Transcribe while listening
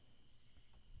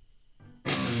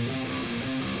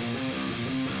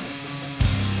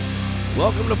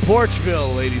Welcome to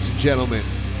Porchville, ladies and gentlemen.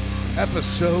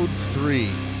 Episode 3.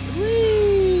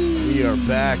 We are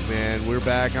back, man. We're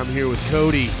back. I'm here with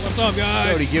Cody. What's up,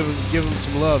 guys? Cody, give him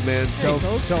some love, man. Hey, tell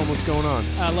him what's going on.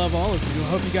 I love all of you. I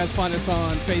hope you guys find us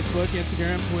on Facebook,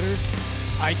 Instagram, Twitter,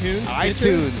 iTunes.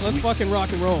 iTunes. Let's fucking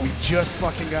rock and roll. We just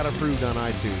fucking got approved on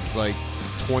iTunes like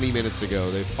 20 minutes ago.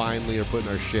 They finally are putting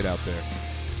our shit out there.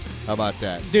 How about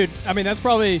that? Dude, I mean, that's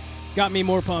probably got me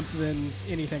more pumped than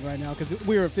anything right now because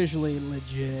we're officially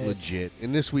legit.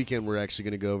 And this weekend we're actually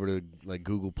going to go over to like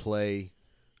Google Play.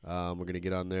 We're going to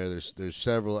get on there. There's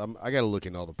several. I got to look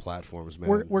into all the platforms,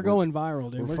 man. We're going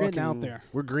viral, dude. We're getting out there.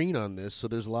 We're green on this, so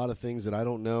there's a lot of things that I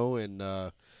don't know, and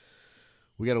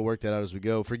we got to work that out as we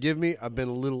go. Forgive me, I've been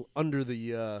a little under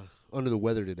the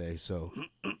weather today, so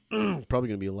probably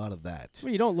going to be a lot of that.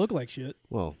 Well, you don't look like shit.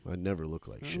 Well, I never look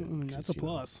like shit. That's a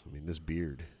plus. I mean, this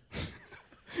beard.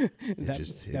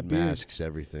 That beard. masks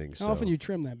everything. How often you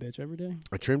trim that bitch? Every day?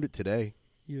 I trimmed it today.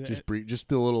 Just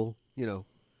the little,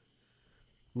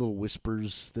 little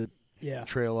whispers that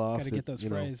trail off. Got to get those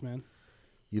frays, man.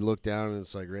 You look down and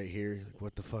it's like right here. Like,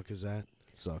 what the fuck is that?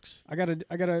 It sucks. I gotta.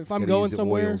 If I'm going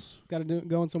somewhere,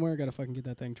 going somewhere. Gotta fucking get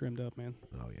that thing trimmed up, man.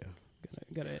 Oh yeah.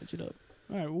 Gotta edge it up.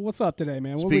 All right. Well, what's up today,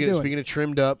 man? What we doing? Speaking of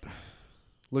trimmed up,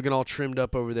 looking all trimmed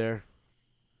up over there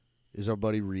is our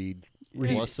buddy Reed.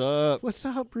 Reed. What's up? What's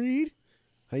up, Reed?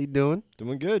 How you doing?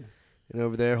 Doing good. And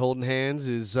over there holding hands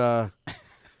is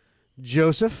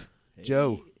Joseph. Hey,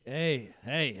 Joe.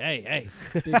 Hey.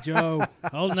 Big Joe.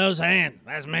 Holding those hands.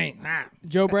 That's me. Ah.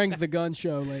 Joe brings the gun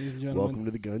show, ladies and gentlemen. Welcome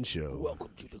to the Gun Show.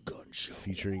 Welcome to the gun show.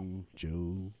 Featuring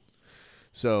Joe.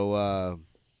 So,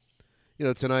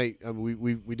 tonight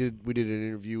we did an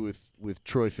interview with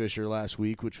Troy Fisher last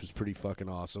week, which was pretty fucking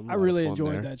awesome. I really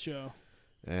enjoyed that show.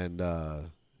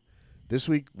 And this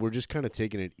week we're just kind of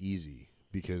taking it easy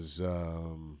because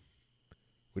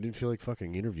we didn't feel like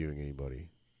fucking interviewing anybody.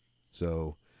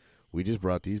 So we just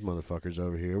brought these motherfuckers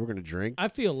over here. We're gonna drink. I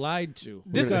feel lied to.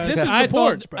 This is I the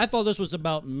porch, bro. I thought this was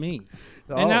about me.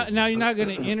 Oh. And now you're not going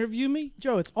to interview me?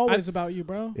 Joe, it's always about you,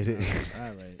 bro. It is.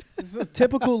 All right. It's a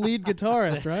typical lead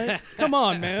guitarist, right? Come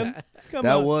on, man. Come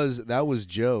on. That was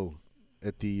Joe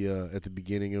at the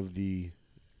beginning of the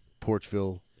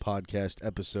Porchville podcast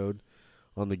episode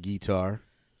on the guitar.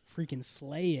 Freaking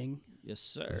slaying. Yes,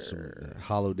 sir. Some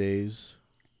Hollow Days,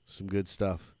 some good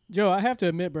stuff. Joe, I have to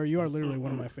admit, bro, you are literally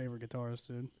one of my favorite guitarists,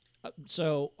 dude.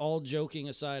 So, all joking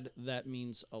aside, that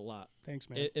means a lot. Thanks,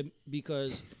 man.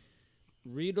 Because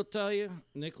Reed will tell you,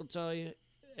 Nick will tell you,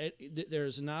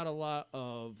 there's not a lot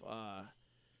of,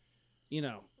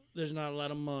 there's not a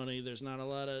lot of money. There's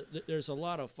a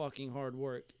lot of fucking hard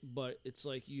work, but it's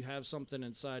like you have something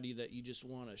inside you that you just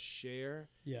want to share.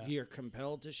 Yeah. You're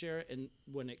compelled to share it, and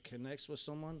when it connects with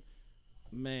someone,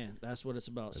 man, that's what it's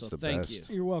about. That's so the thank best.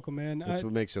 you. You're welcome, man. That's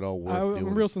what makes it all worth doing.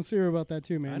 I'm real sincere about that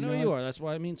too, man. I know you are. That's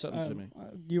why it means something to me.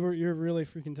 You're a really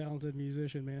freaking talented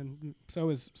musician, man. So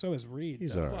is Reed.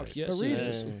 He's all right. Fuck yes, But he Reed-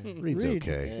 is. Reed's Reed,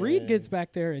 okay. Reed gets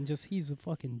back there and he's a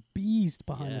fucking beast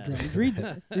behind the drums.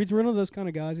 Reed's one of those kind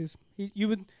of guys.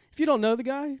 If you don't know the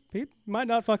guy, he might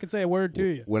not fucking say a word to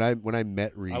you. When I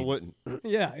met Reed, I wouldn't.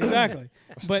 Yeah, exactly.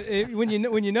 But when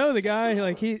you know the guy,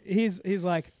 like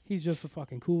he's just a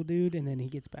fucking cool dude, and then he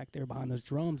gets back there behind those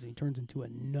drums and he turns into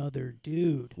another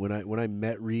dude. When I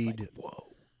met Reed, Like,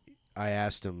 whoa. I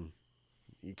asked him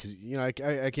because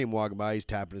I came walking by, he's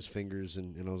tapping his fingers,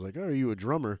 and I was like, "Oh, are you a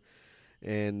drummer?"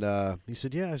 And he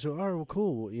said, "Yeah." I said, "All right, well,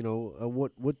 cool.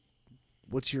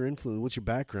 What's your influence? What's your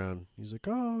background?" He's like,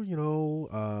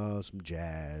 "Oh, some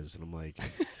jazz." And I'm like,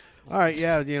 "All right,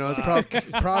 yeah, it's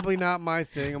probably not my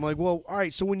thing." I'm like, "Well, all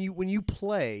right. So when you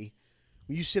play,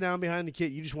 when you sit down behind the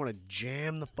kit, you just want to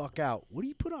jam the fuck out. What do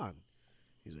you put on?"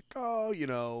 He's like, "Oh,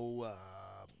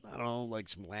 I don't know, like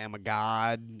some Lamb of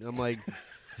God." I'm like,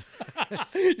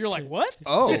 You're like, what?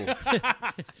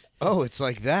 oh, it's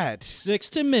like that. 6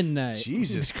 to midnight.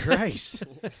 Jesus Christ!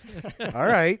 All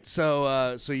right,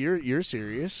 so you're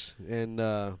serious, and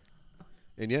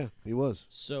yeah, he was.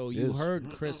 So you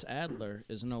heard Chris Adler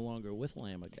is no longer with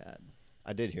Lamb of God.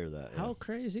 I did hear that. How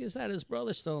crazy is that? His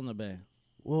brother's still in the band.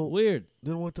 Well, Weird.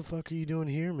 then what the fuck are you doing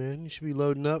here, man? You should be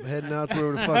loading up, heading out to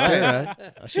wherever the fuck they're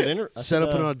at. I should Set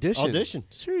up an audition. Audition.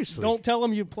 Seriously. Don't tell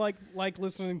him you like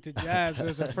listening to jazz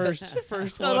as a first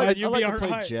one. I like You'll be to all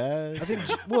play right. jazz.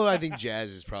 I think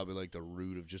jazz is probably like the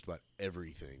root of just about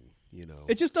everything.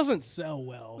 It just doesn't sell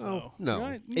well, though. no.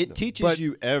 Right? It teaches But-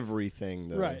 you everything,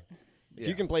 though. Right. If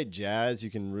you can play jazz, you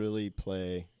can really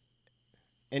play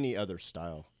any other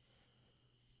style.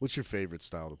 What's your favorite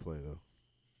style to play, though?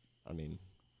 I mean,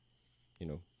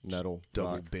 metal,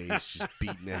 double rock. bass, just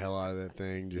beating the hell out of that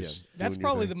thing. Just That's doing your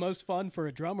probably thing. the most fun for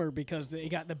a drummer because they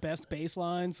got the best bass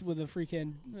lines with a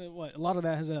freaking what. A lot of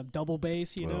that has a double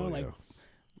bass, you know. Oh, Like, yeah.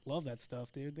 love that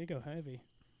stuff, dude. They go heavy.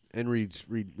 And Reed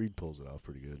pulls it off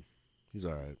pretty good. He's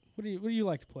all right. What do you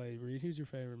like to play, Reed? Who's your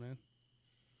favorite, man?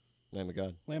 Lamb of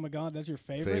God. Lamb of God. That's your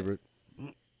favorite. Favorite.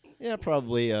 Yeah,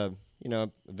 probably.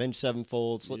 Avenged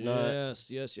Sevenfold, Slipknot,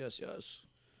 Yes.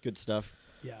 good stuff.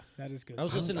 Yeah, that is good. I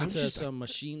was stuff. listening I'm to just- some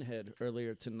Machine Head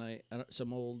earlier tonight,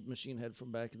 some old Machine Head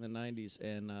from back in the 90s,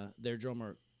 and their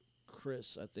drummer,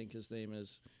 Chris, I think his name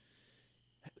is,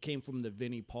 came from the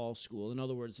Vinnie Paul school. In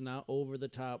other words, not over the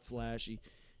top, flashy,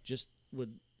 just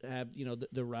would have,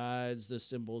 the rides, the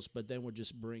cymbals, but then would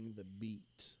just bring the beat.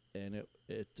 And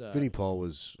it Vinnie Paul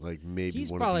was like maybe he's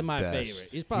one probably of the my best.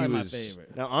 favorite. He's probably He my was-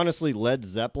 favorite. Now, honestly, Led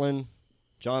Zeppelin,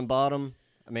 John Bonham,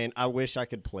 I mean, I wish I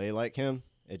could play like him.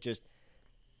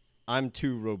 I'm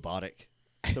too robotic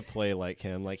to play like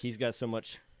him. Like, he's got so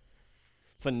much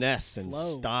finesse and Flow.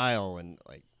 style and,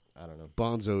 like, I don't know.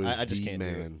 Bonzo is I just the can't do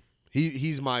it. man.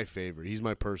 He's my favorite. He's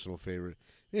my personal favorite.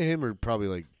 Yeah, him or probably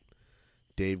like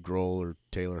Dave Grohl or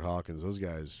Taylor Hawkins. Those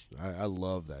guys, I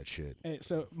love that shit. Hey,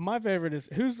 so my favorite is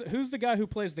who's the guy who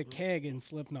plays the keg in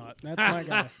Slipknot? That's my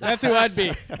guy. That's who I'd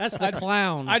be. That's the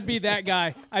clown. I'd be that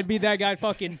guy. I'd be that guy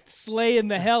fucking slaying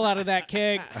the hell out of that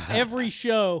keg every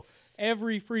show,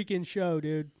 every freaking show,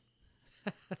 dude.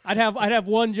 I'd have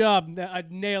one job that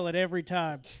I'd nail it every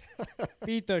time.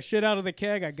 Beat the shit out of the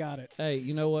keg. I got it. Hey,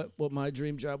 you know what my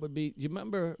dream job would be? Do you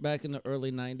remember back in the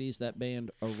early 90s that band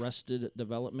Arrested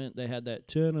Development? They had that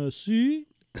Tennessee,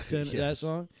 that Yes.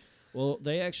 song. Well,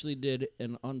 they actually did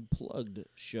an unplugged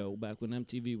show back when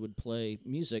MTV would play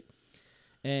music.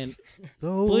 And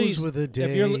Those please, were the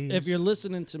days. if you're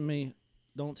listening to me,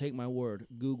 don't take my word.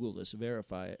 Google this,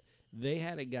 verify it. They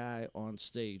had a guy on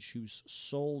stage whose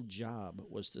sole job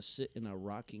was to sit in a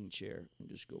rocking chair and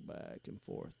just go back and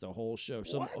forth the whole show.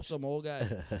 Some old guy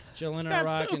chilling in a That's so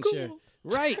rocking cool. chair.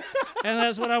 Right. And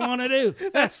that's what I want to do.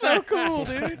 That's so cool,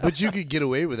 dude. But you could get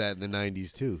away with that in the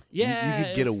 90s too. You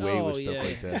could get away with stuff yeah,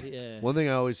 like that. Yeah. One thing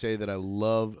I always say that I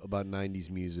love about 90s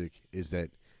music is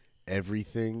that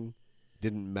everything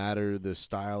didn't matter the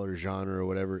style or genre or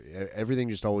whatever. Everything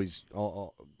just always,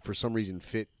 all for some reason,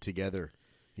 fit together,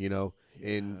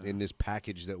 in this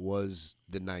package that was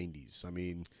the 90s. I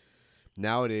mean,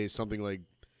 nowadays, something like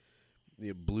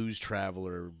Blues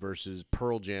Traveler versus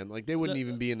Pearl Jam, like they wouldn't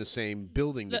even be in the same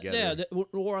building together. Yeah,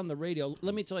 we're on the radio.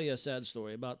 Let me tell you a sad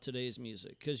story about today's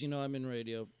music because, I'm in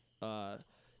radio.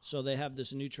 So they have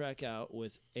this new track out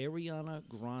with Ariana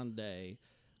Grande,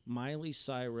 Miley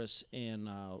Cyrus, and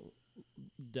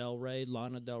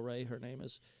Lana Del Rey, her name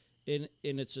is. And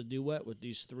it's a duet with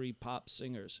these three pop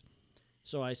singers.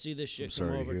 So I see this shit come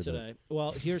sorry to over hear that. today.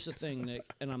 Well, here's the thing, Nick,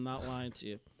 and I'm not lying to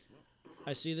you.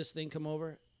 I see this thing come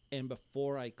over, and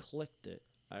before I clicked it,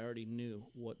 I already knew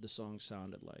what the song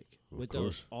sounded like. With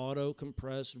those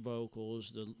auto-compressed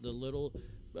vocals, the little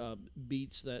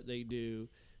beats that they do,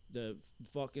 the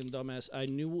fucking dumbass. I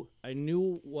knew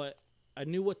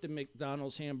what the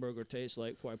McDonald's hamburger tastes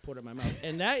like before I put it in my mouth.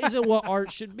 And that isn't what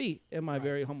art should be, in my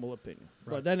very humble opinion.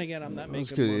 Right. But then again, I'm not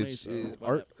That's making good. money. It's So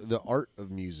art. The art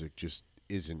of music just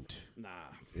isn't nah.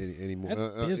 anymore. That's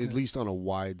At business. least on a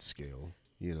wide scale.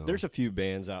 There's a few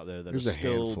bands out there that There's are a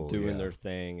still handful, doing yeah. their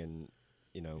thing, and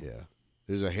Yeah,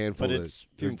 there's a handful But that it's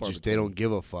few and far they between. don't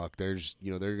give a fuck. They're just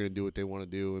they're gonna do what they want to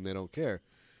do and they don't care.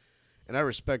 And I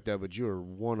respect that, but you are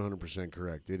 100%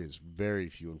 correct. It is very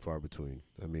few and far between.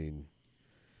 I mean,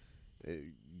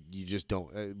 you just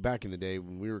don't. Back in the day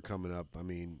when we were coming up, I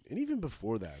mean, and even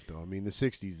before that, though. I mean, the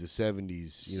 '60s, the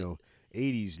 '70s,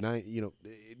 80s, 90s.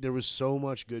 There was so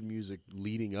much good music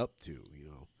leading up to.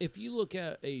 If you look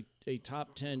at a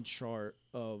top 10 chart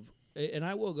of, and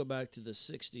I will go back to the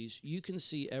 60s, you can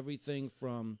see everything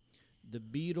from the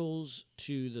Beatles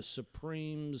to the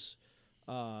Supremes,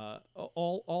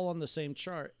 all on the same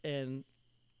chart. And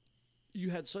you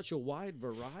had such a wide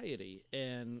variety.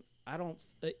 And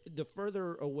the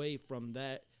further away from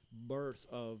that birth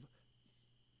of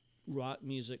rock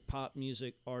music, pop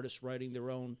music, artists writing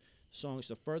their own songs,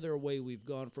 the further away we've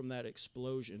gone from that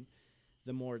explosion,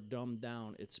 the more dumbed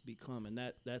down it's become. And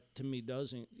that to me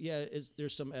doesn't,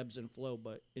 there's some ebbs and flow,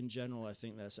 but in general, I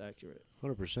think that's accurate.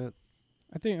 100%.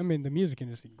 I mean, the music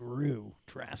industry grew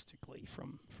drastically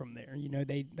from there.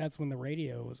 That's when the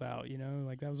radio was out,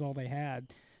 like that was all they had.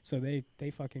 So they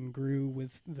fucking grew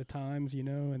with the times,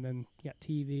 and then you got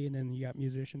TV, and then you got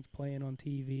musicians playing on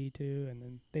TV too, and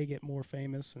then they get more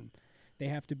famous, and they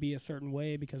have to be a certain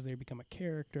way because they become a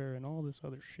character and all this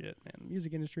other shit, man. The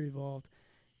music industry evolved.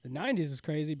 The 90s is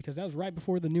crazy because that was right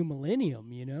before the new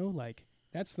millennium, like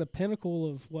that's the pinnacle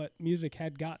of what music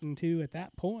had gotten to at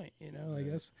that point. You know, like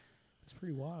that's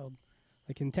pretty wild.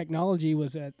 Like, and technology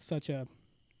was at such a,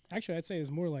 actually, I'd say it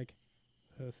was more like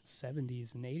the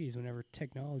 70s and 80s whenever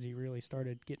technology really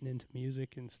started getting into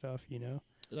music and stuff. You know.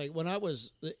 Like when I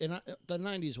was the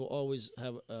 90s will always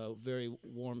have a very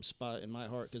warm spot in my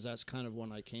heart because that's kind of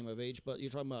when I came of age. But you're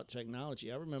talking about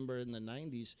technology. I remember in the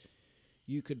 90s,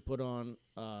 you could put on,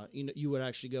 you would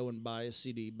actually go and buy a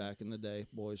CD back in the day,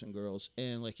 boys and girls,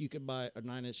 and like you could buy a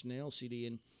Nine Inch Nails CD,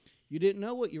 and you didn't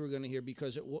know what you were going to hear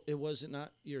because it wasn't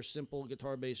not your simple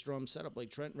guitar bass drum setup. Like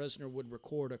Trent Reznor would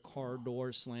record a car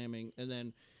door slamming and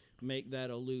then make that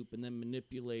a loop and then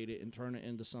manipulate it and turn it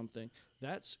into something.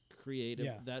 That's creative.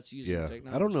 Yeah. That's using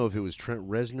technology. I don't know if it was Trent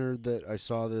Reznor that I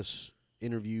saw this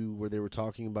interview where they were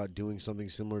talking about doing something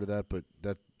similar to that, but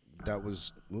that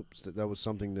was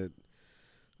something that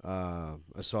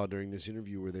I saw during this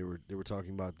interview where they were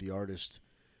talking about the artist,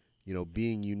 you know,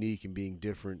 being unique and being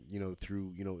different, you know,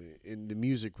 through, you know, and the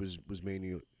music was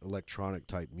mainly electronic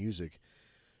type music.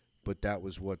 But that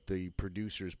was what the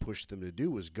producers pushed them to do,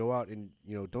 was go out and,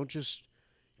 you know, don't just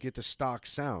get the stock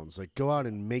sounds. Like, go out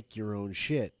and make your own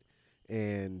shit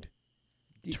and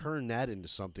turn that into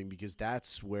something, because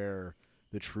that's where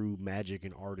the true magic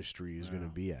and artistry is going to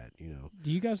be at, you know.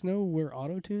 Do you guys know where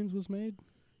Auto-Tunes was made?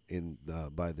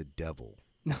 By the devil.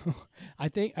 No. I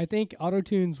think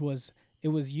Auto-Tunes was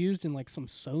used in like some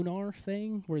sonar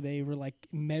thing where they were like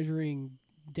measuring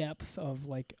depth of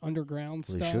like underground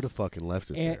Well, stuff. they should have fucking left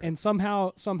it there. And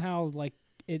somehow like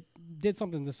it did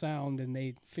something to sound, and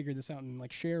they figured this out. And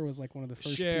like Cher was like one of the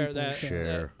first people.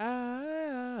 Cher.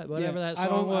 Whatever that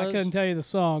song I was. couldn't tell you the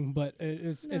song, but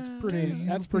it's pretty.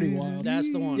 That's pretty wild.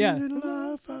 That's the one. Yeah.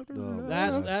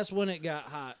 That's when it got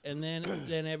hot, and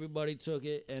then everybody took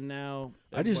it, and now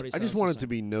I just everybody want sounds it to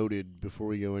be noted before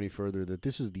we go any further that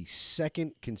this is the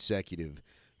second consecutive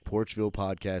Porchville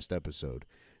podcast episode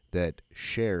that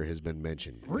Cher has been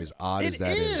mentioned. As odd as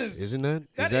that is, isn't that?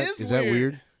 Is that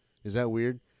weird? Is that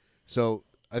weird? So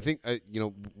I think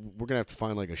we're gonna have to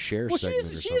find like a Cher segment or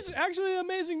something. She's actually an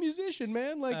amazing musician,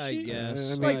 man. Like I she,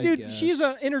 guess. like I dude, guess. she's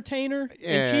an entertainer,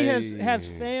 and she has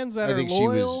fans that I are think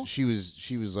loyal. she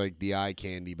was like the eye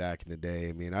candy back in the day.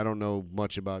 I mean, I don't know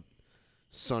much about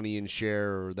Sonny and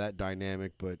Cher or that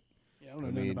dynamic, but I don't know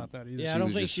nothing about that either. Yeah, She I don't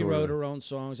was think just she sorta- wrote her own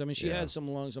songs. I mean, she Yeah. had some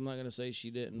lungs. I'm not going to say she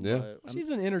didn't. Yeah. But She's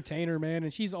an entertainer, man,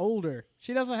 and she's older.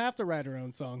 She doesn't have to write her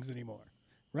own songs anymore,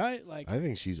 right? Like, I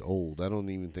think she's old. I don't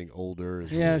even think older is.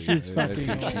 yeah, really, she's I fucking think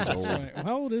old. she's That's old. right.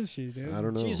 How old is she, dude? I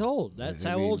don't know. she's old. That's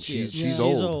I how mean, old she is. she's Yeah.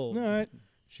 old. old. All right.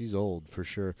 She's old for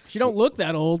sure. She don't look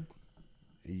that old,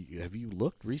 Have you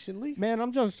looked recently? man.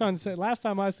 I'm just trying to say. Last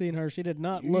time I seen her, she did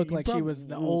not You- look you like she prob- was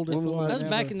the when oldest was the woman last- That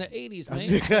was back ever. in the 80s,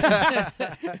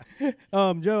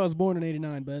 man. Joe, I was born in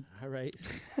 '89, bud. All right.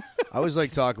 I was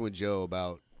like talking with Joe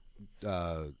about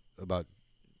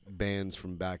bands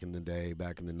from back in the day,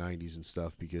 back in the '90s and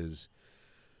stuff, because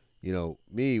you know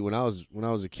me when I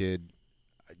was a kid,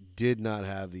 I did not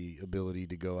have the ability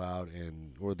to go out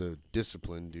or the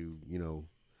discipline to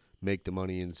make the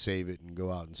money and save it and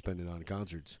go out and spend it on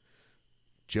concerts.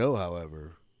 Joe,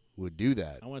 however, would do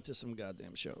that. I went to some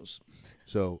goddamn shows.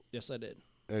 So Yes, I did.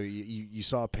 you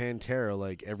saw Pantera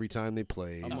like every time they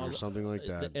played or something like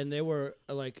that. And there were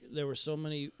so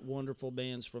many wonderful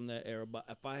bands from that era. But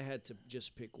if I had to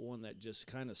just pick one that just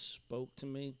kind of spoke to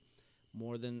me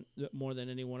more than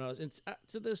anyone else, and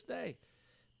to this day,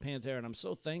 Pantera. And I'm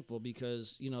so thankful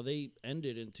because they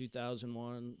ended in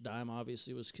 2001. Dime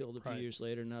obviously was killed a few years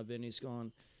later. Now Vinny's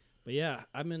gone. But yeah,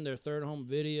 I'm in their third home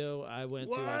video. I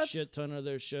went to a shit ton of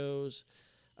their shows.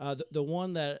 The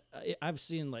one that I've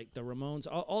seen, like the Ramones,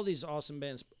 all these awesome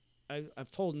bands.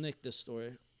 I've told Nick this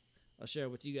story. I'll share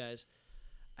it with you guys.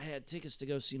 I had tickets to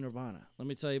go see Nirvana. Let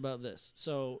me tell you about this.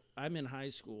 So I'm in high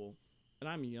school, and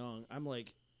I'm young. I'm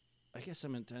like, I guess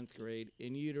I'm in 10th grade.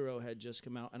 In Utero had just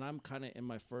come out, and I'm kind of in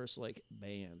my first like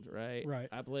band, right? Right.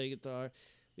 I play guitar.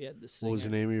 We had the singer. What was the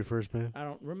name of your first band? I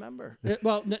don't remember.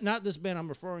 Well, not this band I'm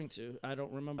referring to. I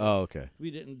don't remember. Oh, okay. We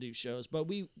didn't do shows, but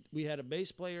we had a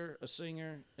bass player, a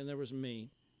singer, and there was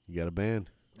me. You got a band.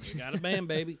 We got a band,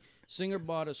 baby. Singer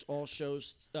bought us all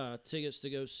shows, tickets to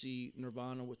go see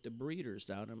Nirvana with the Breeders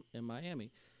down in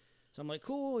Miami. So I'm like,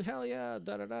 cool, hell yeah,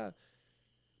 da-da-da.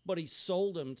 But he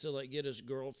sold them to, like, get his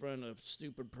girlfriend a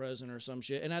stupid present or some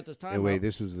shit. And at this time... Hey, wait,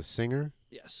 this was the singer?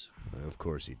 Yes. Of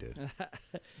course he did.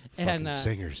 And Fucking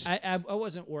singers. I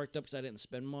wasn't worked up because I didn't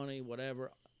spend money,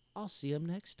 whatever. I'll see him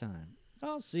next time.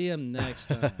 I'll see him next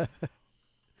time.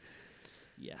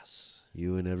 Yes.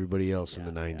 You and everybody else in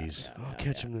the Yeah, 90s. yeah, I'll yeah,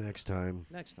 catch yeah. him the next time.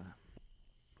 Next time.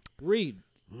 Reed,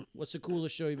 what's the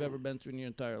coolest show you've ever been to in your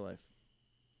entire life?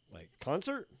 Like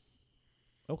concert?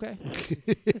 Okay.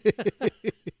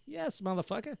 Yes,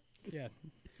 motherfucker. Yeah,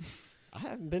 I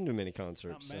haven't been to many not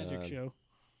concerts. magic show.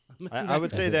 I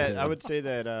would say that. I would say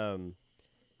that.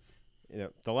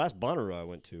 The last Bonnaroo I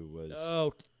went to was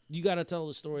Oh, you got to tell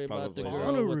the story about the Probably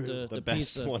girl with Bonnaroo. the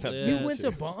best pizza. one I've Yeah. been You went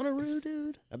to. to Bonnaroo,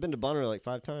 dude? I've been to Bonnaroo like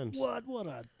 5 times. What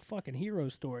a fucking hero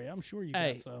story. I'm sure you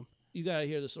Hey. got some. You got to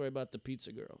hear the story about the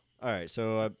pizza girl. All right,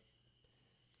 so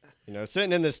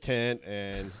sitting in this tent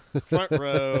and front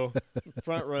row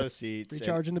seats,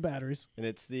 Recharging the batteries. and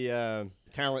it's the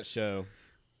talent show,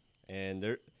 and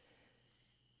they're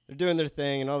doing their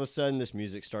thing, and all of a sudden this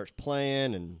music starts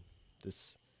playing, and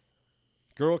this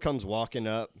girl comes walking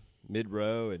up mid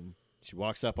row, and she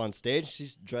walks up on stage.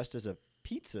 She's dressed as a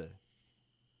pizza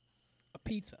A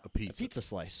pizza. A pizza. a pizza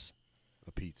slice.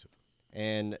 A pizza.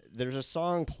 And there's a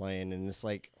song playing, and it's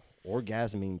like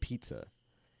orgasming pizza.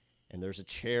 And there's a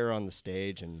chair on the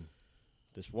stage, and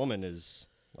this woman is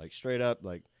like straight up,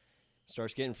 like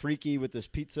starts getting freaky with this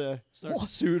pizza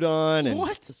suit on, and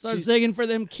Starts she's- digging for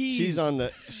them keys. she's on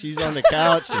the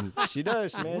couch, and she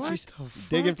does, man. She's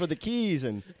digging for the keys,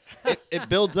 and it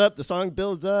builds up. The song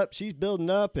builds up. She's building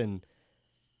up, and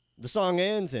the song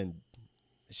ends, and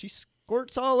she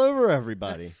squirts all over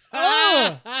everybody.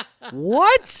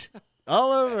 What?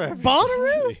 All over everybody.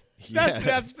 Bonnaroo?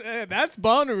 Yeah. That's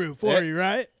Bonnaroo for It- you,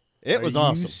 right? It was Are you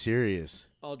awesome. serious?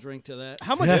 I'll drink to that.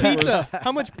 How much pizza?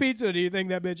 How much pizza do you think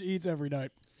that bitch eats every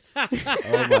night? Oh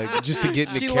my! Just to get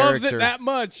into She character. loves it that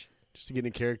much. Just to get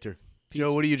into character.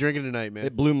 Joe, what are you drinking tonight, man?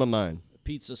 It blew my mind.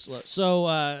 Pizza slut.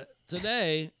 So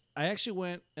today, I actually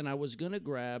went and I was going to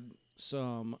grab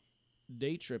some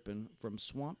day tripping from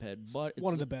Swamphead, but it's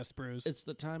One of the best brews. It's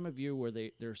the time of year where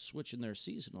they're switching their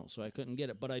seasonal, so I couldn't get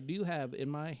it. But I do have in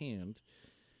my hand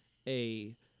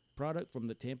a product from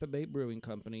the Tampa Bay Brewing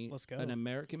Company. Let's go. An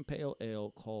American Pale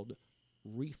Ale called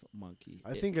Reef Monkey.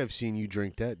 I think I've seen you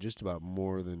drink that just about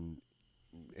more than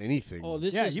anything. Oh,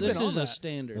 this Yeah, is you've this been on is a that.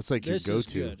 standard. That's like your This is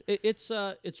go-to. good.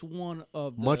 It's one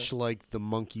of the Much like the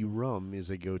Monkey Rum is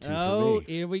a go-to Oh, for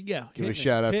me. here we go. Give a Hit me.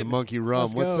 shout out Hit to me. Monkey Rum.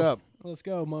 Let's What's go. up? Let's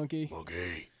go, monkey.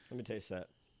 Monkey. Let me taste that.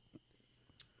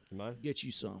 You mind? Get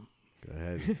you some. Go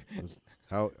ahead.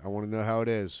 How I want to know how it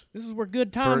is. This is where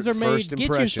good times Fir- are made. first Get you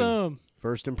impression. some.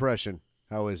 First impression.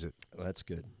 How is it? Oh, that's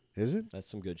good. Is it? That's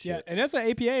some good Yeah, shit. and that's an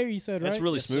APA you said, right? That's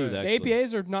really Yes, smooth, sir. The actually.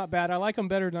 APAs are not bad. I like them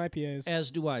better than IPAs.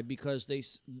 As do I, because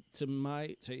to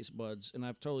my taste buds, and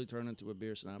I've totally turned into a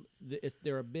beer snob.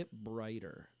 They're a bit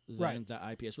brighter than Right. the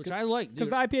IPAs, which I like. Because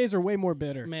the IPAs are way more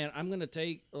bitter. Man, I'm gonna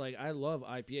take I love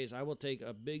IPAs. I will take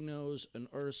a Big Nose, an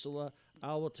Ursula.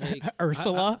 I will take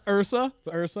Ursa.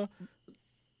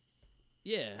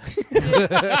 Yeah,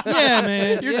 yeah,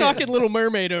 man. You're yeah. talking Little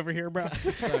Mermaid over here, bro.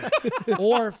 Sorry.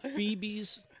 Or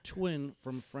Phoebe's twin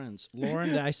from Friends.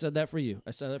 Lauren, I said that for you.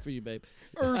 I said that for you, babe.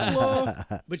 Ursula.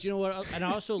 But you know what? And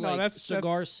I also No, like that's-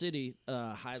 Cigar City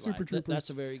Highlight. Super Troopers.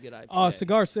 That's a very good IPA. Oh,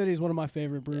 Cigar City is one of my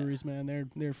favorite breweries, man.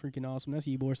 They're freaking awesome. That's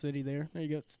Ybor City there. There you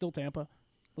go. Still Tampa.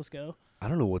 Let's go. I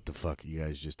don't know what the fuck you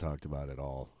guys just talked about at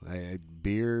all.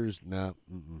 Beers? No.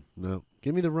 No.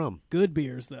 Give me the rum. Good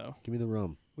beers, though. Give me the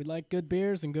rum. We like good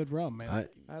beers and good rum, man.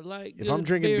 I like. If I'm good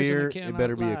drinking beers and I beer, it cannot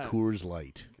better be a lie. Coors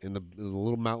Light, and the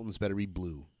little mountains better be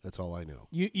blue. That's all I know.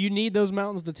 You need those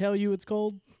mountains to tell you it's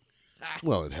cold?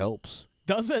 Well, it helps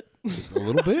Does it? a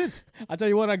little bit. I tell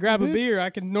you what, I grab a Bit. beer, I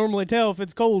can normally tell if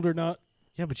it's cold or not.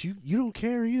 Yeah, but you don't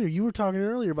care either. You were talking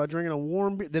earlier about drinking a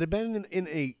warm beer that had been in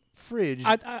a fridge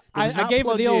I was not gave it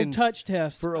plugged the in old touch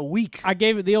test. for a week. I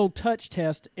gave it the old touch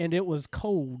test, and it was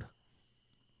cold.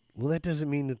 Well, that doesn't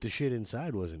mean that the shit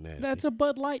inside wasn't nasty. That's a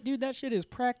Bud Light, dude. That shit is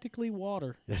practically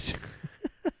water. That's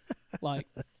Like,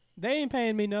 they ain't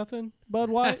paying me nothing. Bud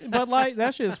Light,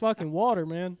 that shit is fucking water,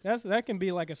 man. That can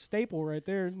be like a staple right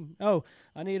there. Oh,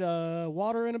 I need a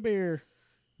water and a beer.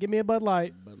 Give me a Bud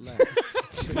Light. Bud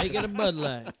Light. Make it a Bud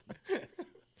Light.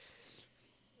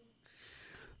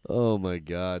 Oh my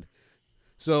god.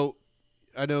 So,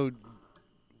 I know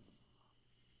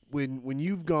when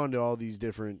you've gone to all these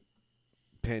different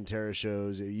Pantera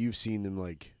shows, you've seen them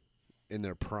like in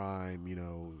their prime, you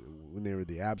know, when they were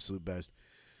the absolute best.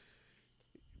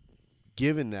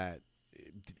 Given that,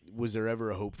 was there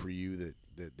ever a hope for you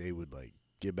that they would like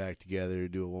get back together,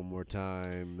 do it one more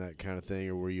time, that kind of thing,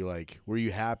 or were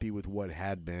you happy with what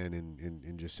had been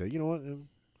and just say, you know what,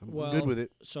 I'm good with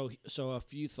it? So a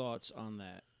few thoughts on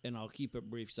that, and I'll keep it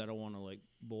brief because I don't want to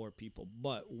bore people.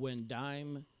 But when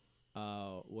Dime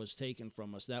was taken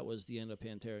from us, that was the end of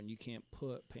Pantera, and you can't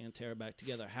put Pantera back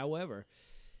together. However,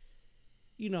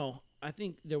 I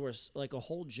think there was a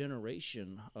whole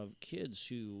generation of kids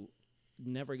who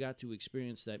never got to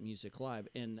experience that music live.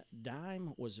 And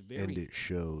Dime was very And it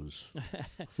shows.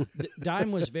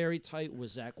 Dime was very tight with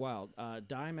Zach Wild.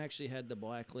 Dime actually had the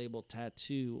Black Label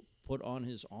tattoo put on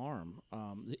his arm.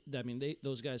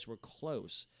 Those guys were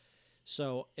close.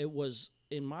 So it was,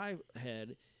 in my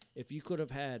head, if you could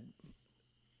have had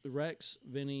Rex,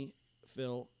 Vinny,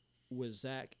 Phil with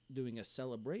Zach doing a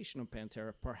celebration of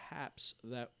Pantera, perhaps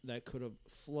that could have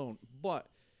flown. But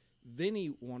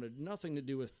Vinny wanted nothing to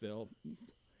do with Phil.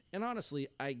 And honestly,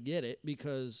 I get it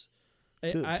because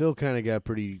Phil kind of got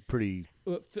pretty.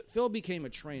 Phil became a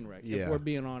train wreck, Yeah. if we're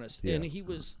being honest. Yeah. And he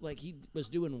was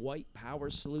doing white power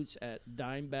salutes at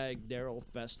Dimebag Daryl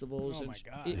festivals. Oh, and my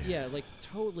God. Yeah, like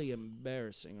totally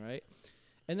embarrassing, right?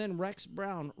 And then Rex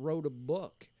Brown wrote a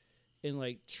book and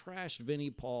like trashed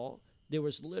Vinnie Paul. There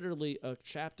was literally a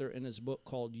chapter in his book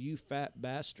called "You Fat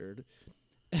Bastard."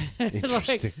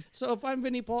 Interesting. So if I'm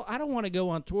Vinnie Paul, I don't want to go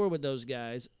on tour with those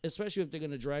guys, especially if they're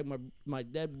going to drag my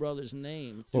dead brother's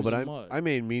name through Well, but the mud. I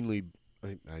mean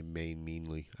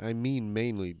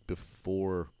mainly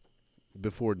before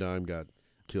Dime got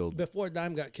killed. Before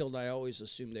Dime got killed, I always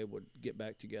assumed they would get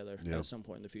back together Yeah. at some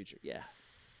point in the future. Yeah,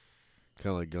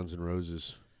 Kind of like Guns N'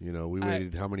 Roses. You know, we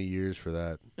waited how many years for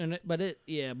that? but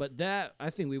that I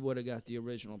think we would have got the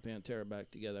original Pantera back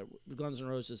together. Guns N'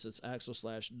 Roses, it's Axl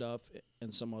 / Duff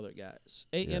and some other guys,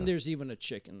 Yeah. and there's even a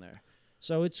chick in there.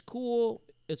 So it's cool.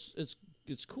 It's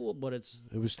cool, but it's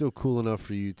It was still cool enough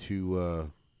for you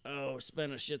to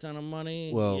spend a shit ton of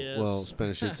money. well Yes. spend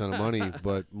a shit ton of money,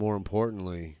 but more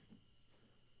importantly,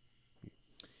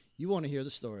 You want to hear the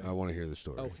story? I want to hear the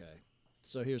story. Okay,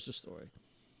 so here's the story.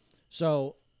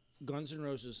 So, Guns N'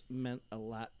 Roses meant a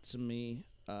lot to me.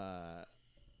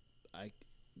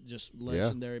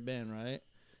 Legendary band, right?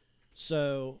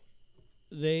 So,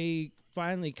 they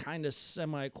finally kind of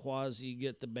semi-quasi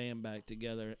get the band back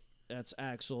together. That's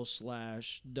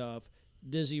Axl / Duff.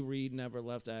 Dizzy Reed never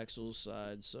left Axl's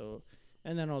side. So,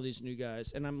 and then all these new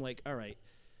guys. And I'm like, all right,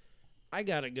 I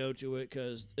got to go to it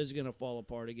because it's going to fall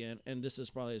apart again. And this is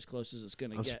probably as close as it's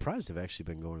going to I'm get. surprised they've actually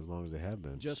been going as long as they have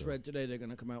been. Just so. read today they're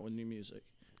going to come out with new music.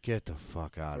 Get the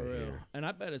fuck out For of real. here. And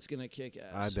I bet it's going to kick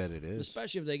ass. I bet it is.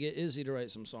 Especially if they get Izzy to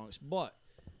write some songs. But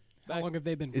How long have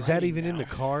they been? Is that writing even in now? the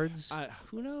cards?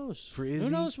 who knows? For Who Izzy?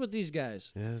 knows with these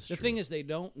guys? Yeah, that's The true. thing is, they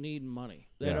don't need money.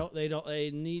 They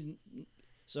need.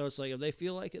 So it's like if they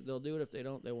feel like it, they'll do it. If they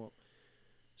don't, they won't.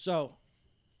 So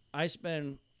I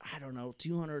spend, I don't know,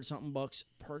 $200 something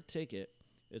per ticket.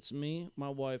 It's me, my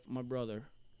wife, my brother.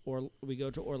 Or we go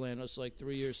to Orlando. It's like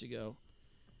 3 years ago.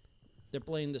 They're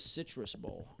playing the Citrus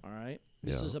Bowl. All right.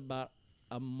 This Yeah. is about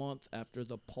a month after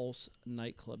the Pulse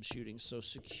nightclub shooting, so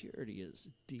security is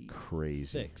deep,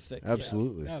 Crazy. thick.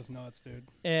 Absolutely. That was nuts, dude.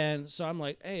 And so I'm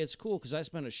like, hey, it's cool because I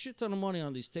spent a shit ton of money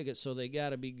on these tickets, so they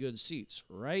got to be good seats,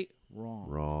 right?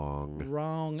 Wrong.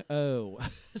 Wrong. Oh.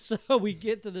 So we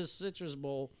get to this Citrus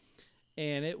Bowl,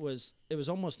 and it was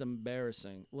almost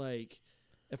embarrassing. Like,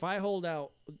 if I hold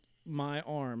out my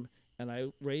arm and I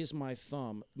raise my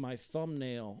thumb, my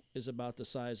thumbnail is about the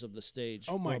size of the stage.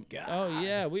 Oh, my Oh God.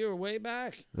 yeah, we were way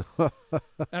back.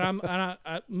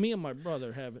 Me and my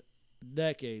brother have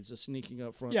decades of sneaking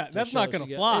up front. Yeah, to that's not shows gonna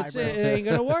together. fly, It's- bro. It ain't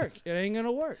gonna work. It ain't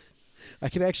gonna work. I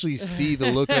could actually see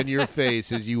the look on your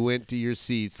face as you went to your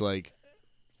seats like,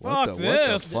 what Fuck the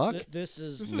this. fuck? This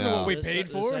is This isn't what we paid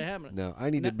this for? ain't happening. No, I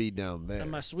need No. to be down there.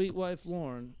 And my sweet wife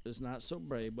Lauren is not so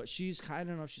brave, but she's kind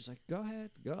enough. She's like, "Go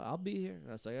ahead, go. I'll be here."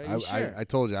 I was like, "Are you sure?" I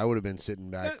told you I would have been sitting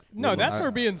back. No, with that's my-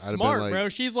 her being I'd have been smart, like, bro.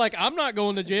 She's like, I'm not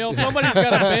going to jail. Somebody's got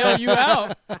to bail you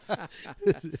out.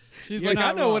 She's You're like, I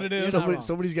not know what wrong. it You're is. not wrong.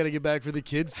 Somebody's got to get back for the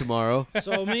kids tomorrow.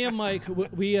 So me and Mike,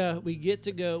 we get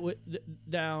to go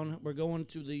down. We're going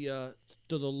to the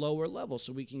lower level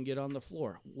so we can get on the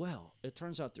floor. Well, it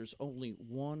turns out there's only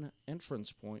one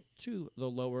entrance point to the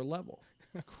lower level.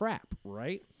 Crap,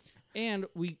 right? And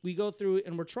we go through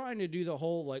and we're trying to do the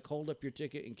whole like hold up your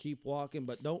ticket and keep walking,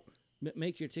 but don't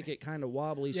make your ticket kind of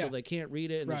wobbly so Yeah. they can't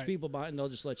read it. And there's Right. people behind, and they'll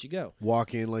just let you go.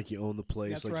 Walk in like you own the place,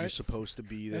 That's like you're right. supposed to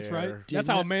be there. That's right. Did That's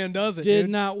how not- a man does it, Did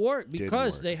dude. not work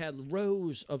because work. they had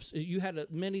rows of. You had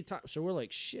many times, so we're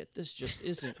like, shit, this just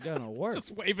isn't gonna work.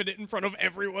 Just waving it in front of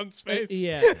everyone's face.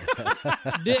 Yeah.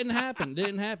 Didn't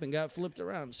happen. Got flipped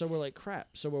around. So we're like,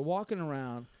 crap. So we're walking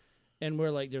around, and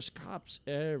we're like, there's cops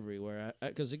everywhere.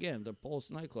 Because, again, the Pulse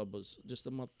nightclub was just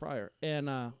a month prior.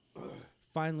 And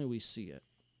finally we see it.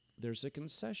 There's a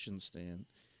concession stand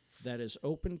that is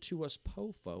open to us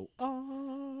po-folk.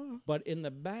 But in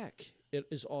the back, it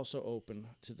is also open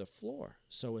to the floor.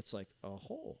 So it's like a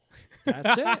hole.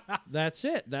 That's it. That's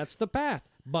it. That's the path.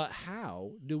 But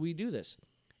how do we do this?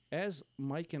 As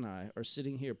Mike and I are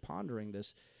sitting here pondering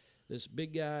this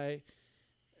big guy,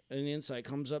 and the inside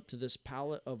comes up to this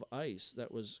pallet of ice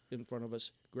that was in front of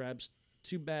us, grabs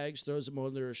 2 bags, throws them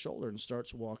over his shoulder, and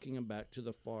starts walking them back to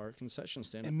the far concession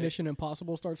stand. And Mission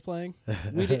Impossible starts playing.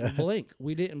 We didn't blink.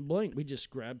 We didn't blink. We just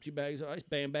grabbed 2 bags of ice,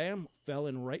 bam, bam, fell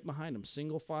in right behind him,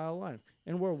 single file line.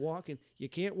 And we're walking. You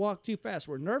can't walk too fast.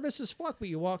 We're nervous as fuck, but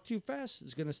you walk too fast,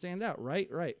 it's going to stand out. Right.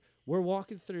 We're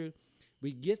walking through.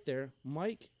 We get there.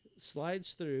 Mike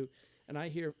slides through, and I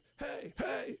hear,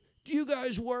 hey, do you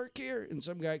guys work here? And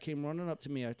some guy came running up to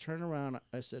me. I turn around.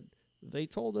 I said, they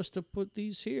told us to put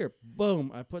these here.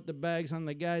 Boom. I put the bags on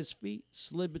the guy's feet,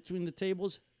 slid between the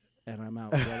tables, and I'm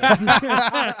out.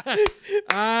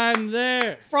 I'm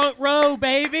there. Front row,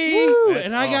 baby. Woo! That's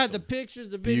And I got awesome. the pictures,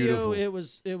 the video.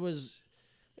 Beautiful.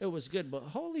 It was good. But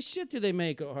holy shit, do they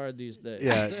make it hard these days?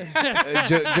 Yeah.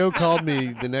 Joe called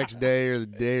me the next day or the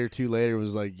day or two later,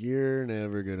 was like, "You're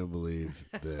never gonna believe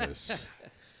this,"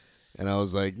 and I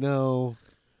was like, "No,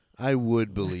 I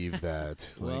would believe that,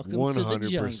 like Welcome to the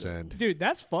 100%." Dude,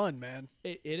 that's fun, man.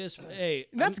 It is. Hey,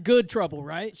 And that's good trouble,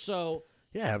 right? so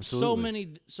Yeah,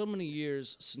 absolutely. so many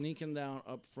years sneaking down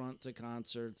up front to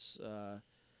concerts.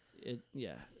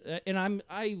 And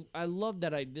I love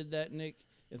that I did that, Nick.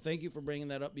 And thank you for bringing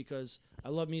that up because I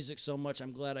love music so much.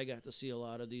 I'm glad I got to see a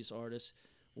lot of these artists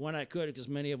when I could, because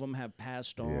many of them have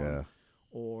passed on Yeah.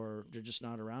 or they're just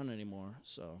not around anymore.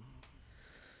 So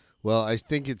Well, I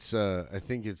think it's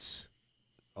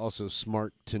also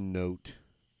smart to note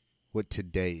what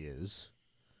today is.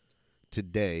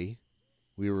 Today,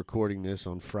 we are recording this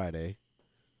on Friday.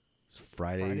 It's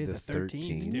Friday the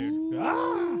 13th. dude.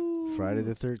 Ah! Friday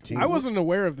the 13th. I wasn't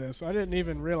aware of this. I didn't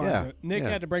even realize Yeah, it. Nick yeah.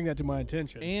 had to bring that to my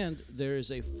attention. and there is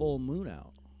a full moon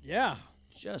out. Yeah.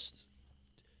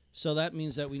 So that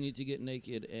means that we need to get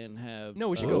naked and have. No,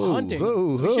 we should Whoa, go hunting.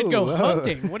 whoa, We should go whoa.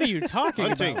 hunting. What are you talking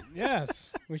Hunting. about? Yes,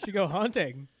 we should go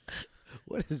hunting.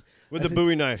 What is? With the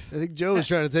Bowie knife. I think Joe was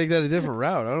trying to take that a different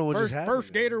route. I don't know what just happened.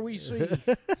 First gator we see.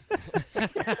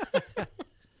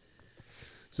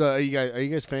 So, are you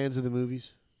guys fans of the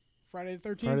movies? Friday the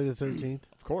 13th. Friday the 13th.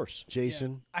 Of course.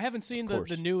 Jason. I haven't seen Of the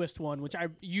course. newest one, which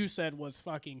you said was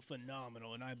fucking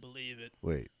phenomenal, and I believe it.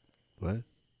 Wait. What?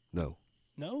 No.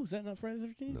 No, is that not Friday the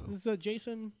 13th? No. This is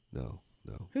Jason. No.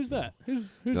 Who's that? Who's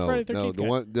No, Friday the 13th? no, the guy?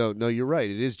 one. No, you're right.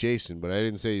 It is Jason, but I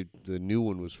didn't say the new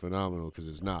one was phenomenal because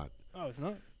it's not. Oh, it's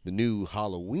not. The new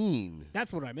Halloween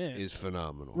That's what I meant. is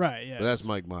phenomenal. Right. Yeah. But that's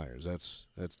Mike Myers.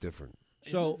 That's different.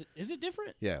 So is it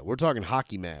different? Yeah, we're talking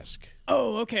Hockey Mask.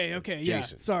 Oh, okay. Yeah.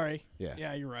 Jason. Sorry. Yeah.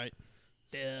 Yeah, you're right.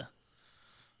 Yeah.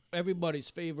 everybody's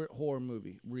favorite horror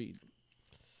movie. Read.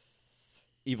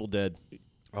 Evil Dead.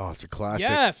 Oh, it's a classic.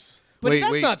 Yes. But Wait,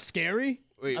 that's wait. not scary.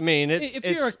 Wait, I mean, it's If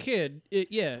you're a kid,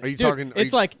 yeah. are you Dude, talking?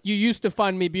 it's like you used to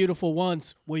find me beautiful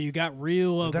once. Well, you got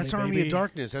real ugly. that's Army baby. of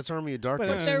Darkness. That's Army of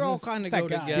Darkness. But they're all That's kind of that go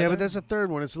guy. together. yeah, but that's a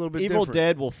third one. It's a little bit Evil different.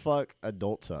 Dead will fuck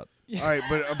adults up. All right,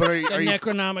 but are you, the are you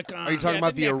Necronomicon. are you talking Yeah,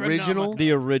 about the the Necronomicon. original?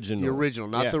 The original. The original,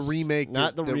 not the Yes. remake.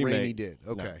 Not the that Raimi remake. did.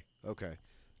 No. Okay.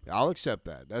 I'll accept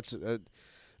that. That's a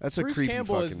Bruce creepy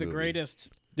Campbell fucking is the movie. greatest.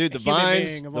 Dude, the human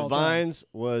Vines. being of The all time. Vines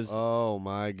was. Oh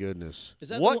my goodness. Is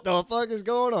that What the, the fuck is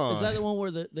going on? Is that the one where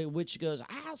the witch goes,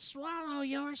 "I'll swallow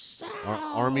your soul"?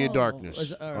 Army of Darkness.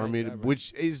 Is it- all right, Army, all right.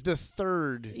 which is the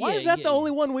third, Why Yeah, is that yeah, the yeah.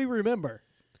 only one we remember?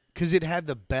 because it had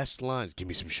the best lines. Give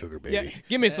me some sugar, baby. Yeah,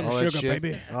 give me some All that sugar, shit.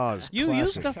 baby. Oh, it's You classic.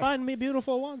 used to find me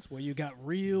beautiful once. Well, you got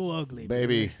real ugly,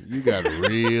 baby. You got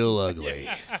real ugly.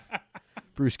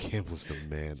 Bruce Campbell's the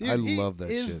man. Dude, I he love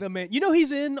that is shit. the man. You know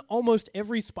he's in almost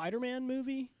every Spider-Man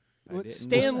movie. With didn't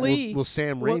Stan Well, Lee. Well,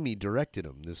 Sam Well- Raimi directed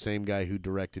him. The same guy who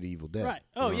directed Evil Dead. Right.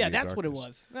 and Oh Army yeah, of that's what it Darkness.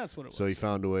 was. That's what it was. So he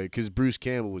found a way because Bruce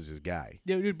Campbell was his guy.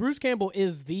 Dude, Bruce Campbell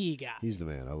is the guy. He's the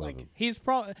man. I love like him. he's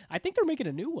probably. I think they're making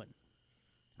a new one.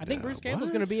 I think Nah, Bruce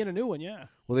Campbell's going to what? be in a new one. Yeah.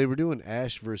 Well, they were doing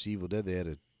Ash vs. Evil Dead. They had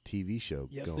a TV show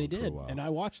Yes, going they for a did, while. and I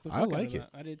watched the. I Fuck out like of it. that.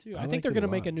 I did too. I I think like they're it a going to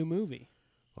make a lot. new movie.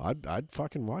 I'd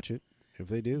fucking watch it if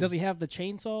they do. Does he have the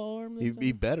chainsaw arm? This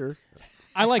He time? better.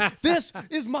 I like this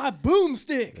is my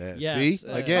boomstick. Yeah. Yes, See,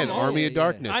 uh, again, come on. Army of Yeah.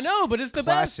 Darkness. I know, but it's the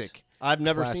Classic. I've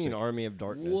never Classic. seen Army of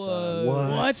Darkness. Whoa.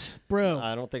 What, bro?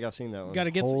 I don't think I've seen that one. Got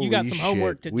to get. Holy You got some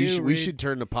homework shit. to we do. Should, we Reed. should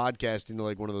turn the podcast into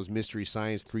like one of those Mystery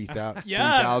Science 3000 Yes.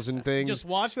 3000 things. Just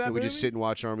watch that we movie. just sit and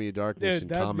watch Army of Darkness Dude,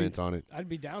 and that'd comment be- on it. I'd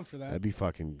be down for that. That'd be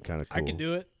fucking kind of cool. I can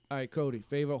do it. All right, Cody,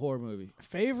 favorite horror movie?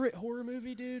 Favorite horror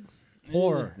movie, dude?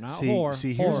 Horror, not See, horror.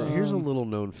 see horror. here's a little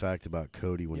known fact about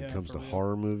Cody when it Yeah, comes for to real.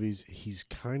 horror movies. He's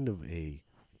kind of a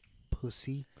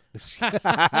pussy.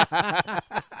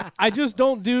 I just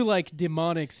don't do like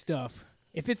demonic stuff.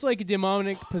 If it's like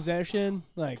demonic possession,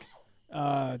 like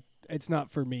it's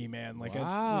not for me, man. Like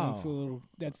Wow. it's a little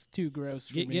that's too gross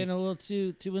for me. Getting a little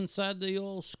too inside the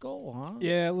old skull, huh?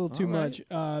 Yeah, a little too All right.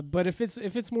 much. But if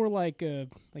it's more like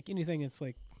anything, it's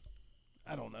like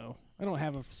I don't know. I don't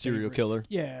have a Serial favorite. killer?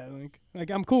 Yeah,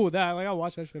 like I'm cool with that. Like I'll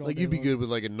watch that shit all Like day you'd be long. good with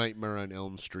like a Nightmare on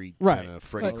Elm Street, Right. kind of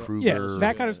Freddy Like, Krueger. Yeah,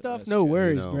 that kind of Yeah, stuff. that's No good.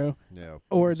 worries, you know? bro. Yeah.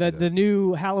 Or I see the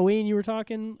new Halloween you were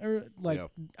talking, or like Yeah.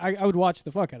 I would watch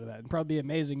the fuck out of that. It'd probably be an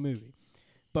amazing movie.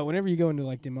 But whenever you go into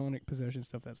like demonic possession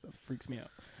stuff, that stuff freaks me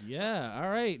out. Yeah. All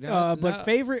right. But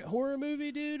favorite horror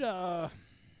movie, dude?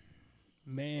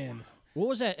 Man, what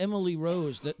was that Emily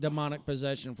Rose, that demonic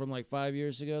possession from like 5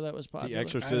 years ago that was popular? The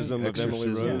Exorcism of Emily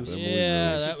Exorcism Rose. of Emily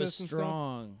Yeah, Rose. that was Exorcist and stuff?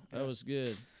 strong. That Yeah. was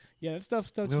good. yeah, that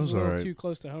stuff touches was a little alright. too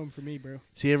close to home for me, bro.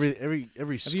 See every Have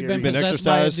scary. you been been possessed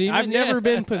by a exorcised? demon? I've Yeah. never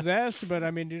been possessed, but I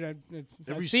mean, dude, I've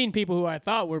Every seen people who I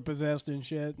thought were possessed and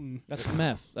shit. And That's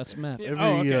meth. That's meth. Every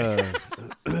Oh, okay.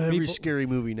 every People- scary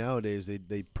movie nowadays,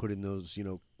 they put in those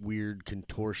weird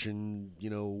contortion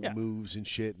Yeah. moves and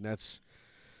shit, and that's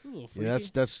it's a little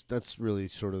freaky. that's really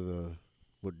sort of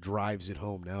what drives it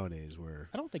home nowadays. Where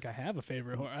I don't think I have a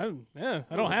favorite horror.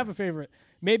 I don't have a favorite.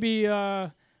 Maybe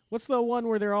what's the one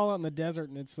where they're all out in the desert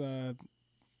and it's The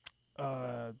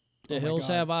oh my Hills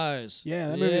God. Have Eyes. Yeah,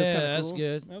 that movie was kind of that's cool.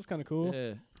 good. That was kind of cool.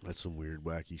 Yeah. that's some weird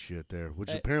wacky shit there,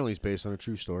 which Hey. apparently is based on a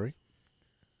true story.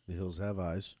 The Hills Have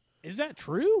Eyes. Is that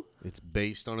true? It's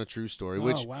based on a true story. Oh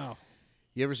Which wow.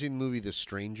 you ever seen the movie The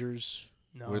Strangers?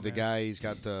 No, where the man. guy he's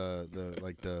got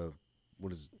the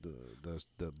what is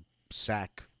the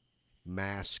sack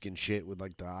mask and shit with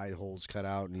like the eye holes cut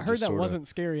out, and he I heard just that sorta, wasn't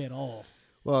scary at all.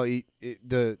 well at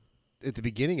the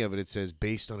beginning of it says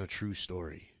based on a true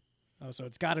story, Oh, so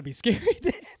it's got to be scary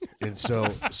then. and so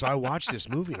I watched this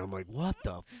movie and I'm like, what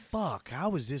the fuck,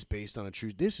 how is this based on a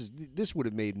true, this would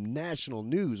have made national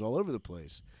news all over the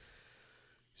place.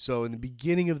 So in the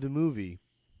beginning of the movie,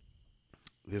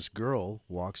 this girl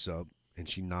walks up and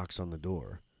she knocks on the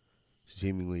door,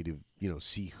 seemingly to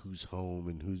see who's home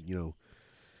and who's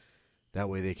that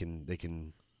way they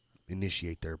can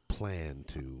initiate their plan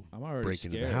to I'm already break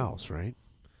into the scared. house, right?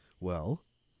 Well,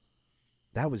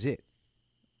 that was it.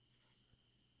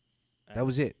 That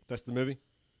was it. That's the movie.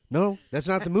 No, that's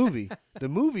not the movie. The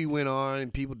movie went on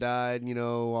and people died,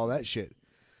 all that shit.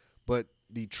 But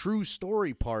the true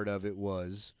story part of it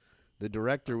was the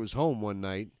director was home one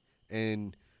night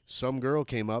and some girl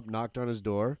came up, knocked on his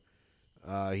door.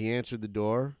 He answered the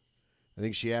door. I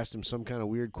think she asked him some kind of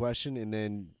weird question and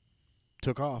then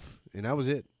took off. And that was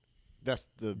it. That's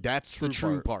the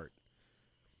True part.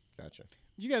 Gotcha.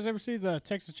 Did you guys ever see the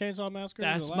Texas Chainsaw Massacre?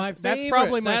 That's The my last- That's favorite.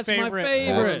 probably my That's my favorite.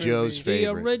 favorite. horror That's movie. Joe's The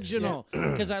favorite. original,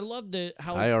 because I loved it.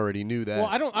 How I already knew that. Well,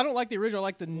 I don't like the original. I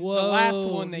like the Whoa, last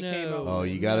one they no. came out. Oh,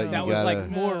 with. you gotta- That you was like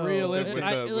gotta- more No, realistic. With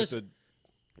I- the listen,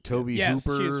 Toby yes,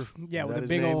 Hooper. she's, yeah, is with that the his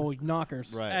big name? old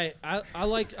knockers. right. Hey, I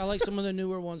like some of the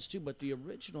newer ones too, but the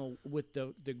original with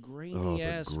the grainy Oh, the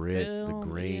ass grit, the film,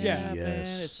 grainy, yeah, yes.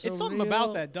 man, it's, so It's something about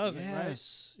real. that, doesn't it, right?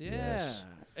 Yes, yeah. Yes.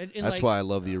 And That's like, why I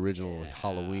love the original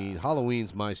Halloween.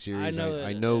 Halloween's my series. know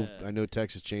I that, know, yeah. I know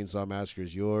Texas Chainsaw Massacre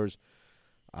is yours.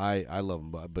 I love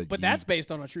them, but But that's based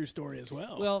on a true story as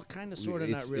well. well, kind of, sort of,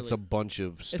 not really. It's a bunch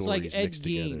of stories It's like Ed mixed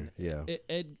Gein. together.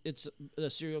 Yeah, It's the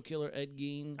serial killer Ed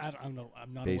Gein. I don't know.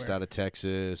 I'm not based aware. out of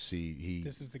Texas. He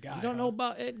This is the guy. You don't huh? know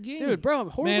about Ed Gein, Dude, bro,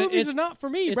 horror Man, movies it's- are not for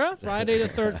me, It's bro. Friday the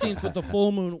 13th with the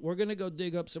full moon. We're gonna go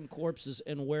dig up some corpses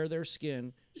and wear their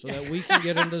skin so that we can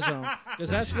get in the zone. Because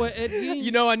that's what Ed Gein.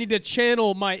 You know, I need to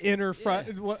channel my inner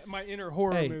my inner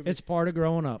horror hey, movie. it's part of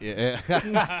growing up. yeah.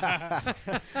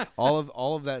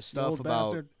 all of that You stuff old about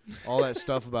bastard. all that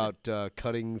stuff about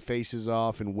cutting faces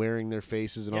off and wearing their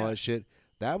faces and all Yeah. that shit.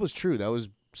 That was true. That was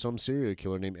some serial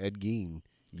killer named Ed Gein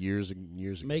years ago.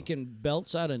 Making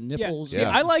belts out of nipples. Yeah. See,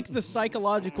 Yeah. I like the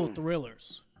psychological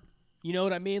thrillers. You know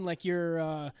what I mean? Like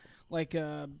what's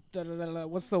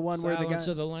the one where the Silence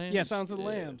guy? of the Lambs. Yeah, Silence of the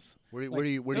Lambs. Where Like, do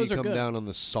you those are come good. down on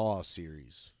the Saw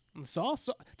series?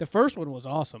 The first one was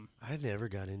awesome. I never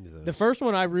got into those. The first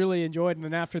one I really enjoyed, and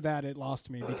then after that, it lost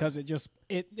me because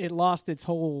it lost its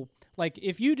whole. Like,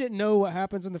 if you didn't know what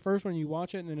happens in the first one, you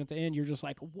watch it, and then at the end, you're just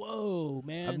like, "Whoa,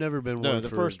 man!" I've never been No, one the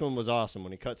for first one was awesome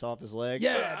when he cuts off his leg.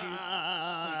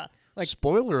 Yeah, like,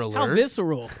 spoiler How alert.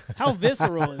 visceral! How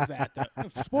visceral is that?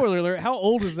 Though? Spoiler alert! How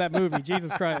old is that movie?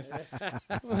 Jesus Christ!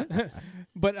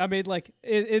 But I mean, like,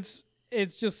 it's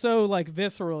just so like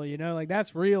visceral, you know. Like,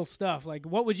 that's real stuff. Like,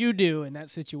 what would you do in that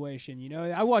situation? You know,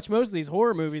 I watch most of these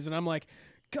horror movies, and I'm like,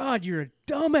 God, you're a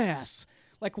dumbass.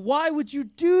 Like, why would you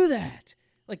do that?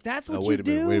 Like, that's what Oh, you wait a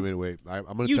do. minute. Wait. I'm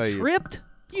going to You tell you. tripped.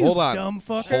 You Hold on. dumb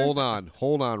fucker.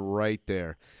 Hold on right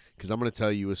there. Because I'm going to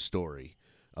tell you a story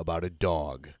about a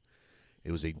dog.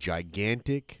 It was a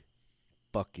gigantic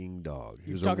fucking dog. He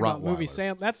You're was a talking about movie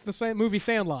Rottweiler. That's the same movie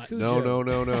Sandlot. No.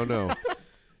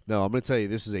 No, I'm going to tell you,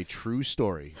 this is a true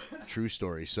story. True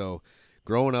story. So,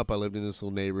 growing up, I lived in this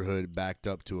little neighborhood backed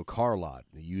up to a car lot,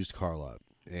 a used car lot.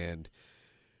 And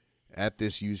at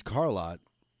this used car lot,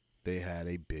 they had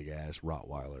a big-ass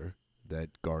Rottweiler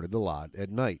that guarded the lot at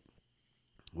night.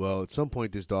 Well, at some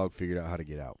point, this dog figured out how to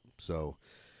get out. So,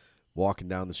 walking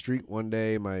down the street one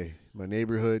day, my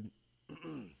neighborhood,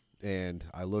 and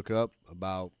I look up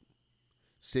about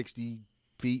 60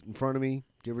 feet in front of me,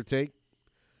 give or take,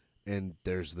 and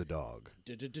there's the dog.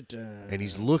 And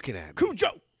he's looking at me.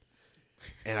 Cujo!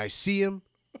 And I see him,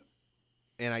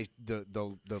 and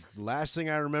the last thing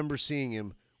I remember seeing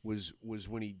him was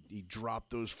when he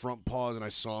dropped those front paws, and I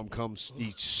saw him come.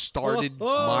 He started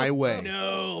my way.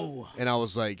 No. And I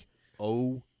was like,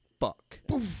 "Oh fuck!"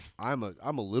 I'm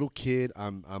a little kid.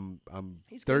 I'm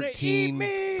He's gonna eat 13,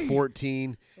 me.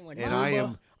 14, Sound like and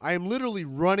Pumbaa. I am literally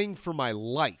running for my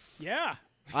life. Yeah.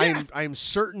 I am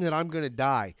certain that I'm gonna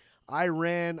die. I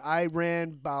ran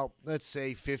about, let's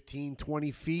say, 15,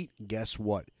 20 feet. Guess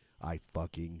what? I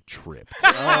fucking tripped. Oh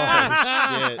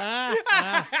shit!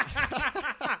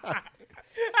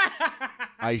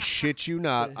 I shit you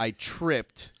not. I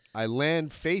tripped. I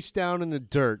land face down in the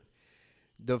dirt.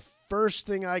 The first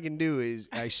thing I can do is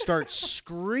I start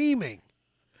screaming.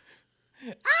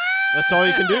 That's all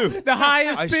you can do. The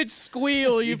highest I s- pitched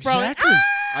squeal you Exactly.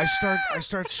 I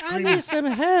start screaming. some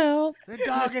help. The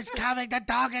dog is coming. The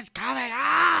dog is coming.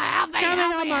 Ah,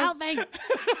 help me.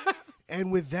 And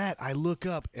with that, I look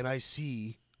up and I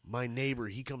see my neighbor.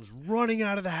 He comes running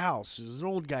out of the house. It was an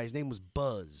old guy. His name was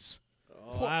Buzz.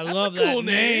 Oh, I That's love a cool that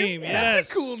name. Yes.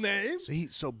 That's a cool name.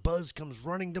 So Buzz comes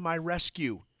running to my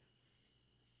rescue.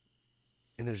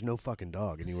 And there's no fucking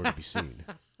dog anywhere to be seen.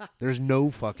 There's no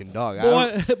fucking dog.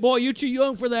 Boy, you're too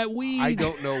young for that weed. I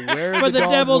don't know where for the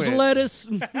dog devil's went. lettuce.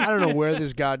 I don't know where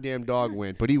this goddamn dog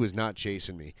went, but he was not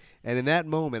chasing me. And in that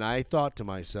moment, I thought to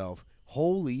myself,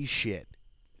 holy shit,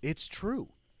 it's true.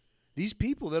 These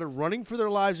people that are running for their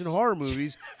lives in horror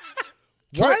movies,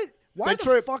 why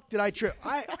the fuck did I trip?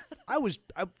 I was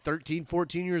 13,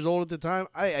 14 years old at the time.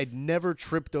 I'd never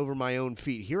tripped over my own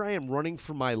feet. Here I am running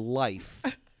for my life,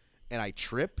 and I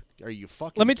trip? Are you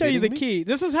fucking Let me tell you the kidding me? key.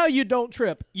 This is how you don't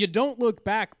trip. You don't look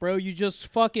back, bro. You just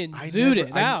fucking zoot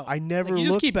it out. I never you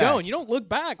just look keep back. going. You don't look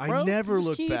back, bro. I never Just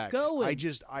looked keep back. Going.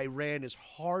 I ran as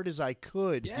hard as I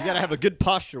could. Yeah. You gotta have a good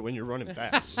posture when you're running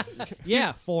fast.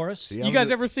 Yeah, Forrest. See, I You was guys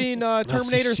a- ever seen was a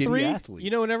Terminator shitty 3? athlete.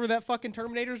 You know, whenever that fucking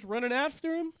Terminator's running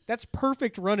after him, that's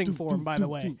perfect running for him, by the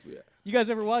way. You guys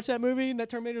ever watch that movie? And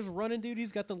that Terminator's running, dude.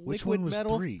 He's got the Which liquid one was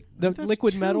metal. 3? The No, that's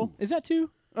liquid 2. metal. Is that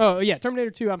 2? Oh, yeah,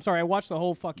 Terminator 2. I'm sorry. I watched the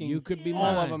whole fucking You could be all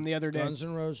mine. of them the other day. Guns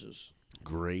N' Roses.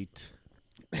 Great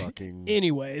fucking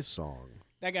Anyways, song.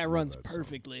 that guy Love runs that song.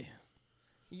 perfectly.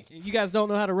 You guys don't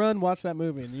know how to run? Watch that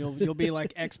movie, and you'll be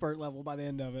like expert level by the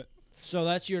end of it. So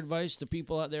that's your advice to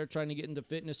people out there trying to get into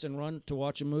fitness and run to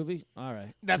watch a movie? All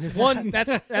right. That's one.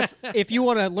 That's if you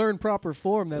want to learn proper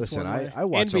form. That's Listen, one way. I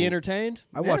watch and be a- entertained.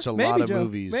 I watch a maybe lot of Joe.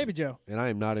 movies. Maybe Joe. And I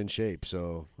am not in shape,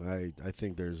 so I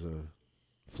think there's a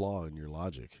flaw in your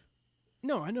logic.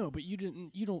 No, I know, but you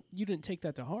didn't take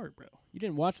that to heart, bro. You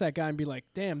didn't watch that guy and be like,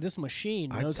 "Damn, this machine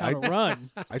knows how to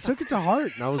run." I took it to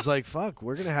heart, and I was like, fuck,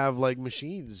 we're going to have like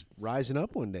machines rising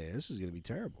up one day. This is going to be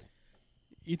terrible.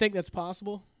 You think that's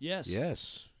possible? Yes.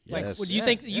 Yes. Like, Yes. would you Yeah,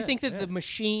 think yeah, that yeah. the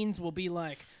machines will be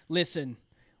like, "Listen,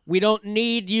 we don't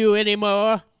need you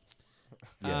anymore."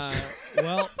 Yes.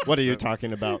 Well, What are you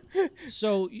talking about?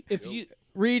 so if you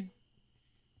Reed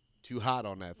Too hot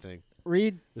on that thing.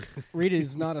 Reed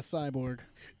is not a cyborg.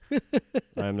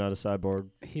 I am not a cyborg.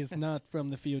 He's not from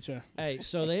the future. hey,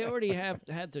 so they already have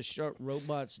had to shut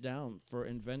robots down for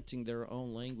inventing their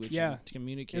own language Yeah. and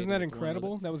communicating. Isn't that with one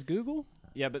incredible? That was Google?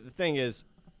 Yeah, but the thing is,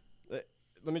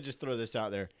 let me just throw this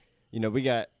out there. You know, we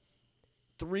got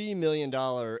 $3 million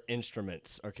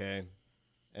instruments, okay?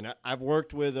 And I've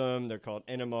worked with them. They're called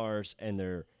NMRs, and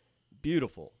they're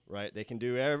beautiful, right? They can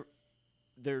do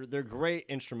they're great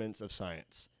instruments of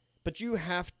science. But you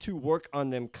have to work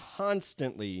on them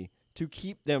constantly to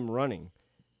keep them running.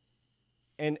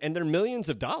 And they're millions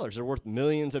of dollars. They're worth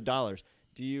millions of dollars.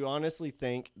 Do you honestly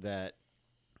think that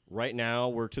right now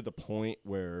we're to the point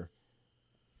where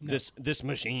this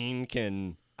machine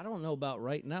can I don't know about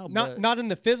right now, Not but not in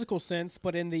the physical sense,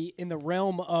 but in the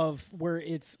realm of where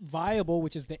it's viable,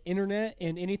 which is the internet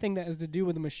and anything that has to do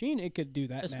with the machine, it could do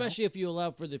that. especially if you allow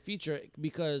for the future,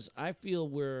 because I feel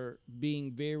we're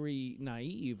being very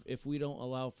naive if we don't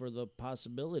allow for the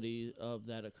possibility of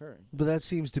that occurring. But that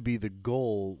seems to be the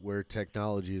goal where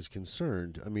technology is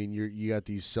concerned. I mean, you got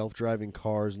these self-driving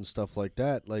cars and stuff like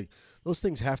that. Like, those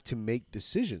things have to make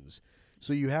decisions.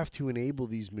 So you have to enable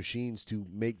these machines to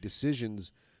make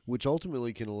decisions, which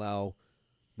ultimately can allow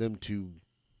them to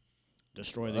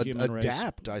Destroy the human race.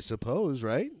 adapt, I suppose,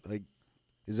 right? Like,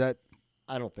 is that,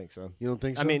 I don't think so. you don't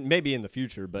think so? I mean, maybe in the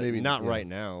future, but Maybe, not yeah. right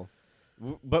now.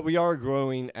 But we are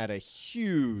growing at a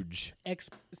huge.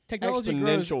 Technology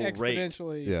grows exponential rate.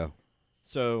 exponentially. yeah,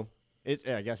 So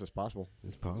I guess it's possible.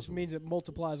 it's Which possible. means it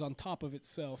multiplies on top of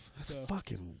itself. That's So.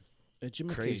 fucking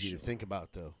Education. crazy to think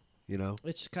about, though. You know?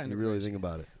 It's kind You of really crazy. think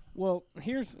about it. Well,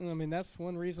 that's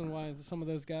one reason why some of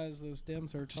those guys, those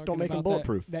Dems, are talking don't make 'em about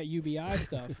bulletproof. that UBI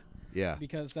stuff, Yeah.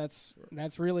 because that's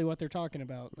really what they're talking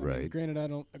about. I mean, Right. granted, I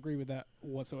don't agree with that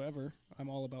whatsoever. I'm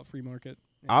all about free market.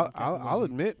 and I'll capitalism.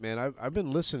 admit, man, I've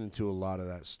been listening to a lot of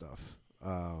that stuff.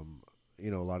 A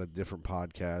lot of different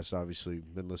podcasts. Obviously,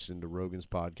 been listening to Rogan's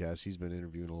podcast. He's been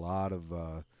interviewing a lot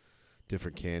of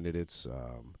different candidates.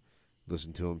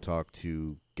 Listened to him talk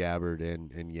to Gabbard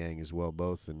and Yang as well,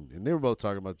 both, and they were both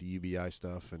talking about the UBI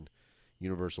stuff and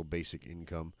universal basic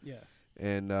income. Yeah.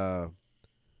 And I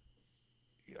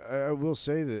will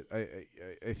say that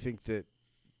I think that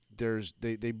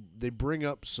they bring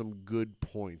up some good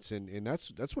points, and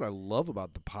that's what I love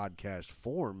about the podcast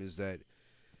form, is that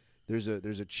there's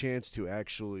a chance to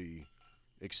actually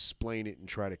explain it and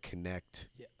try to connect.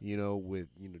 Yeah.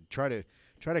 Try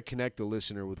to connect the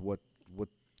listener with what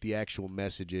the actual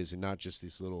message is, and not just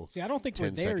this little See, I don't think we're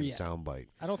 10 there second yet. soundbite.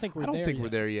 I don't think we're I don't there think yet. we're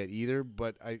there yet either,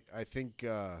 but I think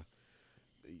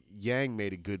Yang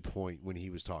made a good point when he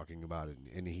was talking about it,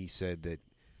 and he said that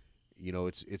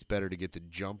it's better to get the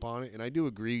jump on it, and I do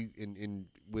agree in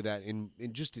with that. In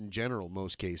just in general,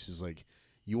 most cases, like,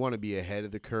 you want to be ahead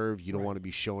of the curve. You don't Right. want to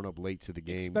be showing up late to the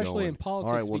game. Especially going, in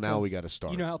politics. All right, well, now we because got to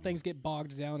start. You know how things get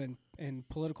bogged down in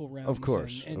political realms. Of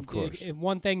course, and of course. If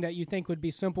one thing that you think would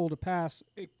be simple to pass,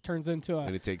 it turns into a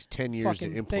and it takes 10 years to fucking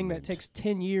implement. thing that takes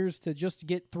 10 years to just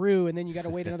get through, and then you got to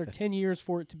wait another 10 years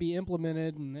for it to be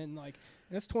implemented, and then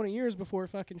that's 20 years before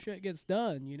fucking shit gets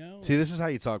done, you know? See, this is how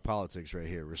you talk politics right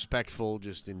here. Respectful,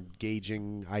 just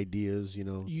engaging ideas,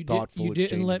 thoughtful You exchange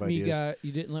didn't let of me ideas.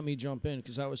 you didn't let me jump in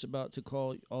because I was about to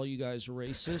call all you guys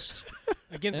racist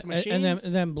Against and, machines?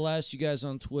 and then blast you guys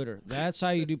on Twitter. That's how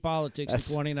you do politics in That's-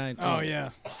 2019. Oh, yeah.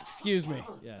 Excuse me.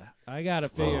 Yeah, I got to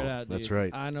figure it out, dude. that's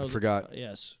right. I know. I forgot.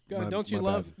 Yes. My- Don't you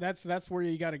my love bad. that's where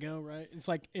you got to go, right? It's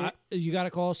like You got to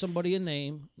call somebody a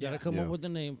name. You got to Yeah. come Yeah. up with a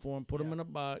name for them, put them Yeah. in a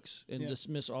box, and Yeah.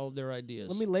 dismiss all of their ideas.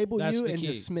 let me label That's you the and key.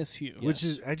 dismiss you. Yeah. Which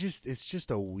Yes. is, it's just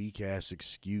a weak ass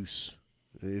excuse.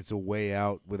 It's a way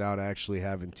out without actually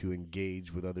having to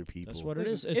engage with other people. That's what it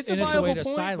is. It's a and viable way to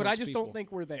point, but I silence just people. don't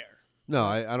think we're there. No,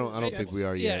 I don't think That's- we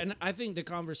are Yeah, yet. and I think the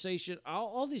conversation,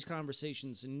 all these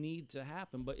conversations need to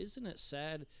happen. But isn't it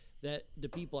sad that the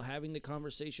people having the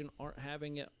conversation aren't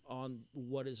having it on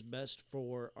what is best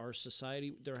for our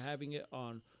society? They're having it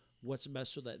on what's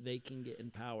best so that they can get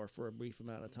in power for a brief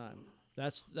amount of time.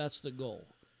 That's the goal.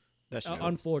 That's true.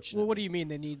 Unfortunately. Well, what do you mean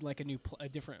they need like a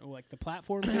different the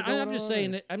platforms? I'm just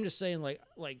saying. I'm just saying. Like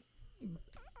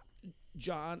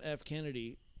John F.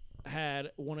 Kennedy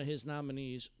had one of his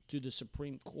nominees to the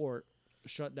Supreme Court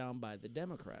shut down by the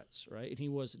Democrats, right? And he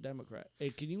was a Democrat.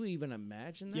 Hey, can you even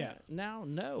imagine that? Yeah. Now,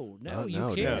 no, Not you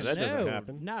nowadays. can't. No, that doesn't No,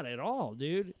 happen. Not at all,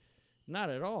 dude. Not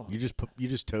at all. You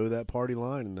just toe that party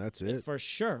line, and that's it. For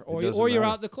sure. doesn't Or you're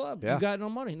matter. out the club. Yeah. You got no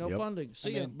money, no Yep. funding.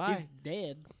 See I ya. mean, Bye. He's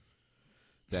dead.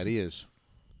 That he is.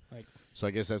 Like- So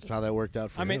I guess that's how that worked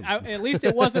out for I mean, him. at least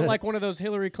it wasn't like one of those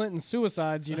Hillary Clinton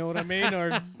suicides. You know what I mean?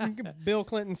 Or Bill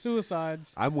Clinton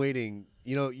suicides. I'm waiting.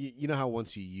 You know how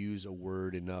once you use a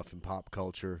word enough in pop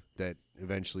culture that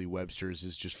eventually Webster's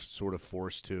is just sort of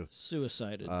forced to.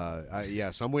 Suicided.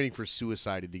 So I'm waiting for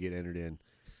suicided to get entered in.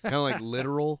 Kind of like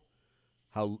literal.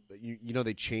 How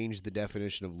they changed the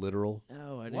definition of literal.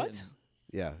 no, I What? didn't.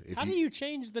 Yeah. If How do you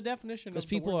change the definition? Because of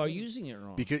the people word are literal? using it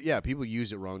wrong. Because people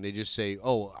use it wrong. They just say,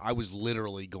 "Oh, I was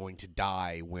literally going to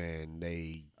die when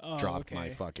they Oh, dropped my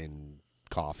okay. fucking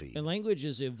coffee." And language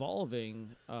is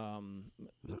evolving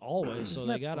always, so Isn't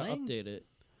they that got to slang? update it.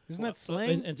 Isn't that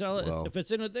slang? Until Well- if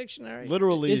it's in a dictionary,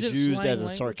 Literally is isn't used slang as a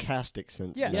language? sarcastic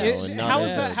sense yeah. now, Yes. and not How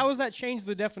as is a- that? How has that changed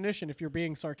the definition? If you're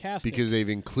being sarcastic, Because they've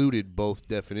included both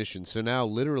definitions. So now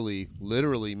literally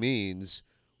means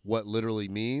what literally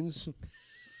means.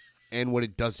 and what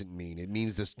it doesn't mean. It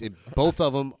means this. Both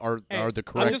of them are the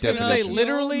correct I'm just gonna say, definition.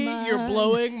 literally, Your you're mind.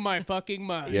 blowing my fucking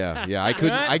mind. Yeah.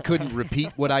 I couldn't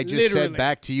repeat what I just Literally. said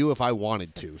back to you if I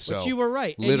wanted to. So But you were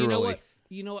right. And literally. you know what?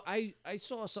 You know, I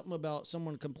saw something about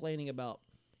someone complaining about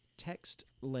text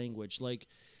language, like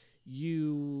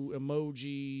you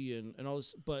emoji and all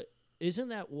this. But isn't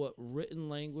that what written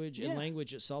language and Yeah.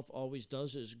 language itself always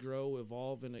does? Is grow,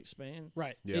 evolve, and expand.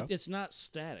 Right. Yeah. It's not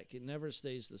static. It never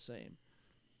stays the same.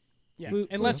 Yeah. Food-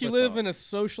 Unless food you for live thought. in a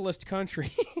socialist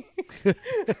country.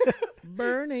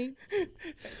 Bernie.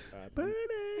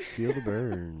 Feel the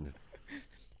burn.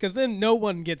 Because then no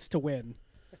one gets to win.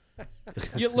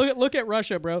 You look at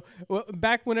Russia, bro.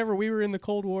 Back whenever we were in the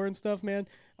Cold War and stuff, man,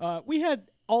 we had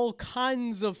all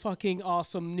kinds of fucking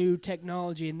awesome new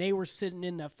technology, and they were sitting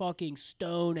in the fucking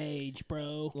Stone Age,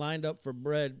 bro. Lined up for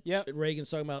bread. Yep. Reagan's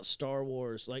talking about Star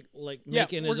Wars, like Yeah,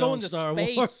 making we're his going own to Star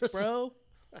space, Wars, bro.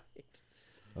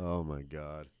 Oh my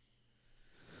God.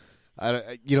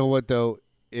 You know what though?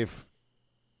 If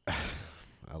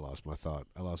I lost my thought,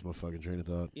 I lost my fucking train of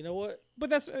thought. You know what? But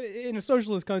that's in a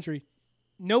socialist country.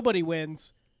 Nobody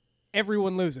wins.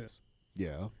 Everyone loses.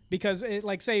 Yeah. Because,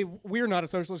 like, say, we're not a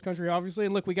socialist country, obviously,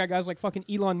 and look, we got guys like fucking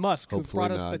Elon Musk who Hopefully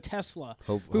brought us not. the Tesla.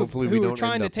 Hopefully who we are don't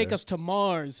trying end to up take there. us to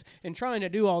Mars and trying to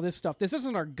do all this stuff. This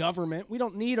isn't our government. We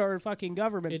don't need our fucking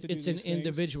governments to do It's an these things.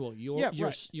 individual. You're, Yeah, you're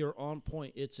right. you're on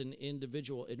point. It's an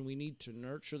individual, and we need to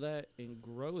nurture that and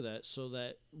grow that so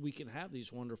that we can have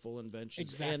these wonderful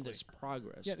inventions and Exactly. this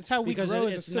progress. Yeah, it's how we because grow it-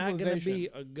 as a it's not going to civilization. be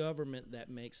a government that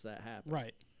makes that happen.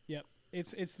 Right. Yep.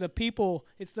 It's the people.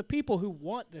 It's the people who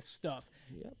want this stuff,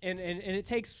 Yep. and it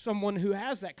takes someone who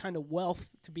has that kind of wealth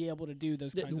to be able to do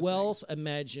those kinds of Wealth, things.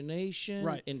 imagination,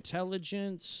 Right.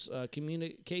 intelligence,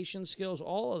 communication skills,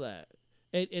 all of that.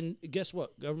 And guess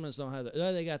what? Governments don't have that.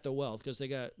 They got the wealth because they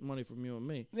got money from you and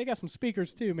me. They got some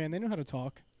speakers too, man. They know how to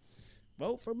talk.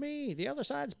 Vote for me. The other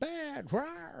side's bad.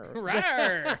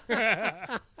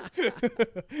 Rawr.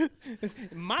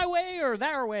 My way or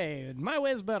their way? My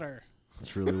way is better.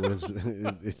 That's really what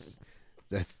it's.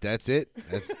 That's it.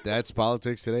 That's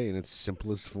politics today in its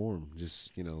simplest form.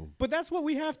 Just But that's what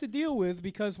we have to deal with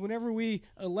because whenever we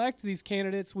elect these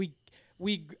candidates, we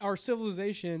our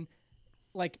civilization,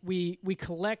 like we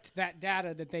collect that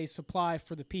data that they supply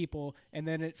for the people, and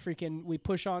then we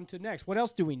push on to next. What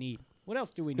else do we need? What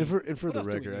else do we need? And for What the else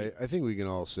do we record, need? I think we can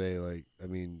all say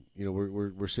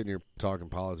we're sitting here talking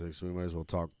politics, so we might as well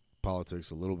talk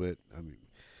politics a little bit. I mean,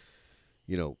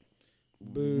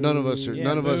 none of us are Yeah,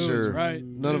 none of us booze, are right.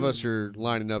 none of us are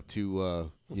lining up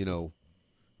to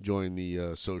join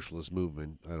the socialist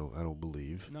movement. I don't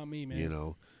believe. Not me,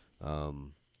 man.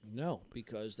 No,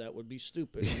 because that would be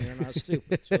stupid. And you're not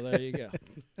stupid. So there you go.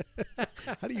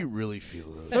 How do you really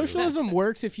feel? Though, Socialism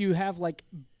works if you have like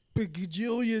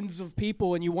bajillions of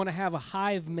people and you want to have a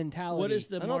hive mentality. What is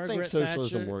the I don't Margaret think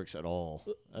socialism Thatcher? works at all.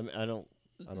 I mean, I don't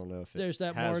know if There's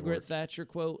that has Margaret worked. Thatcher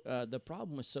quote. The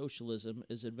problem with socialism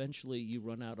is eventually you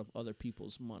run out of other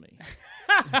people's money.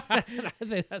 I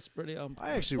think that's pretty on point.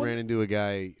 I actually ran into a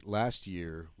guy last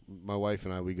year. My wife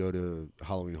and I, we go to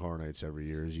Halloween Horror Nights every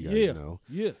year, as you guys know.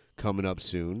 Yeah. Coming up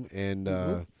soon.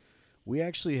 And we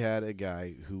actually had a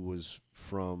guy who was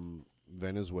from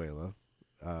Venezuela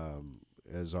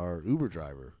as our Uber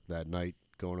driver that night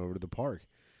going over to the park.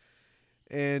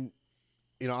 And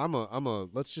I'm a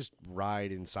let's just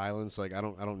ride in silence. Like I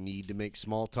don't need to make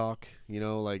small talk,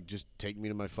 like just take me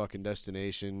to my fucking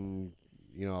destination.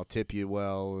 I'll tip you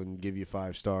well and give you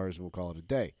 5 stars and we'll call it a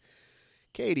day.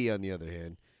 Katie, on the other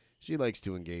hand, she likes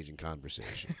to engage in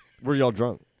conversation. Were y'all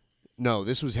drunk? No,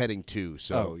 this was heading 2,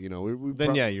 so we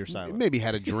Then yeah, you're silent. maybe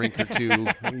had a drink or 2.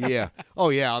 Yeah. Oh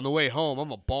yeah, on the way home,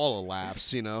 I'm a ball of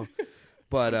laughs,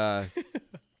 But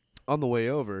on the way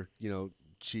over,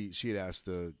 she had asked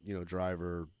the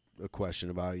driver a question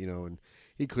about and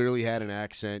he clearly had an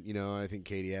accent. I think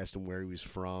Katie asked him where he was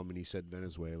from, and he said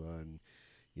Venezuela, and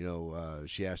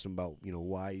she asked him about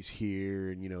why he's here,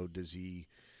 and does he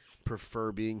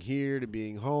prefer being here to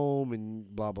being home,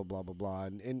 and blah blah blah blah blah,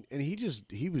 and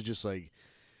he was just like,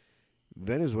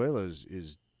 Venezuela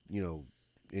is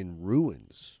in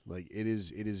ruins. Like it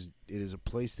is a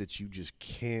place that you just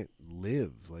can't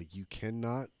live. Like you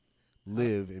cannot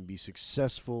live and be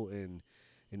successful and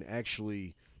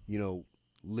actually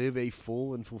live a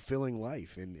full and fulfilling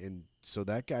life. And so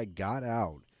that guy got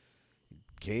out,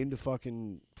 came to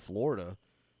fucking Florida,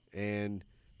 and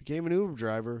became an Uber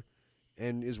driver,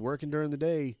 and is working during the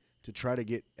day to try to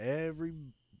get every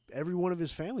one of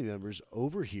his family members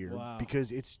over here. Wow.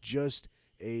 Because it's just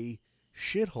a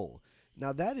shithole.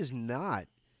 Now that is not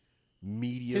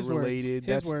media His words. related.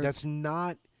 His words. That's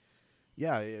not.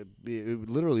 Yeah, it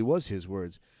literally was his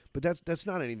words. But that's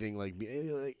not anything like me.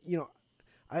 Like, you know,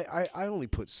 I only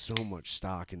put so much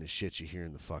stock in the shit you hear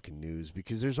in the fucking news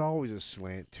because there's always a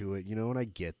slant to it, you know, and I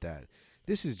get that.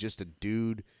 This is just a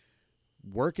dude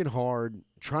working hard,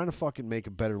 trying to fucking make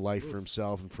a better life for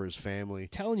himself and for his family.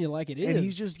 Telling you like it is. And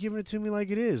he's just giving it to me like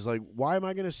it is. Like, why am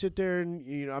I going to sit there and,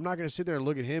 you know, I'm not going to sit there and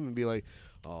look at him and be like,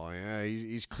 oh, yeah,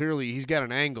 he's clearly, he's got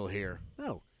an angle here.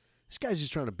 No. This guy's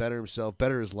just trying to better himself,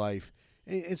 better his life.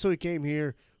 And so he came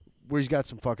here where he's got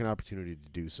some fucking opportunity to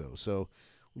do so. So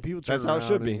when people turn That's how it around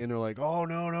should be. and they're like, oh,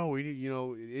 no, we, you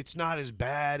know, it's not as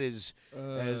bad as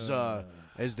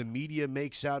the media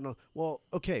makes out. No. Well,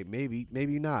 okay, maybe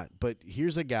not. But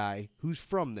here's a guy who's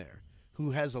from there,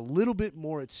 who has a little bit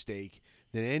more at stake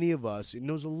than any of us, and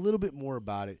knows a little bit more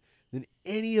about it than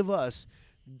any of us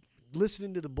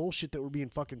listening to the bullshit that we're being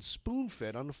fucking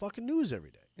spoon-fed on the fucking news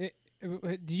every day.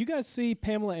 Did you guys see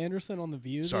Pamela Anderson on The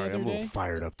View Sorry, the other I'm a day? little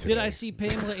fired up today. Did I see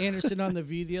Pamela Anderson on The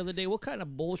View the other day? What kind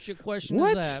of bullshit question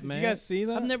What? is that, Did man? you guys see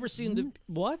that? I've never seen the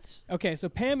what? Okay, so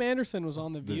Pam Anderson was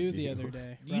on The View the View. other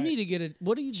day. You right? need to get it.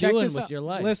 What are you Check doing this with out. your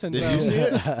life? Listen, Did bro. you see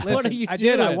it? What are you I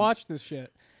did. I doing? watched this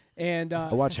shit. And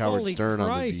I watch Howard Holy Stern on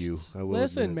The Christ. View. I will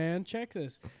listen, admit. man, check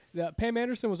this. Pam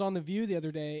Anderson was on The View the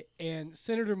other day, and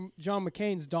Senator John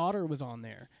McCain's daughter was on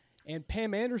there. And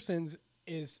Pam Anderson's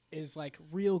is like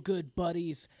real good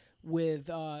buddies with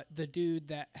the dude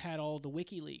that had all the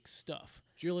WikiLeaks stuff.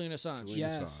 Julian Assange. Julian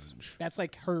Yes, Assange. that's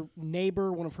like her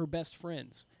neighbor, one of her best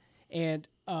friends. And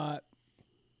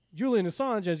Julian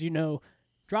Assange, as you know,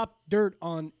 dropped dirt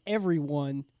on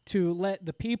everyone to let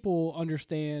the people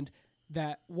understand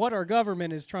that what our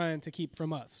government is trying to keep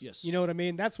from us. Yes. You know what I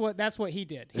mean? That's what he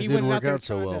did. It He didn't went work there out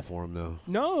so trying well to- for him, though.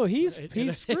 No, he's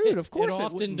screwed. Of course, it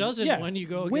often wouldn't. doesn't Yeah. when you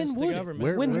go When against the would it?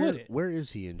 government. When would it? Where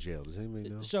is he in jail? Does anybody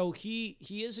know? So he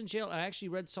is in jail. I actually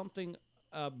read something,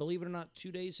 believe it or not,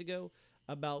 2 days ago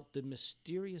about the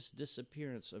mysterious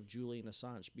disappearance of Julian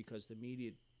Assange because the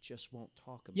media just won't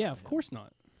talk about it. Yeah, of course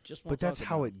not. Just won't But that's talk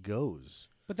how about it goes.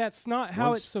 But that's not how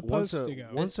Once- it's supposed once a- to go.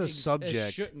 once a It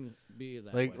subject, shouldn't be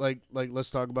that way. like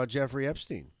let's talk about Jeffrey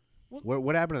Epstein. Well-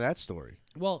 What happened to that story?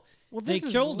 Well, this they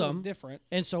is killed a little him, different.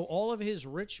 and so all of his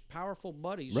rich, powerful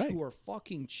buddies Right. who are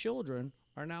fucking children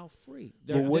are now free.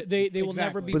 But They're- what- they will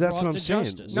never Exactly. be But that's brought what I'm to saying.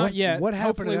 justice. Not What- yet. What happened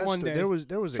Hopefully to that one story? day.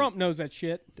 There was Trump knows that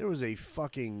shit. there was a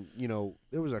fucking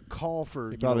there was a call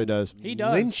for probably does. He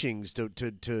does. lynchings to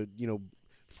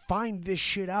find this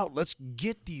shit out. Let's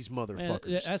get these Man,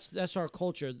 motherfuckers. that's our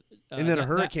culture. And then a that-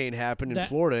 hurricane happened in that-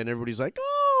 Florida, and everybody's like,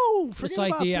 "Oh, forget It's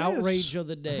like about the this." outrage of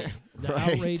the day. The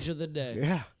Right. outrage of the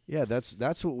day. Yeah,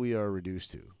 that's what we are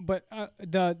reduced to. But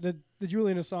the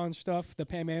Julian Assange stuff, the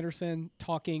Pam Anderson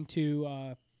talking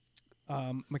to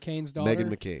McCain's daughter, Meghan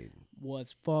McCain.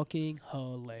 was fucking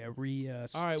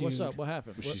hilarious. All right, what's dude. up? What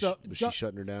happened? Was, What- she, So- was she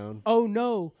shutting her down? Oh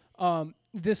no,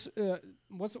 this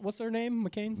what's her name?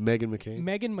 McCain's Meghan McCain.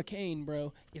 Meghan McCain,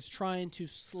 bro, is trying to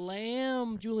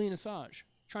slam Julian Assange,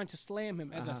 trying to slam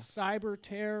him as a cyber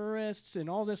terrorist and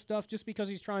all this stuff, just because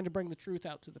he's trying to bring the truth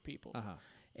out to the people. Uh-huh.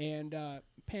 And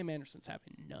Pam Anderson's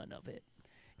having none of it.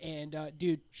 And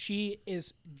dude, she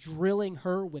is drilling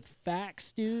her with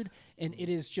facts, dude. And it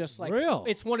is just like Real?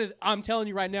 It's one of. I'm telling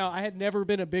you right now, I had never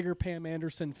been a bigger Pam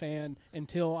Anderson fan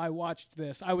until I watched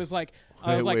this. I was like, Wait,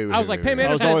 Pam I was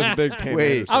Anderson. always a big Pam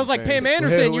Wait. Anderson I was like, fan. Pam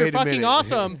Anderson, Wait you're a fucking minute.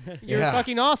 awesome. You're Yeah.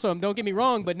 fucking awesome. Don't get me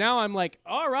wrong. But now I'm like,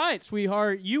 all right,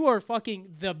 sweetheart, you are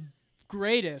fucking the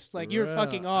greatest. Like, you're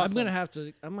fucking awesome. I'm gonna have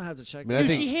to check. Man, I Dude,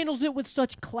 think- she handles it with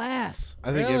such class.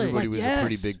 I think Really? everybody Like, was a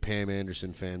pretty yes. big Pam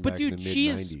Anderson fan But back dude, in the mid she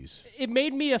is. '90s. It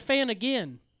made me a fan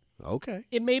again. Okay.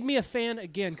 It made me a fan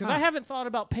again because I haven't thought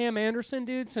about Pam Anderson,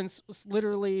 dude, since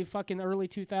literally fucking early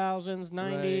 2000s,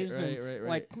 90s, right, and right.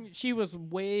 like she was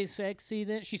way sexy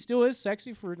then. She still is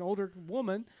sexy for an older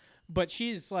woman, but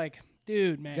she's like,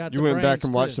 dude, man. Got You the went back brains,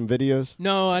 and watched too. some videos?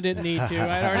 No, I didn't need to.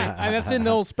 That's in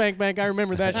the old spank bank. I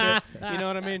remember that shit. You know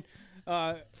what I mean?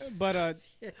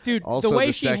 Dude, Also, the way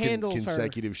the she second handles her.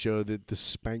 consecutive show that the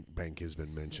Spank Bank has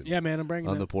been mentioned Yeah, man, I'm bringing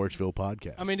on that. the Porchville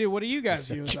podcast. I mean, dude, what do you guys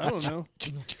use? I don't know.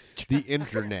 the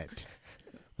internet,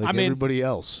 like I mean- everybody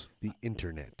else, the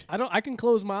internet. I can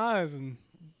close my eyes and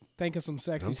think of some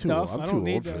sexy I'm too, stuff. I'm I too don't old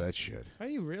need for to. that shit. Are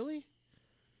you really?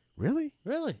 Really?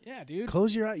 Really? Yeah, dude.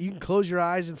 Close your eye. You can close your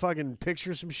eyes and fucking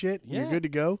picture some shit. And Yeah. You're good to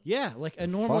go. Yeah, like a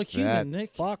normal Fuck human, that.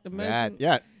 Nick. Fuck Imagine- that.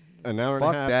 Yeah. An hour and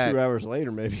Fuck a half, that. 2 hours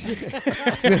later, maybe.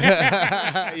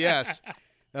 Yes.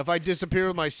 If I disappear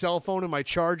with my cell phone and my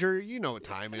charger, you know what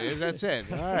time it is. That's it.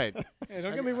 All right. Hey,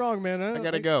 don't get me wrong, man. I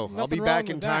gotta go. I'll be back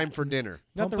in time for dinner.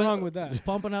 Nothing Pumping- wrong with that. Just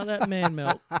pumping out that man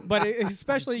milk. But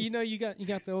especially, you got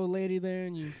the old lady there,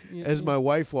 and you As my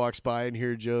wife walks by and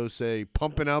hear Joe say,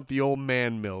 "Pumping out the old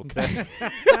man milk." That's,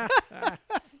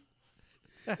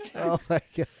 Oh my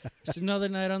god! It's another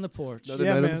night on the porch. Another Yeah,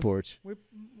 night on man. the porch.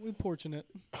 We porching it.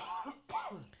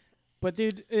 But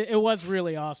dude, it was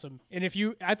really awesome, and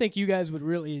I think you guys would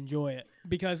really enjoy it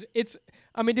because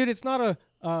I mean, dude, it's not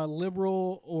a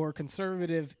liberal or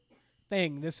conservative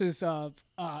thing. This is a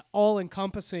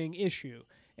all-encompassing issue,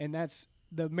 and that's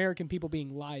the American people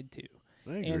being lied to.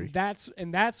 I agree.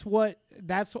 And that's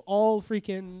all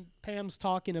freaking Pam's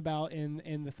talking about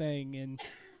in the thing,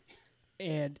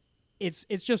 and it's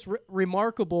just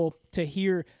remarkable to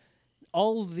hear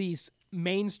all of these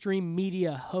mainstream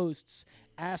media hosts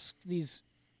ask these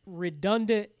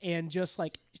redundant and just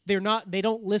like they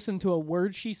don't listen to a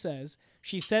word she says.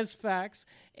 She says facts,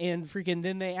 and freaking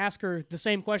then they ask her the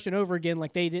same question over again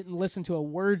like they didn't listen to a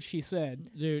word she said.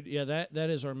 Dude, yeah, that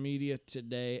is our media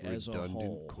today as a Redundant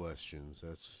whole. questions.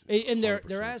 That's And they're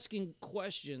 100%. asking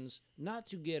questions not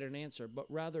to get an answer, but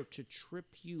rather to trip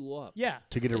you up. Yeah.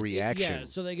 to get a Yeah,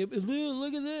 reaction. so they go,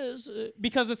 look at this.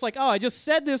 Because it's like, oh, I just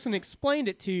said this and explained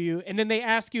it to you, and then they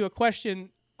ask you a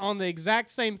question on the exact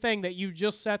same thing that you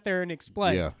just sat there and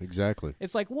explained. Yeah, exactly.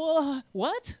 It's like,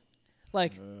 what?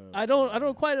 Like, I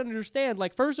don't quite understand.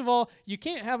 Like, first of all, you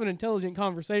can't have an intelligent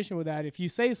conversation with that if you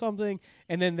say something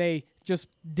and then they just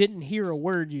didn't hear a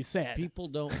word you said. People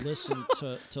don't listen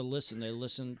to listen. They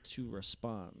listen to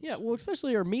respond. Yeah, well,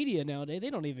 especially our media nowadays, they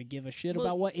don't even give a shit Well,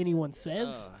 about what anyone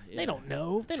says. yeah. They don't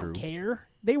know. They True. don't care.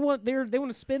 They want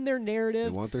to spin their They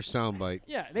narrative. want their soundbite.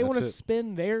 Yeah, they That's want to it.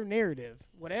 spin their narrative.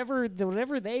 Whatever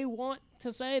they want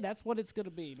to say, that's what it's going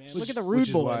to be, man. Look at the Which Rude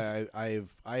is Boys. why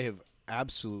I have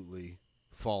absolutely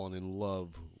fallen in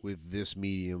love with this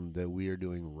medium that we are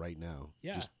doing right now.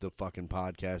 Yeah. Just the fucking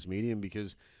podcast medium,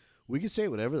 because we can say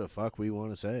whatever the fuck we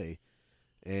want to say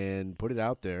and put it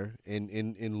out there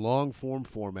in long form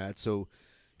format. So,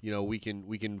 you know, we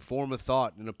can form a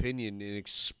thought, an opinion, and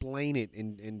explain it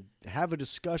and have a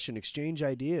discussion, exchange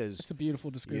ideas. That's a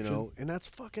beautiful description. You know, and that's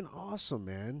fucking awesome,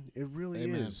 man. It really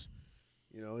Amen. is.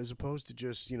 You know, as opposed to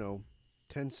just,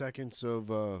 10 seconds of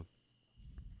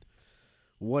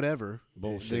whatever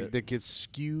Bullshit. that gets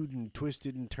skewed and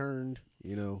twisted and turned,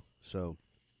 so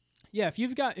Yeah, if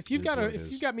you've got is what it if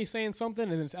is. you've got me saying something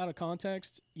and it's out of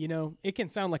context, it can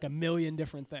sound like a million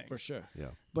different things. For sure. yeah.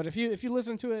 But if you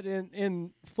listen to it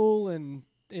in full and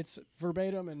it's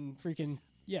verbatim and freaking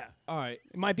All right.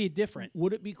 it might be different.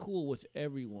 Would it be cool with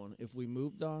everyone if we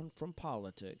moved on from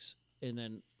politics and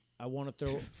then I want to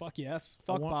throw Fuck yes.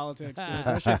 Fuck want- politics, dude.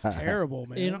 That shit's terrible,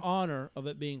 man. in honor of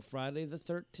it being Friday the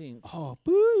 13th Oh,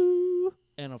 boo.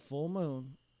 and a full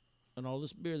moon and all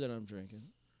this beer that I'm drinking,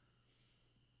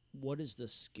 what is the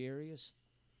scariest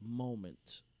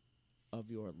moment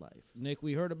of your life? Nick,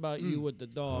 we heard about you with the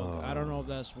dog. I don't know if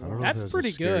that's I don't know one. if That's that's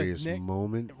pretty the good, scariest Nick.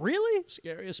 moment. Really?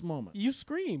 Scariest moment. You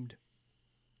screamed.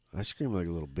 I scream like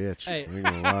a little bitch. Hey. I ain't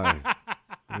gonna lie.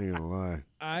 I ain't gonna lie.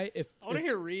 I want to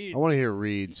hear Reed. I want to hear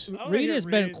Reed's. I wanna Reed hear has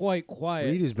been Reed's. quite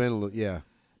quiet. Reed has been a little, yeah.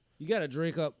 You got to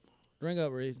drink up,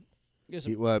 Reed. Get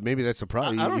some Well, maybe that's the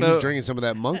problem. I don't He was know. drinking some of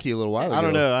that monkey a little while ago. I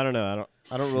don't know.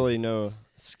 I don't really know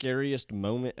scariest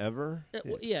moment ever.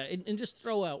 Yeah, and just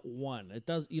throw out one. It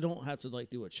does. You don't have to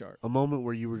do a chart. A moment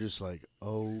where you were just like,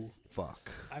 "Oh fuck,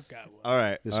 I've got one. All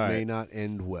right. this all may right. not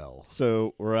end well."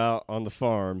 So we're out on the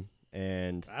farm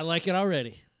and I like it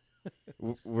already.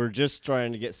 we're just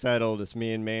trying to get settled. It's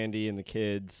me and Mandy and the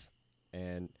kids,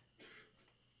 and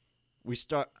we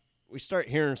start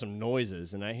hearing some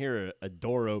noises, and I hear a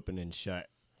door open and shut.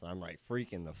 So I'm like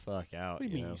freaking the fuck out. What do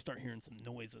you mean know? you start hearing some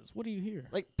noises? What do you hear?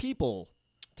 Like people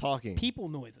talking, People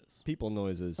noises. people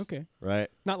noises. Okay. Right.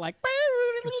 Not like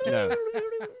No.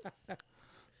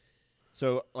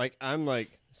 So I'm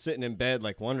sitting in bed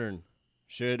wondering,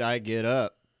 should I get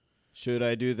up? Should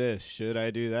I do this? Should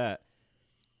I do that?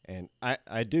 And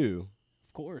I do.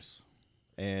 Of course.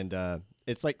 And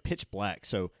it's pitch black.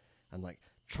 So I'm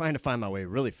trying to find my way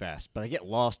really fast, but I get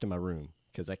lost in my room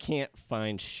because I can't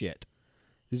find shit.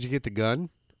 Did you get the gun?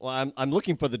 Well, I'm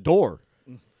looking for the door.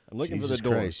 I'm looking Jesus for the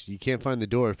door. Christ, you can't find the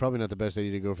door. It's probably not the best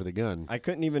idea to go for the gun. I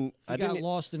couldn't even. I He got didn't.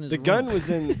 lost in his The room.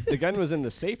 gun was in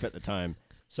the safe at the time.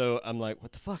 So I'm like,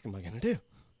 what the fuck am I gonna do?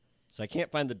 So I can't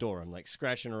find the door. I'm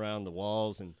scratching around the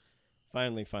walls and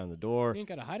finally find the door. You ain't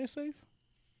got a hide a safe?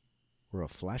 Or a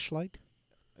flashlight?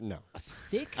 No, A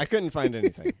stick? I couldn't find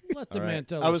anything. Let the All man right.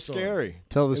 tell I the was story. scary.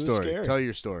 Tell the It was story. scary. Tell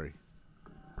your story.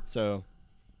 So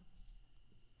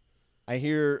I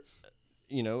hear,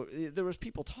 there was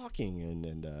people talking,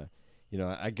 and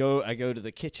I go to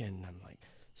the kitchen. And I'm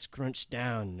scrunched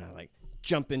down, and I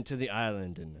jump into the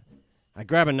island, and I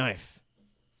grab a knife,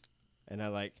 and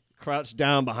I crouch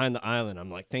down behind the island.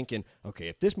 I'm thinking, okay,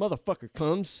 if this motherfucker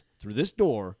comes through this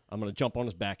door, I'm gonna jump on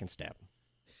his back and stab him.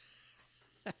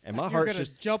 And my You're heart's gonna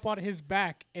just jump on his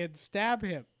back and stab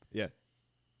him. yeah.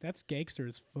 That's gangster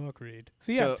as fuck, Reed.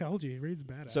 See, So- I told you, Reed's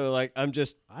badass. So like I'm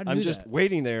just I knew that.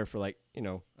 waiting there for like,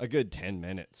 a good 10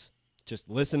 minutes. Just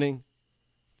listening,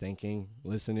 thinking,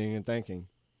 listening and thinking.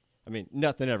 I mean,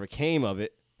 nothing ever came of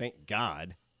it, thank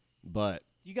God. But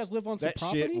you guys live on some that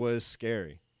property? shit was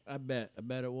scary I bet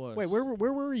it was. Wait, where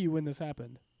were you when this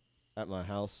happened? at my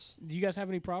house. Do you guys have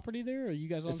any property there? Or are you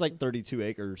guys on It's like 32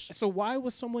 acres. So why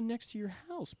was someone next to your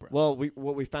house, bro? Well,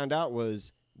 what we found out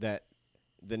was that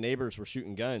the neighbors were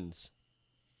shooting guns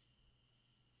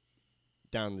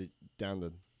down the down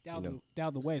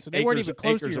the way. So they weren't even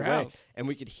close to acres your away, house. and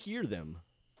we could hear them.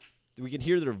 We could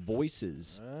heir their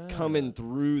voices coming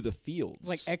through the fields. It's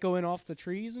like echoing off the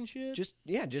trees and shit. just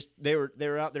they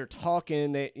were out there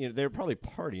talking. They they were probably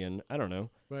partying. I don't know,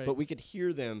 Right. but we could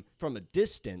hear them from a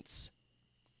distance,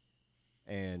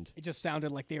 and It just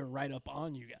sounded like they were right up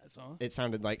on you guys, huh? it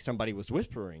sounded like somebody was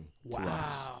whispering to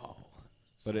us. Wow.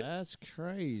 But That's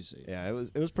crazy. yeah,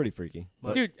 it was pretty freaky.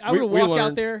 But Dude, I we- would have we walked out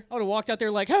learned- there. I would have walked out there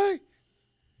like, hey,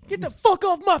 get the fuck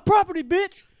off my property,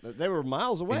 bitch. They were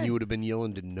miles away. And you would have been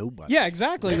yelling to nobody. Yeah,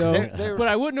 exactly, though. They're But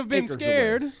I wouldn't have been acres away.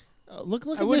 scared. Look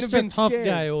I at wouldn't have been Mr. Tough scared.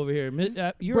 Guy over here.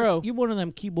 Bro. You're one of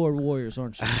them keyboard warriors,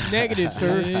 aren't you? Negative,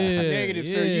 sir. Yeah, Negative,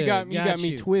 sir. You got me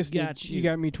you, twisted. got You you.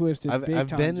 got me twisted. I've big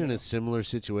time, been in Joe. a similar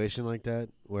situation like that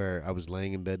where I was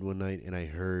laying in bed one night and I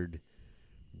heard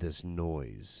this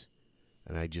noise,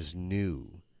 and I just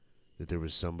knew that there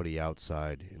was somebody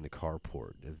outside in the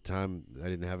carport. At the time, I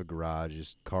didn't have a garage,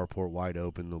 just carport wide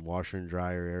open, the washer and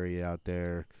dryer area out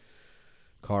there,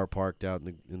 car parked out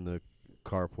in the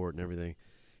carport and everything,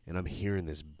 and I'm hearing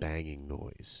this banging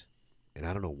noise, and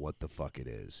I don't know what the fuck it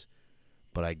is,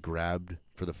 but I grabbed,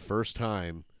 for the first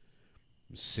time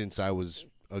since I was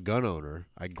a gun owner,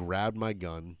 I grabbed my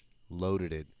gun,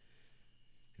 loaded it,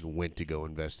 and went to go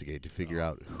investigate to figure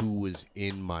out who was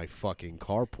in my fucking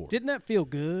carport. Didn't that feel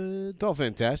good? Felt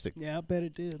fantastic. Yeah, I bet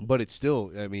it did. But it's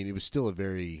still, I mean, it was still a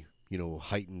very,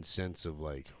 heightened sense of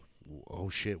like, oh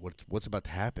shit, what's about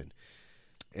to happen?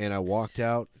 And I walked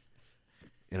out,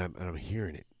 and I'm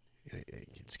hearing it. And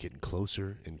it's getting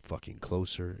closer and fucking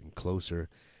closer and closer.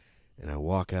 And I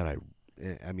walk out.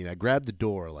 I grabbed the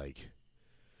door like,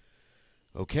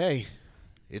 okay,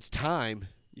 it's time.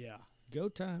 Yeah. Go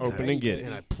time. Open and get it.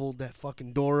 And I pulled that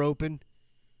fucking door open,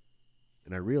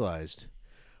 and I realized,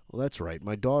 well, that's right.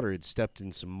 My daughter had stepped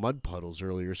in some mud puddles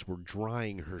earlier, so we're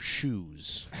drying her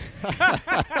shoes.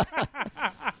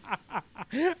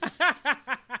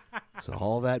 So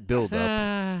all that build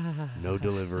up, no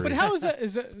delivery. But how is that?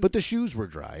 Is that, But the shoes were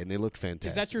dry, and they looked is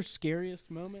fantastic. that your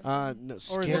scariest moment? No,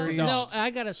 Or is it scary. the No, dogs?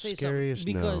 I gotta say Scariest,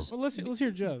 something no. because well, let's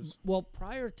hear Joe's. well,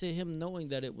 prior to him knowing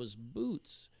that it was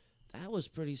Boots, that was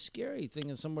pretty scary.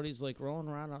 Thinking somebody's like rolling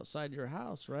around outside your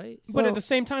house, right? But Well, at the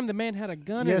same time, the man had a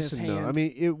gun in Yes his and hand. no. I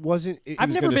mean, it wasn't. I've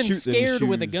was never gonna been shoot them scared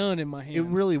with a shoes. gun in my hand. it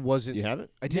really wasn't. You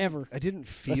haven't? I didn't, Never. I didn't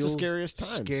feel That's the scariest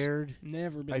times. scared.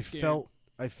 Never been I scared. felt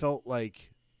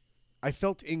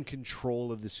in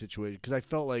control of the situation because I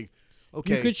felt like, You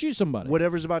okay, could shoot somebody.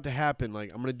 whatever's about to happen, like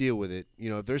I'm gonna deal with it.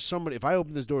 If there's somebody, if I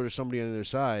open this door to somebody on the other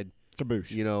side,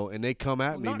 Caboose. and they come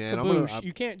at Well, me, not man, kaboosh.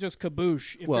 You can't just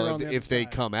kaboosh if they're on the if other they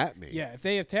side. come at me, Yeah, if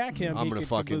they attack him, I'm he gonna could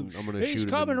fucking, kaboosh. I'm gonna He's shoot him.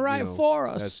 coming and, right for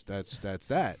us. That's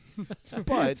that.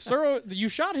 But Sir, you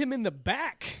shot him in the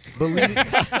back. but leading,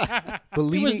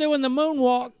 He was doing the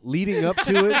moonwalk. leading up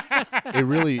to it, it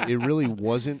really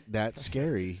wasn't that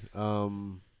scary.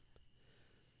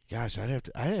 Gosh,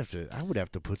 I would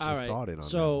have to put some All right. thought in on that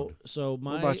So one. so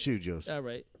my What about you, Joseph? All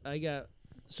right. I got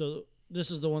so this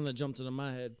is the one that jumped into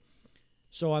my head.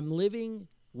 So I'm living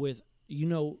with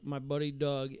my buddy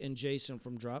Doug and Jason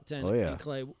from Drop 10 Oh, yeah. and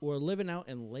Clay. We're living out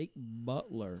in Lake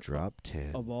Butler Drop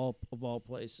 10. of all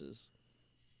places.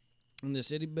 In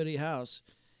this itty bitty house.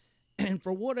 And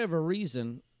for whatever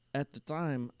reason, at the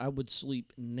time I would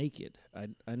sleep naked.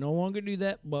 I no longer do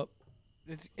that, but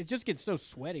It just gets so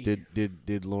sweaty.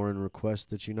 Did Lauren request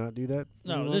that you not do that?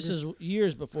 any no, this longer? is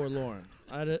years before Lauren.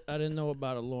 I didn't know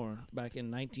about a Lauren back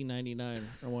in 1999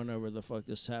 or whenever the fuck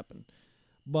this happened.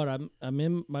 But I'm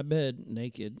in my bed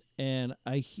naked and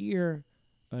I hear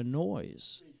a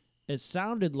noise. It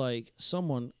sounded like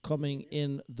someone coming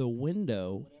in the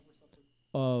window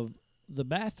of the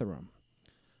bathroom.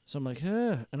 So I'm like,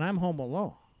 and I'm home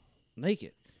alone,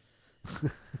 naked.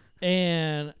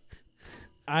 And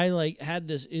I had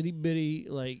this itty bitty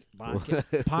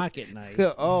pocket knife.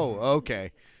 Oh,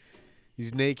 okay.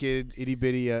 He's naked, itty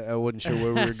bitty. I wasn't sure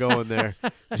where we were going there.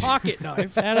 Pocket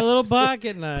knife. Had a little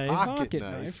pocket knife. Pocket Pocket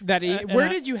knife. knife. That And where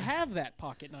I- did you have that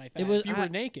pocket knife? It At was if you were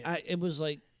naked. it was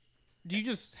like Do you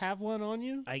just have one on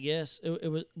you? I guess it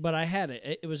was, but I had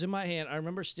it. It was in my hand. I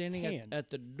remember standing at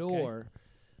the door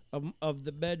of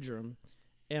the bedroom,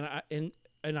 and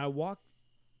I walked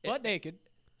Butt naked.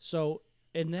 So,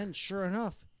 and then sure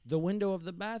enough, the window of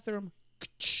the bathroom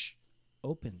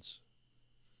opens.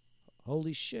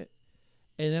 Holy shit!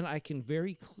 And then I can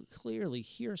very clearly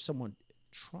hear someone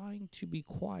trying to be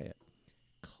quiet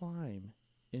climb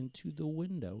into the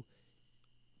window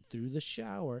through the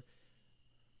shower.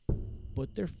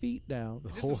 Put their feet down.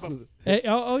 Yeah.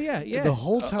 The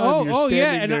whole time you're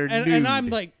standing there nude. And I'm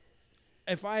like,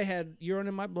 if I had urine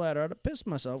in my bladder, I'd have pissed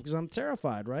myself because I'm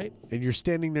terrified, right? And you're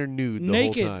standing there nude the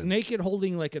whole time. Naked,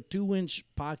 holding like a 2-inch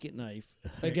pocket knife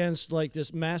against like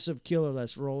this massive killer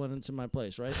that's rolling into my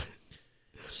place, right?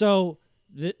 So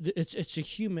it's a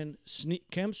human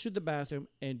comes through the bathroom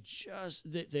and just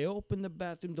they open the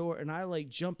bathroom door and I like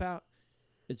jump out.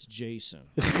 It's Jason.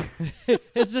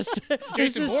 It's the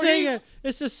singer.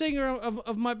 It's the singer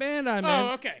of my band I'm in.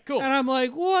 Oh, okay, cool. And I'm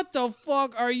like, what the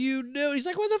fuck are you doing? He's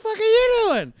like, what the fuck are you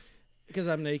doing? Because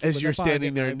I'm naked. As with you're a pocket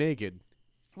standing there knife. naked.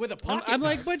 With a pocket. I'm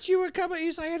like, but you were coming.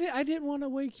 He's like, I didn't want to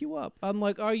wake you up. I'm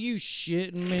like, are you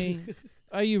shitting me?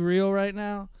 Are you real right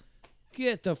now?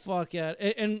 Get the fuck out.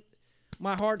 And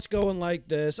my heart's going like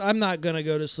this. I'm not gonna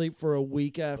go to sleep for a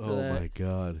week after that. Oh my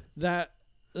god.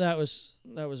 That was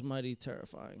mighty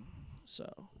terrifying.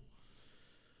 So.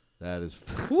 That is.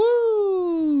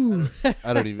 Woo!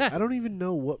 I don't even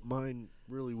know what mine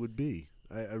really would be.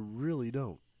 I really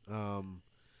don't.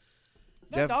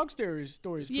 that dog story is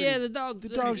pretty. Yeah, the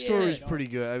dog story is pretty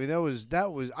good. I mean,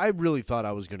 that was. I really thought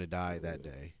I was gonna die that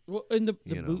day. Well, in the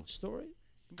boot story,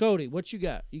 Cody, what you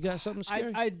got? You got something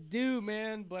scary? I do,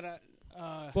 man, but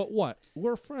but what?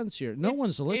 We're friends here. No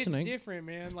one's listening. It's different,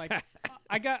 man. Like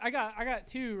I got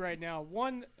two right now.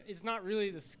 One is not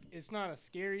really it's not a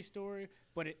scary story,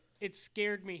 but it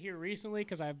scared me here recently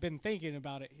because I've been thinking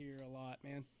about it here a lot,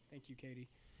 man. Thank you, Katie.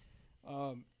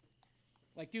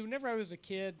 Like, dude, whenever I was a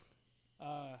kid,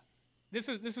 this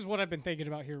is what I've been thinking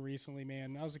about here recently,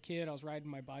 man. I was a kid, I was riding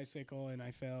my bicycle and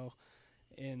I fell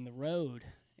in the road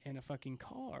and a fucking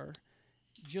car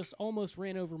just almost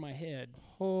ran over my head.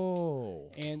 Oh.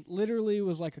 And literally it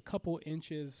was like a couple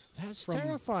inches That's from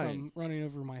terrifying. Running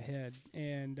over my head.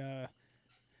 And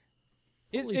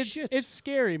Holy shit. it's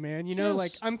scary, man. You know, Yes.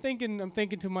 like I'm thinking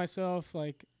to myself,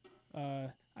 like, I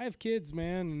have kids,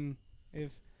 man,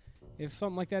 and if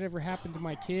something like that ever happened to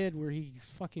my kid where his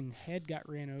fucking head got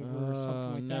ran over or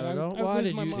something like that, I would why lose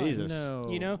did my you? mind. Jesus. No.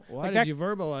 You know? Why Like did that- you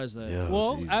verbalize that? Yeah.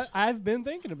 Well, Jesus. I've been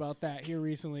thinking about that here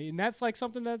recently, and that's like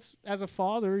something that's, as a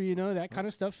father, you know, that kind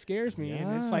of stuff scares me,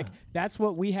 and it's like Yeah. that's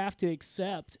what we have to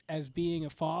accept as being a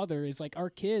father is like our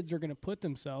kids are going to put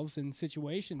themselves in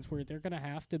situations where they're going to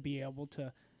have to be able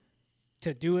to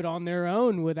do it on their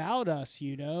own without us,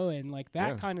 you know, and like that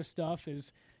Yeah. kind of stuff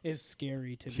is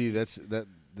scary to See, me that's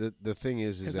the thing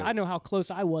is because that I know how close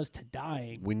I was to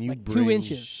dying. when you like bring 2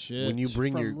 inches. Shit. when you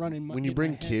bring from your running my- when you getting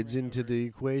bring my head kids ran into over. the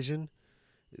equation,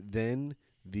 then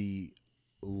the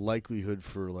likelihood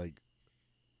for like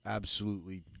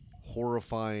absolutely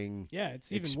horrifying Yeah,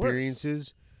 it's even worse.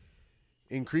 experiences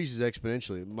increases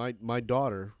exponentially. My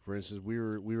daughter, for instance, we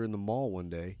were in the mall one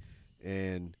day,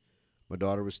 and my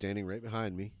daughter was standing right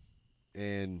behind me,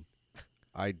 and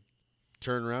I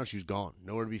turned around, she was gone,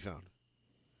 nowhere to be found.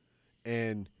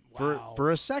 And Wow. for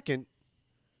a second,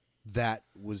 that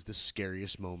was the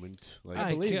scariest moment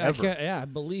I believe it. ever. I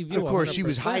believe you. Of course, she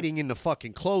was 100%. hiding in the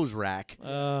fucking clothes rack,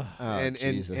 Oh, and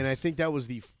Jesus. I think that was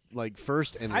the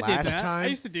first and I last did that. time. I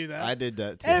used to do that. I did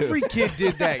that too. Every kid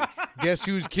did that. Guess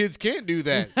whose kids can't do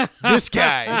that? This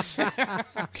guy's.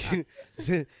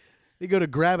 They go to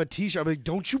grab a T-shirt. I'm like,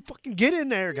 don't you fucking get in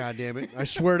there, goddammit. I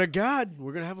swear to God,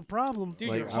 we're going to have a problem. Dude,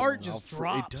 like, your heart just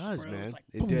drops, It does, bro. man. It's like,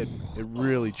 It did. It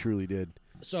really, truly did.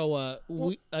 So,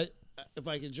 if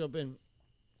I could jump in,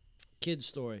 kid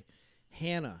story.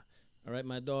 Hannah, all right,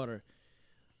 my daughter.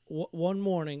 One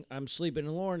morning, I'm sleeping,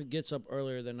 and Lauren gets up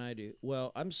earlier than I do.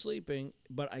 Well, I'm sleeping,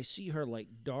 but I see her like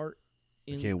dart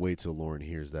in. I can't wait till Lauren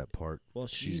hears that part. Well,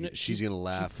 she's going to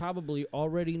laugh. She probably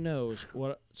already knows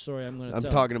what story I'm going to I'm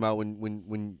tell. talking about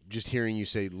when just hearing you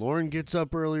say, Lauren gets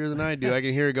up earlier than I do, I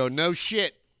can hear her go, no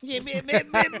shit.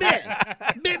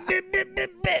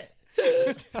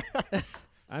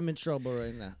 I'm in trouble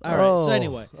right now. All right. So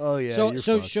anyway, Oh, yeah. so you're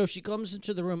so fucked. so she comes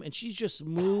into the room and she's just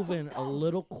moving a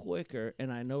little quicker,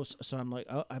 and I know. So I'm like,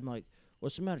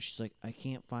 what's the matter? She's like, I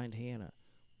can't find Hannah.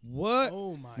 What?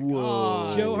 Oh my Whoa.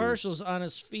 god. Joe Herschel's on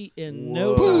his feet in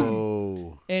no time,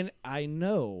 Whoa. and I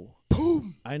know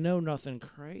nothing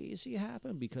crazy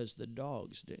happened because the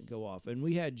dogs didn't go off, and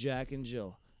we had Jack and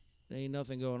Jill. There ain't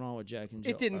nothing going on with Jack and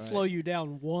Jill. It didn't all right? slow you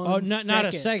down one. Oh, not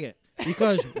a second.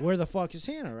 Because where the fuck is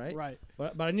Hannah, right? Right.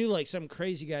 But I knew like some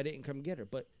crazy guy didn't come get her.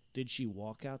 But did she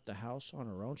walk out the house on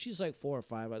her own? She's like 4 or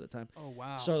 5 at the time. Oh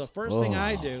wow. So the first thing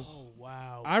I do, Oh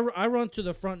wow. I run to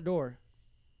the front door.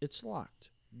 It's locked.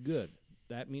 Good.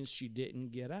 That means she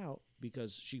didn't get out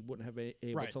because she wouldn't have been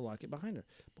able Right. to lock it behind her.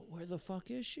 But where the fuck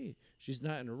is she? She's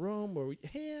not in the room.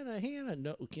 Hannah,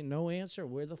 no answer.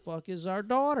 Where the fuck is our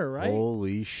daughter, right?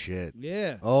 Holy shit.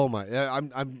 Yeah. Oh my!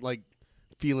 I'm like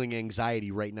feeling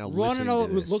anxiety right now. Running listening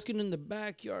over, to this. looking in the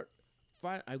backyard.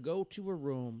 I go to her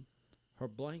room. Her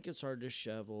blankets are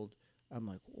disheveled. I'm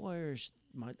like, where's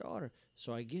my daughter?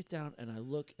 So I get down and I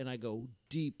look and I go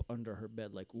deep under her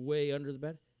bed, like way under the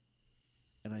bed.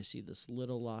 And I see this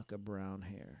little lock of brown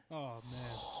hair. Oh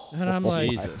man. And I'm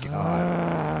like, Jesus.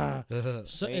 "Ah."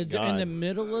 So Thank in God. the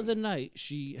middle of the night,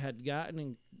 she had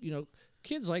gotten,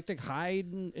 kids like to hide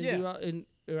and Yeah. do out, and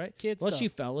right. Kid Well, stuff. she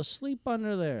fell asleep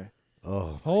under there.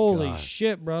 Oh, my Holy God.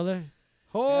 shit, brother!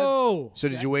 Oh, So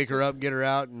did you wake her up, get her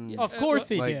out, and Of course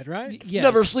he like- did, right? yes.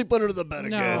 never sleep under the bed No,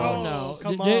 again? no,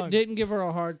 come D- on. didn't give her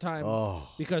a hard time Oh,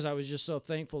 because I was just so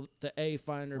thankful to A,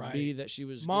 find her, Right. B, that she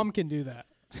was Mom can do that.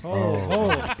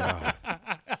 God.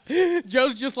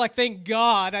 Joe's just like, thank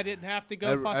God I didn't have to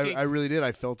go fucking. I really did.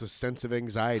 I felt a sense of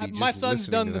anxiety. just my son's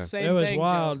listening done to the that. same It was thing.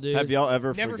 wild, Joe. dude. Have y'all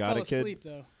ever Never forgot fell a kid? asleep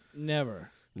though.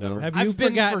 Never. No. Have I've you been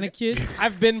forgotten forg- a kid?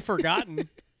 I've been forgotten.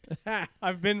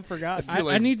 I've been forgotten. I feel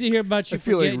I like- need to hear about you I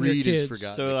feel like forgetting your Reed kids. has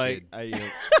forgotten. So a like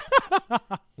kid.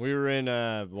 we were in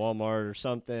Walmart or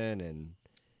something, and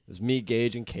it was me,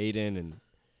 Gage, and Caden, and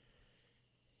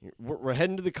we're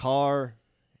heading to the car,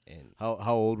 and How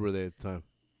old were they at the time?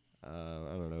 I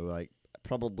don't know, like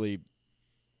probably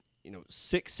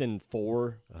 6 and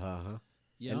 4. Uh-huh.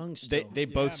 Young And still. They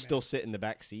both man. still sit in the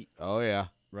back seat, Oh yeah.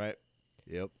 right?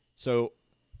 Yep. So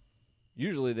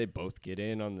usually they both get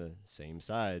in on the same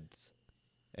sides,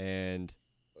 and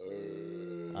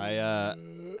That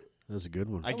was a good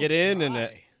one. I That get was in and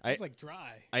dry. I- It's like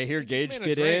dry. I hear This Gage man a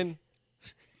get drink. in.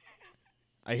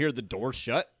 I hear the door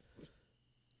shut.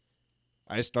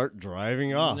 I start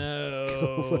driving off.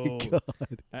 No.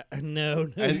 No,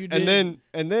 you and didn't.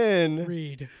 then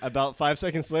Reed. about 5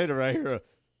 seconds later, I hear a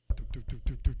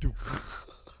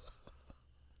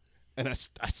and I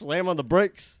slam on the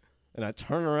brakes and I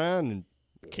turn around and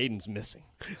Caden's missing.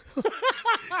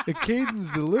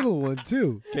 Caden's the little one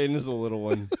too. Caden's the little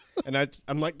one, and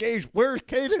I'm like, Gage, where's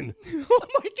Caden? Oh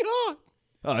my God.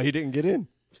 Oh, he didn't get in.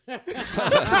 You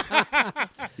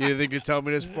didn't think you'd tell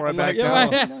me this before I I'm like,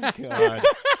 backed out? oh my God.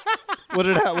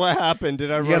 What happened?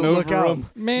 Did I You run gotta look over out. him?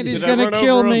 Mandy's Did I gonna run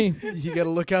kill over me. You got to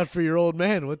look out for your old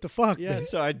man. What the fuck? Yeah.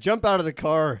 So I jump out of the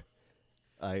car.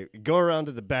 I go around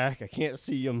to the back. I can't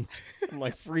see him. I'm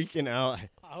like freaking out.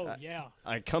 Oh yeah.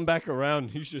 I come back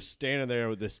around. He's just standing there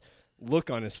with this look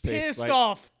on his face. Pissed like,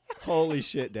 off. Holy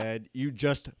shit, Dad. You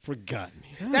just forgot me.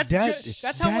 That's Dad-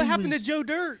 that's how Daddy what happened was- to Joe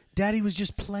Dirt. Daddy was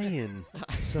just playing,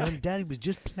 son. Daddy was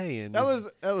just playing. That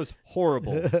was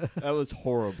horrible. That was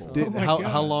horrible. Did, Oh my how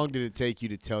God. long did it take you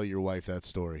to tell your wife that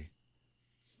story?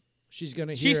 She's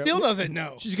gonna hear. She it. still doesn't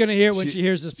know. She's gonna hear it when She- she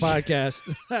hears this podcast.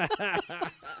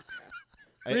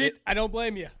 Reed, I don't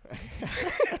blame you.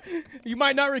 You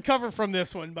might not recover from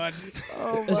this one, bud.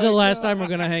 This is the last time we're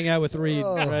gonna hang out with Reed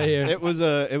right here. It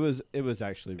was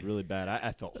actually really bad.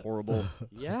 I felt horrible.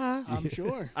 Yeah, I'm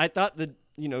sure. I thought the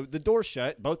door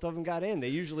shut. Both of them got in. They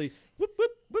usually whoop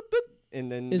whoop whoop whoop,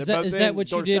 and then Is they're that both is that in,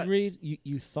 what you door did, shuts. Reed?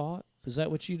 You thought? Is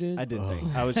that what you did? I didn't think.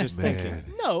 Oh, I was just thinking.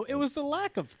 man. No, it was the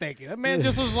lack of thinking. That man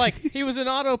just was like, he was an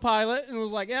autopilot and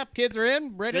was like, yep, kids are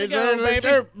in, ready to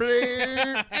go,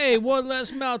 baby. Hey, one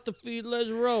less mouth to feed. Let's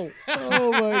roll.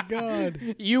 Oh my God.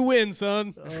 You win,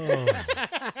 son.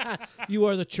 You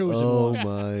are the chosen Oh one.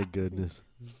 my goodness.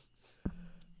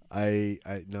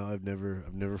 I've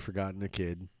never forgotten a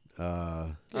kid.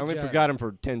 I only job. forgot him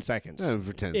for 10 seconds.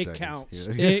 For 10 It seconds. counts.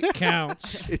 Yeah. It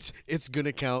counts. It's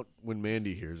gonna count when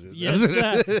Mandy hears it. Yes,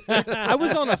 sir. I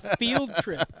was on a field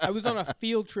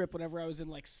trip. Whenever I was in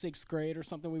like 6th grade or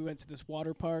something. We went to this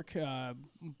water park,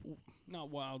 not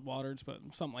Wild Waters, but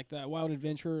something like that, Wild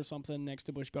Adventure or something next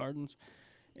to Busch Gardens.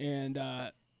 And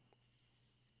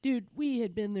dude, we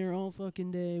had been there all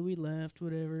fucking day. We left,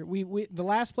 whatever. We the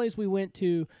last place we went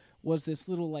to was this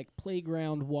little like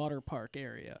playground water park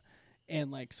area. And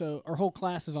like, so our whole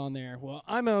class is on there. Well,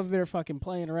 I'm over there fucking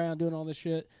playing around doing all this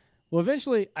shit. Well,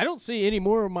 eventually I don't see any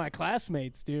more of my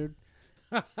classmates, dude.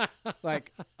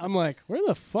 Like, I'm like, where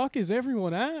the fuck is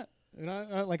everyone at? And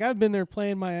I've been there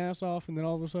playing my ass off, and then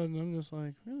all of a sudden I'm just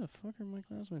like, where the fuck are my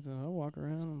classmates? And I walk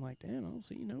around, I'm like, damn, I don't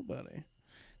see nobody.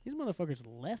 These motherfuckers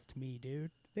left me,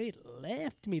 dude. They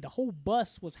left me. The whole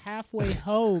bus was halfway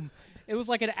home. It was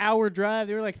like an hour drive.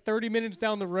 They were like 30 minutes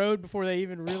down the road before they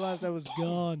even realized I was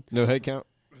gone. No head count.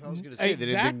 I was gonna say they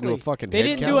didn't do a fucking. They head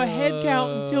didn't count? do a head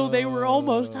count until they were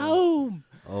almost home.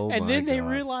 Oh and my then they God.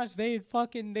 realized they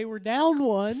were down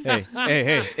one.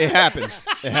 Hey, it happens.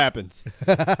 It happens.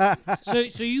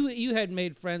 So you had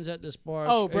made friends at this bar.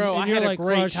 Oh, bro, and I you're had a like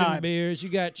great crushing time. beers. You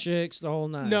got chicks the whole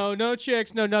night. No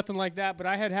chicks, no nothing like that. But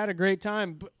I had a great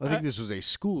time. But I think this was a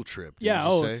school trip. Didn't yeah. you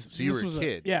Oh, say? So you this were was a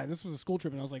kid. yeah, this was a school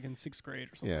trip, and I was like in 6th grade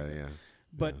or something. Yeah, like that. yeah.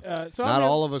 But so Not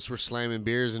all of us were slamming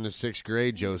beers in the 6th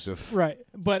grade, Joseph. right.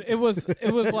 But it was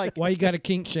like Why you got to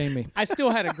kink shame me? I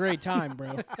still had a great time, bro.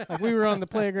 Like we were on the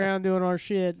playground doing our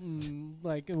shit and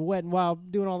like wet and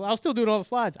wild doing all. I was still doing all the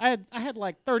slides. I had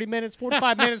like 30 minutes,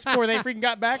 45 minutes before they freaking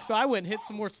got back, so I went and hit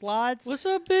some more slides. What's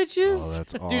up, bitches? Oh,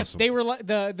 that's Dude, awesome. they were like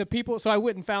the people. So I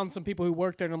went and found some people who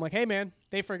worked there, and I'm like, hey man,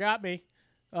 they forgot me.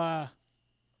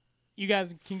 You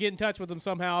guys can get in touch with them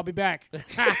somehow. I'll be back.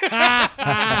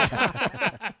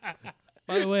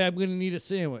 By the way, I'm gonna need a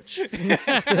sandwich.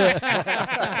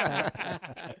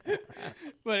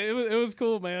 But it was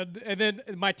cool, man. And then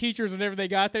my teachers, whenever they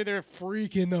got there, they're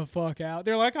freaking the fuck out.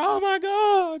 They're like, "Oh my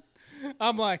god!"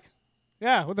 I'm like,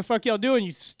 "Yeah, what the fuck y'all doing,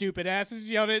 you stupid asses?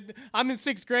 Y'all didn't." I'm in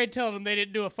 6th grade, telling them they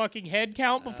didn't do a fucking head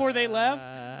count before they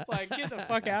left. Like, get the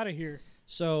fuck out of here.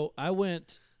 So I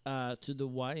went to the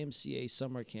YMCA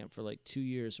summer camp for like 2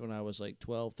 years when I was like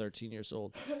 12, 13 years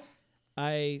old.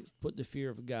 I put the fear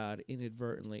of God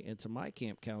inadvertently into my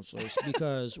camp counselors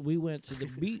because we went to the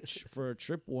beach for a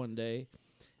trip one day,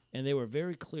 and they were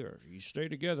very clear. You stay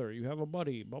together. You have a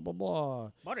buddy, blah, blah, blah.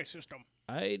 Buddy system.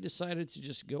 I decided to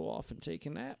just go off and take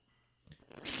a nap.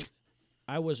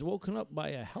 I was woken up by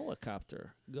a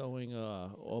helicopter going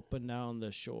up and down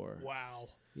the shore. Wow.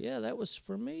 Yeah, that was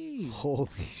for me. Holy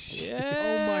shit.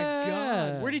 Yeah. Oh my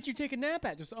god. Where did you take a nap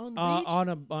at? Just on the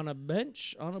beach? On a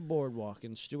bench on a boardwalk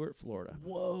in Stuart, Florida.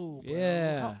 Whoa. Bro.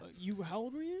 Yeah. How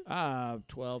old were you?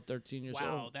 12, 13 years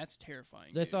Wow, old. that's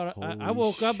terrifying. They dude. thought I Holy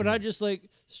woke up and I shit. just like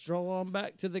stroll on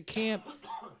back to the camp.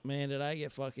 Man, did I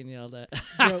get fucking yelled at?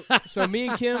 So me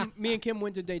and Kim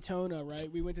went to Daytona,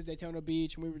 right? We went to Daytona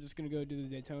Beach, and we were just gonna go do the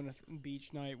Daytona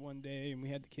beach night one day, and we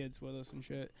had the kids with us and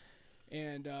shit.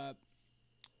 And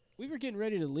we were getting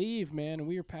ready to leave, man, and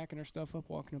we were packing our stuff up,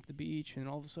 walking up the beach, and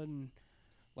all of a sudden,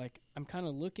 like, I'm kind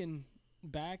of looking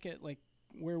back at like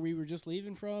where we were just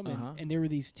leaving from, and there were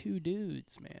these two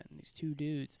dudes, man,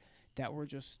 that were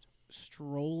just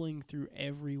strolling through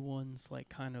everyone's like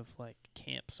kind of like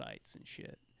campsites and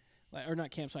shit. Like, or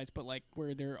not campsites, but like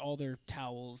where all their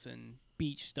towels and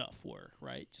beach stuff were,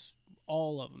 right? Just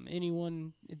all of them.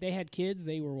 Anyone, if they had kids,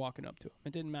 they were walking up to them.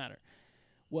 It didn't matter.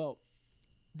 Well,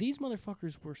 these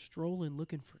motherfuckers were strolling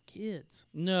looking for kids.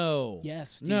 No.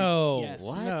 Yes. Dude. No. Yes.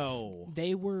 What? No.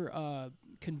 They were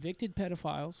convicted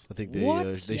pedophiles. I think What?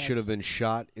 they should Yes. have been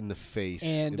shot in the face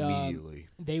And, immediately.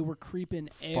 They were creeping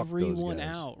those everyone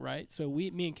guys. out, right? So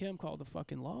me and Kim called the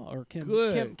fucking law, or Kim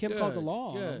Good, Kim called the good, law,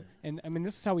 on good. them. And I mean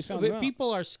this is how we So, found but them out. people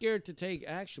are scared to take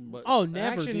action, but Oh, never,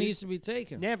 action dude. needs to be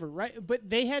taken. Never, right? But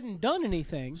they hadn't done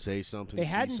anything. Say something. They see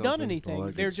hadn't something, done all anything.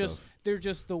 that They're good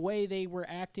just stuff. the way they were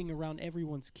acting around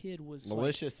everyone's kid was like,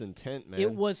 Malicious intent, man.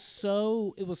 it was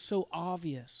so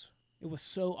obvious. It was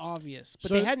so obvious. But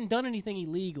So- they hadn't done anything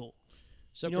illegal.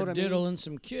 Except You know for what I mean? diddling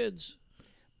some kids.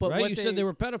 But right? what You said they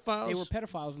were pedophiles. They were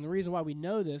pedophiles, and the reason why we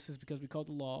know this is because we called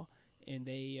the law, and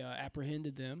they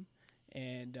apprehended them,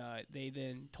 and they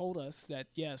then told us that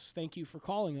yes, thank you for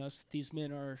calling us. These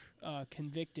men are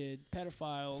convicted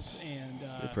pedophiles, and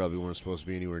They probably weren't supposed to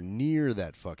be anywhere near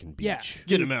that fucking beach. yeah,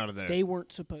 Get him out of there. they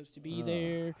weren't supposed to be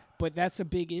there. But that's a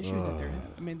big issue that they're.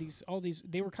 I mean,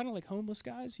 they were kind of like homeless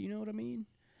guys. You know what I mean?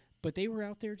 But they were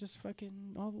out there just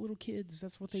fucking all the little kids.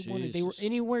 That's what they wanted. They were Jesus.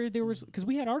 anywhere there was, because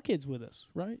we had our kids with us,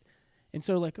 right? And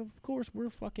so, like, of course,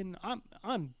 we're fucking.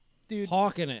 I'm, dude.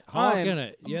 Hawking it. I'm- Hawking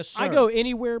it. Yes, sir. I go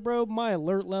anywhere, bro. My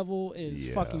alert level is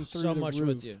Yeah. fucking through So the much roof.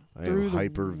 with you. I Through am the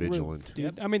hyper roof, vigilant.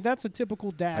 dude. I mean, that's a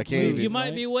typical dad. I can't move, even- You might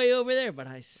right? be way over there, but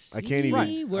I see I can't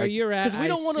even- where I- you're at. 'Cause we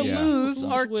don't wanna see lose who's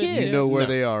our with kids. You know where No.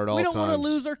 they are at all We don't times. want to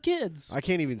lose our kids. I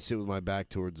can't even sit with my back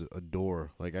towards a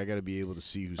door. Like, I got to be able to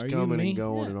see who's Are you coming me? and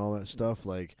going Yeah. and all that stuff.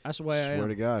 Like, That's the way I swear am.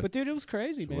 to God. But dude, it was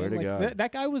crazy, Swear man. to Like God.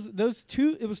 that guy was it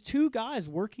was two guys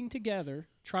working together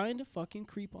trying to fucking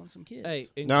creep on some kids. Hey,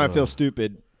 and Now I feel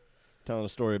stupid telling a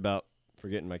story about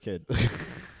forgetting my kid.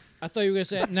 I thought you were gonna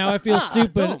say. Now I feel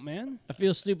stupid. Don't, man. I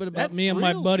feel stupid about That's me and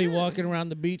my real buddy shit. walking around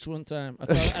the beach one time.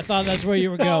 I thought that's where you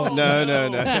were going. No.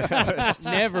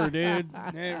 Never, dude.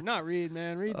 Never. Not Reed,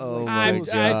 man. Reed's Oh like my the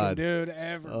coolest God. fucking dude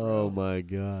ever. Oh bro. my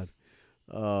God.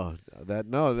 That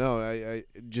no. I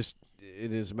just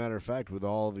it is a matter of fact with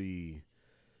all the,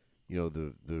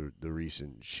 the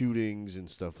recent shootings and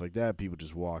stuff like that, people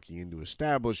just walking into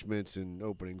establishments and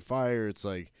opening fire. It's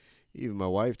like even my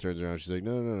wife turns around. She's like,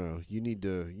 no. You need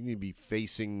to be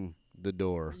facing the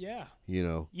door. Yeah. You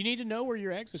need to know where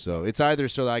your exit. So it's either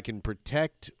so that I can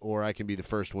protect or I can be the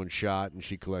first one shot, and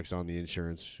she collects on the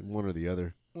insurance. One or the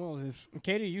other. Well,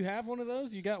 Katie, you have one of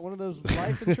those? You got one of those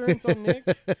life insurance on Nick?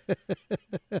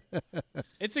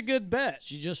 It's a good bet.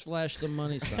 She just flashed the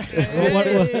money sign.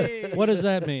 Hey. What does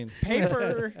that mean?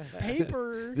 Paper.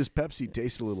 This Pepsi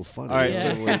tastes a little funny. All right, I so-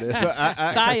 don't know what it is. So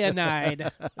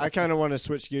Cyanide. I kind of want to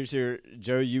switch gears here,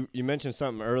 Joe. You mentioned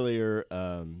something earlier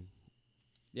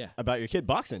Yeah. about your kid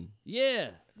boxing. Yeah.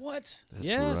 What? That's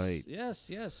yes. right.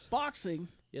 Yes. Boxing?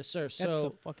 Yes, sir. That's the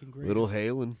So, fucking greatest. Little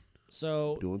Halen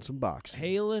so doing some boxing.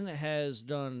 Halen has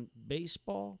done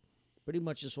baseball pretty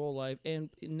much his whole life, and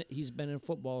he's been in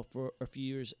football for a few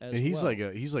years as And he's well. like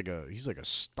a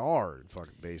star in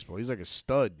fucking baseball. He's like a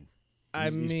stud. I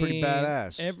he's mean, pretty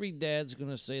badass. Every dad's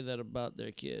gonna say that about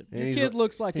their kid. And Your he's kid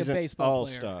looks like a he's an baseball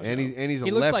player. all-star. and he's a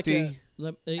He looks like lefty.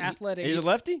 Athletic. He's a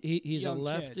lefty. He's a Young kid.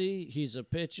 lefty. He's a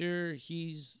pitcher.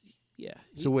 He's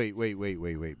so wait.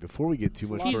 Before we get too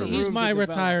much He's- further, he's room my to develop.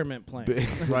 retirement plan.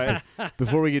 Right.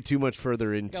 before we get too much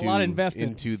further into a lot invested.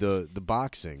 into the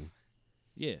boxing.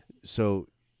 Yeah. So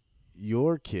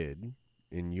your kid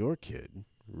and your kid,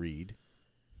 Reed,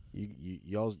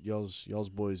 y'all's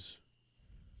boys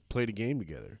played a game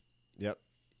together Yep.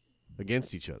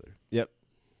 against each other. Yep.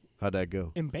 How'd that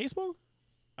go? In baseball?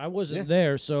 I wasn't Yeah.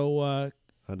 there, so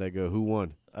How'd that go? Who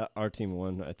won? Our team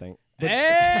won, I think.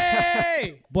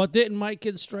 Hey! but didn't my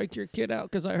kid strike your kid out?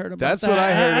 Because I heard about That's that. what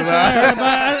I heard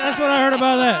That's what I heard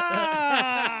about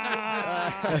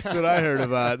that. That's what I heard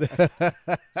about.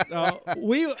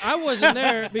 I wasn't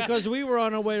there because we were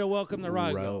on our way to welcome the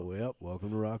Rockville. Yep. Welcome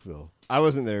to Rockville. I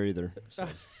wasn't there either. So.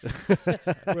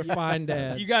 We're fine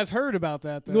dads. You guys heard about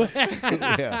that, though.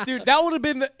 Yeah. Dude, that would have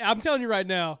been I'm telling you right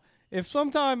now, if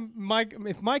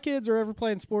my kids are ever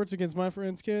playing sports against my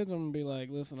friends' kids, I'm going to be like,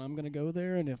 listen, I'm going to go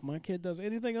there, and if my kid does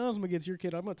anything else against your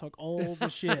kid, I'm going to talk all the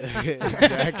shit.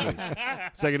 Exactly.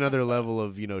 It's like another level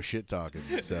of, shit talking.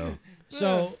 So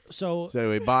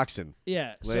anyway, boxing.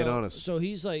 Yeah, Lay it on us. So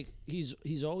he's like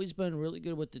he's always been really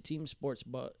good with the team sports,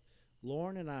 but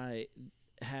Lauren and I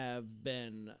have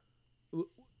been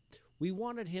we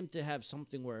wanted him to have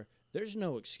something where there's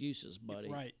no excuses, buddy.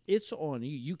 Right. It's on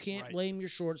you. You can't Right. blame your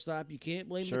shortstop. You can't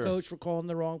blame Sure. the coach for calling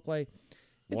the wrong play.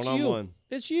 It's you. One-on-one.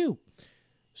 It's you.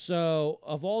 So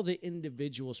of all the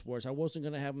individual sports, I wasn't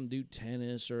going to have him do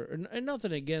tennis and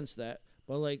nothing against that,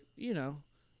 but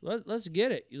let's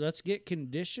get it. Let's get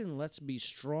conditioned. Let's be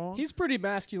strong. He's a pretty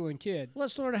masculine kid.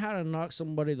 Let's learn how to knock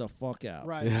somebody the fuck out.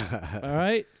 Right. All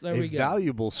right. There we go.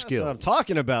 Valuable That's skill. what I'm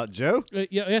talking about, Joe.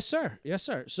 Yes, sir.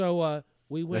 So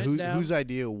we Now, went down. whose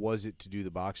idea was it to do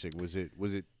the boxing? Was it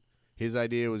his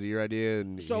idea? Was it your idea?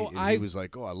 And, So he was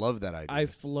like, "Oh, I love that idea." I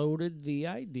floated the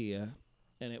idea,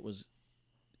 and it was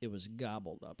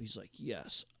gobbled up. He's like,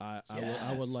 "Yes,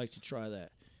 I would like to try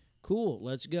that." Cool,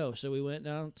 let's go. So we went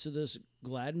down to this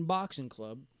Gladden Boxing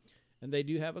Club, and they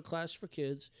do have a class for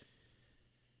kids.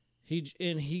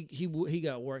 He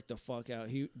got worked the fuck out.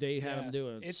 They had him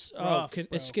doing it's rough,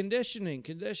 it's bro.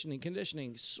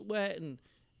 conditioning, sweating,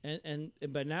 and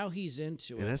but now he's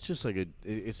into and it. that's just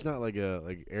it's not like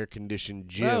air conditioned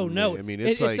gym. No. I mean,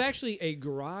 it's like actually a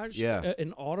garage, Yeah.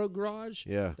 an auto garage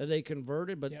yeah. that they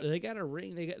converted, but Yep. they got a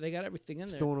ring. They got everything in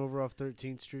It's there. the one over off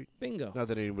 13th Street. Bingo. Not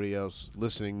that anybody else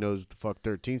listening knows what the fuck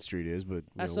 13th Street is, but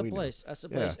That's we the know. place. That's the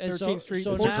Yeah. place. And 13th Street,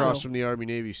 So It's Porchville. across from the Army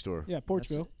Navy store. Yeah,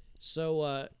 Porchville.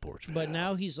 So, Porchville. but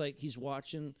now he's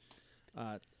watching,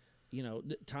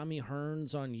 Tommy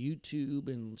Hearns on YouTube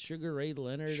and Sugar Ray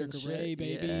Leonard and Sugar shit. Ray,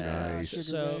 baby. Yeah. Nice.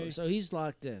 Sugar Ray. So he's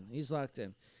locked in.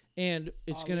 And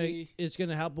it's Ali.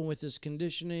 gonna help him with his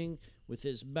conditioning, with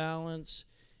his balance,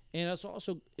 and it's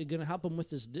also gonna help him with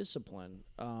his discipline.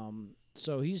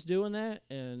 So he's doing that,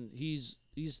 and he's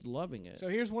loving it. So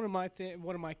here's one of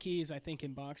my keys, I think,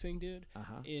 in boxing, dude,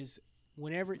 Uh-huh. is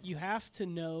whenever you have to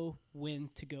know when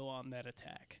to go on that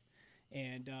attack.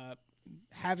 And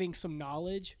having some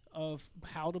knowledge of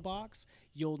how to box,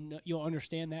 you'll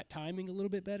understand that timing a little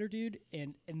bit better, dude.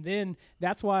 And then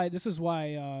this is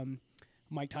why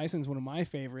Mike Tyson's one of my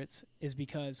favorites, is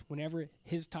because whenever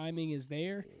his timing is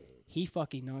there, he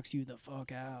fucking knocks you the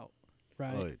fuck out,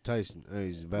 right? Oh, Tyson. Oh,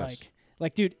 he's the best.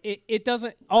 Like, dude, it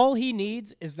doesn't. All he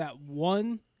needs is that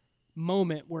one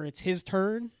moment where it's his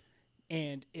turn,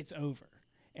 and it's over,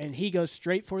 and he goes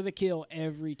straight for the kill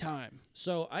every time.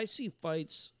 So I see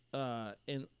fights,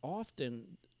 and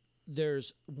often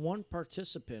there's one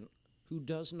participant who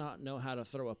does not know how to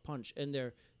throw a punch, and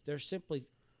they're simply.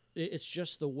 It's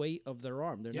just the weight of their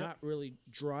arm. They're Yep. not really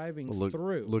driving Well,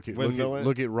 through. Look at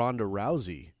Ronda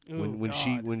Rousey Ooh,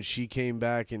 when she came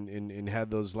back and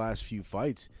had those last few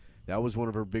fights. That was one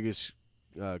of her biggest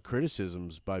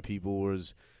criticisms by people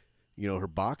was, her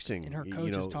boxing. And her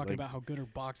coach is talking like, about how good her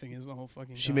boxing is the whole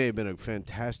fucking she time. may have been a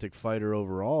fantastic fighter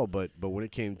overall, but when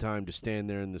it came time to stand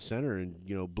there in the center and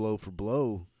blow for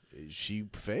blow, she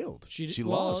failed. She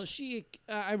lost.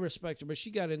 I respect her, but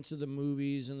she got into the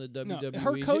movies and the No, WWE.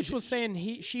 her coach was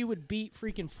saying she would beat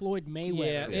freaking Floyd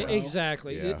Mayweather. Yeah, bro.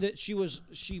 exactly. Yeah.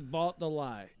 She bought the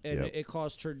lie, and Yep. it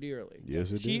cost her dearly.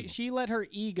 Yes, it did. She let her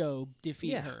ego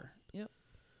defeat Yeah. her. Yep.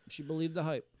 She believed the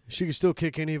hype. She can still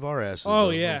kick any of our asses. Oh, though.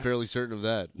 yeah. I'm fairly certain of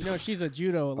that. She's a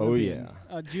judo Oh, Olympian.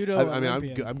 yeah. A judo I mean,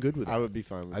 Olympian. I'm good with it. I would be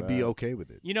fine with I'd that. be okay with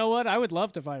it. You know what? I would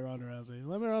love to fight Ronda Rousey.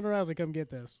 Let me Ronda Rousey come get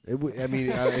this. It would. I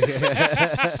mean,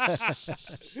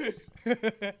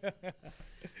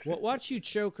 Watch you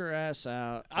choke her ass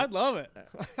out. I'd love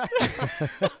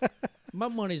it. My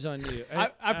money's on you.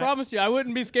 I promise you, I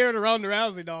wouldn't be scared of Ronda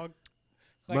Rousey, dog.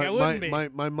 Like, I wouldn't be.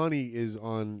 my money is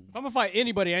on If I'm gonna fight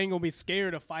anybody, I ain't gonna be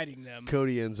scared of fighting them.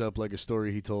 Cody. Ends up like a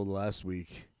story he told last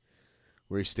week,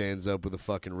 where he stands up with a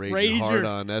fucking raging Rager. hard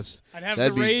on. I'd have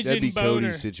That'd the raging that'd be boner.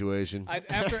 Cody's situation.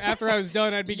 After I was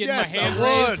done, I'd be getting Yes, my I hand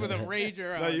won. raised with a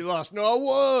rager. No, on. you lost. No, I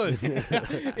won.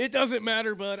 It doesn't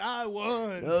matter, but I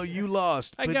won. Oh, you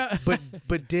lost. I but, got-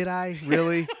 but did I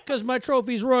really? Because my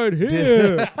trophy's right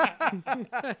here.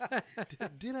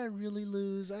 Did I really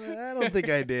lose? I don't think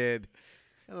I did.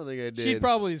 I don't think I did. She'd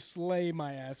probably slay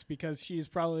my ass because she's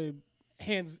probably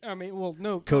hands. I mean, well,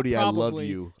 no. Cody, I love probably.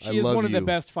 you. She I is love one of the you.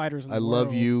 best fighters in the I world.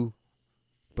 love you,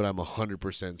 but I'm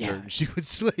 100% certain she would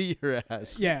slay your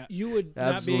ass. Yeah. You would not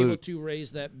be Absolute. able to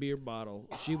raise that beer bottle.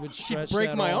 She would She'd stretch break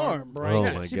that my arm. arm. Right? Oh,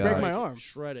 Yeah, my she'd God. break my arm.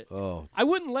 Shred it. Oh, I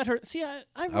wouldn't let her. See, I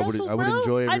wrestled, I would bro.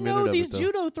 enjoy every I know minute of these it, though.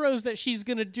 judo throws that she's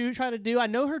gonna try to do. I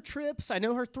know her trips. I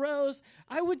know her throws.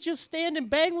 I would just stand and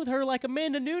bang with her like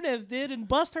Amanda Nunes did and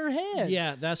bust her head.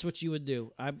 Yeah, that's what you would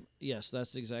do. Yes,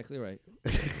 that's exactly right.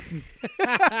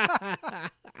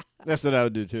 That's what I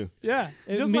would do too. yeah,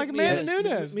 just like Amanda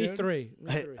Nunes. Me dude. three.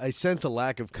 I sense a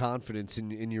lack of confidence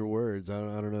in your words. I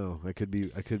don't know. I could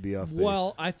be off base.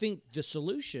 Well, I think the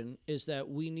solution is that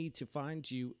we need to find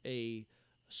you a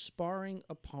sparring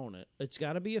opponent. It's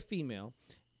got to be a female.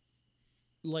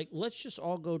 Like, let's just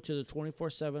all go to the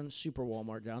 24/7 Super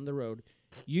Walmart down the road.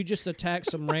 You just attack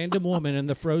some random woman in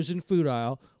the frozen food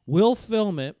aisle. We'll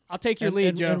film it. I'll take your and, lead,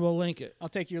 and, Joe. and we'll link it. I'll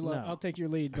take your No. I'll take your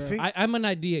lead, bro. think- I'm an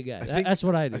idea guy. think- That's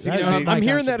what I do. I think You know, I That's mean- my I'm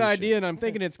hearing that contribution. idea and I'm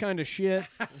thinking it's kind of shit.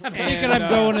 Thinking I'm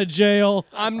going to jail.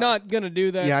 I'm not gonna do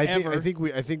that. yeah, I ever.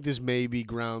 think this may be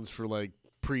grounds for like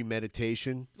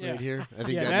premeditation Yeah. right here. I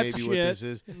think Yeah, that may that's be shit. what this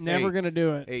is. Never Hey, gonna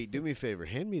do it. Hey, do me a favor.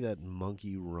 Hand me that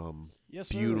monkey rum. Yes,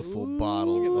 sir. Beautiful Ooh.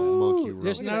 bottle of Ooh. monkey rum.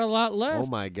 There's not a lot left. Oh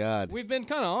my God. We've been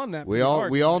kind of on that. We pretty all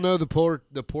hard we all tonight. know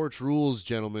the porch rules,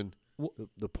 gentlemen.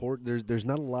 The porch there's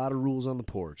not a lot of rules on the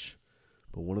porch,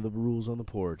 but one of the rules on the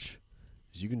porch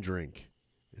is you can drink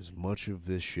as much of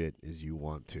this shit as you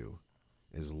want to,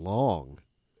 as long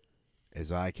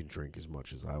as I can drink as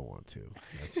much as I want to.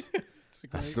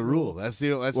 That's the rule. That's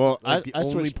Well, like the I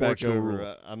only switched back Portugal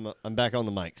over. rule. I'm back on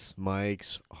the mics.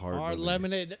 Mike's hard, Hard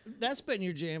lemonade. That's been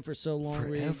your jam for so long,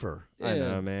 Reed. forever. I Yeah.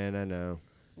 know, man. I know.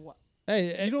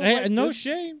 Hey, You don't hey, like no good-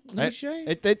 shame. No shame.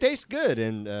 They taste good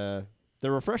and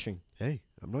they're refreshing. Hey,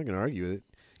 I'm not gonna argue with it.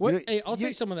 What? You know, Hey, I'll you-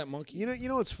 take some of that monkey. You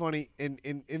know what's funny, and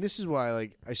this is why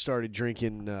I started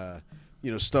drinking,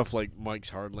 stuff like Mike's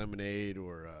Hard Lemonade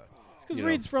or. It's because you know.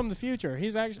 Reed's from the future.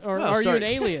 He's actually, or No, are you start- an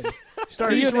alien?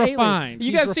 Started Are you He's an alien? refined.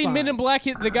 You He's guys seen Men in refined. Black?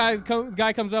 The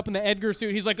guy comes up in the Edgar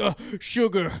suit. He's like,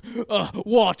 sugar,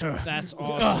 water. That's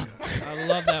awesome. I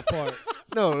love that part.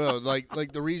 No,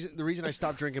 like the reason I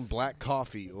stopped drinking black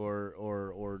coffee or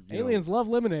you know, Aliens love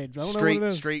lemonade. I don't know what it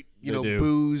is. straight They do.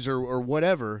 booze or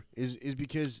whatever is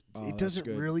because Oh, it that's doesn't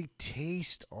good. really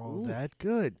taste all Ooh. that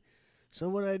good. So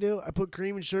what I do, I put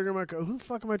cream and sugar in my coffee. Who the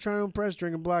fuck am I trying to impress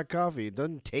drinking black coffee? It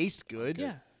doesn't taste good.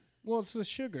 Yeah. Well, it's the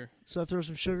sugar. So I throw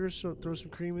some sugar, throw some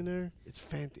cream in there. It's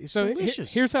fantastic. It's So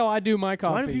delicious. here's how I do my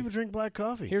coffee. Why do people drink black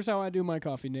coffee? Here's how I do my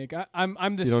coffee, Nick. I'm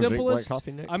the You don't drink black simplest.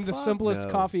 coffee, Nick? I'm the Fuck simplest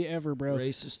no. coffee ever, bro.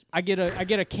 Racist. I get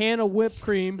a can of whipped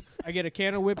cream. I get a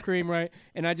can of whipped cream, right?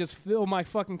 And I just fill my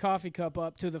fucking coffee cup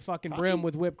up to the fucking brim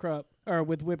with whipped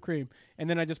cream, and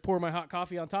then I just pour my hot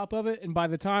coffee on top of it. And by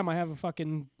the time I have a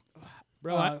fucking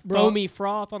foamy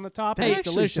froth on the top, that it's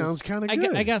actually delicious. sounds kind of I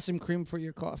good. got some cream for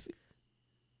your coffee.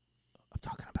 I'm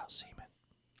talking about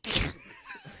semen.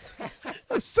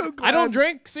 I'm so glad. I don't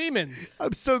drink semen.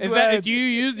 I'm so Is glad. that do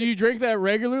you drink that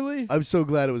regularly? I'm so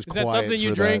glad it was Is quiet. that something you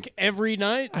for drink that. every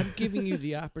night? I'm giving you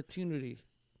the opportunity.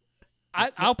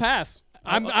 I'll pass.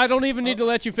 I don't even need to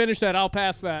let you finish that. I'll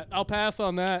pass that. I'll pass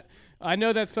on that. I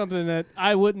know that's something that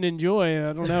I wouldn't enjoy.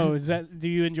 I don't know. Do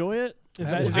you enjoy it?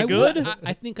 Is I it would- good?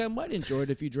 I think I might enjoy it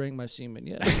if you drank my semen.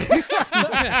 Yeah.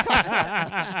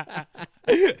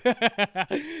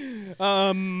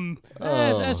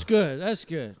 That's good. That's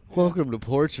good. Welcome to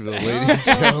Porchville, ladies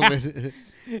and gentlemen.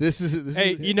 This is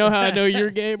Hey, you know how I know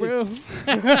you're gay, bro?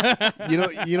 you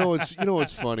know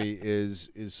what's funny is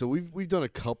so we've done a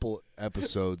couple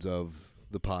episodes of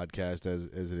the podcast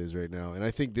as it is right now, and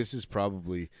I think this is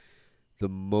probably the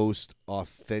most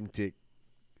authentic,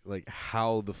 like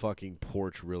how the fucking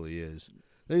porch really is.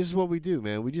 This is what we do,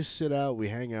 man. We just sit out, we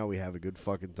hang out, we have a good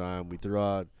fucking time, we throw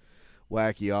out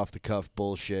wacky off the cuff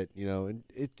bullshit, and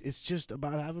it's just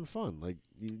about having fun. Like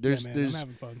there's I'm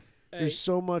having fun. there's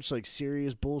so much like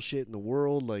serious bullshit in the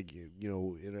world, like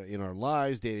in our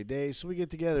lives day to day. So we get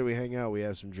together, we hang out, we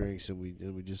have some drinks, and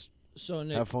we just So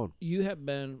Nick, have fun. you have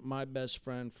been my best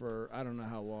friend for I don't know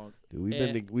how long.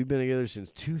 Dude, we've been together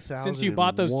since 2000. Since you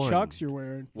bought those chucks you're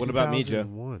wearing. What about me, Joe?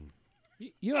 2001.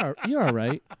 You're all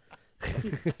right.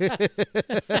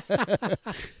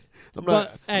 I'm But,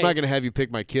 not hey. gonna have you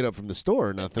pick my kid up from the store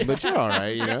or nothing, but you're all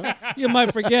right, You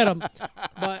might forget them,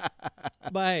 but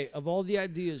hey, of all the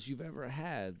ideas you've ever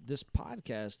had, this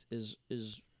podcast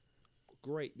is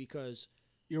great because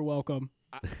You're welcome.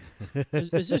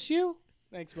 is this you?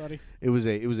 Thanks, buddy. It was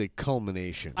a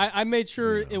culmination. I made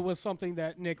sure it was something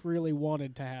that Nick really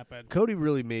wanted to happen. Cody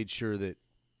really made sure that,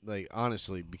 like,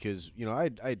 honestly, because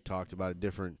I'd talked about it,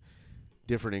 different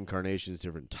incarnations,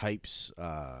 different types.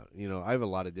 I have a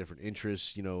lot of different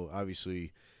interests.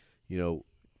 Obviously,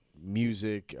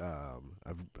 music.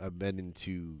 I've been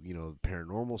into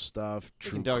paranormal stuff, We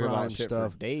true can talk crime about shit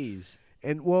stuff. for days.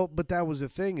 And but that was the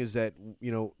thing is that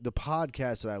the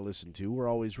podcasts that I listened to were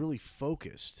always really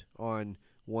focused on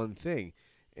one thing.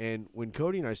 And when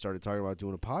Cody and I started talking about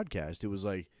doing a podcast, it was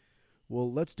like,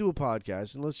 well, let's do a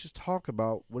podcast and let's just talk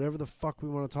about whatever the fuck we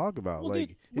want to talk about. Well, like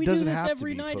dude, it we do doesn't this have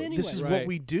every to be night This anyway. is Right. what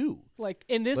we do. Like,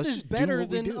 and this Let's is just do better what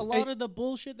we than do. a lot of the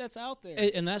bullshit that's out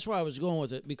there. And that's where I was going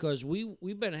with it because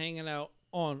we've been hanging out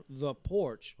on the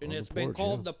porch, and On the it's been porch,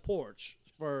 called yeah. the porch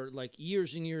for like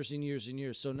years and years and years and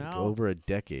years. So now Over a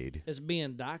decade. it's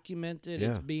being documented. Yeah.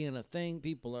 It's being a thing.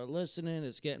 People are listening.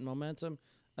 It's getting momentum.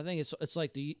 I think it's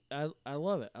like I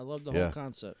love it. I love the Yeah. whole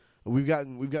concept. We've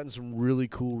gotten some really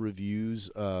cool reviews.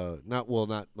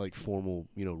 Not like formal,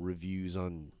 reviews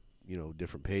on,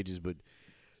 different pages, but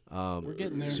We're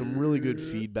getting there. some really good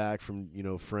feedback from,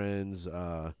 friends.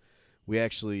 We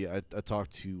actually I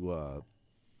talked to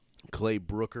Clay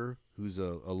Brooker, who's a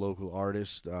local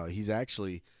artist. He's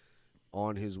actually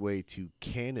on his way to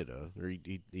Canada, or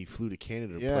he flew to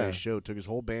Canada to play Yeah. a show. Took his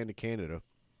whole band to Canada,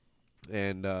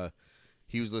 and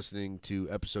he was listening to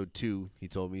episode 2. He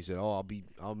told me, he said, "Oh,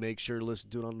 I'll make sure to listen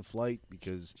to it on the flight,"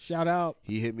 because Shout out.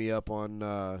 he hit me up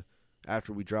on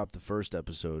after we dropped the first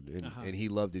episode, and, Uh-huh. and he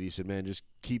loved it. He said, "Man, just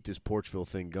keep this Porchville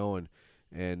thing going."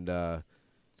 And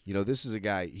this is a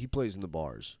guy. He plays in the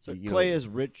bars. So You Clay know, is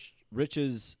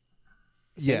Rich's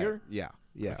singer? Yeah.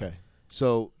 Okay.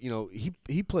 So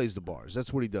he plays the bars.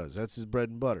 That's what he does. That's his bread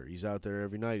and butter. He's out there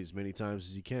every night as many times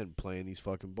as he can, playing these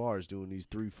fucking bars, doing these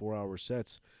 3-4 hour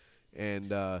sets. And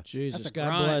Jesus, That's a God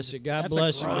grind. bless you. God That's a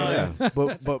bless you. grind. yeah, but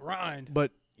That's a grind.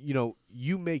 but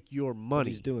you make your money.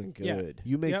 He's doing Yeah. good.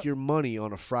 You make Yep. your money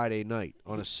on a Friday night,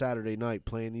 on a Saturday night,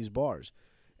 playing these bars.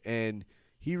 And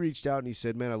he reached out and he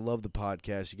said, "Man, I love the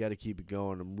podcast. You got to keep it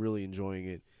going. I'm really enjoying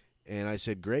it." And I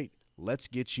said, "Great. Let's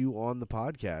get you on the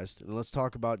podcast and let's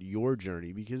talk about your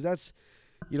journey, because that's,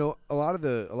 a lot of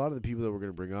the people that we're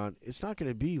going to bring on, it's not going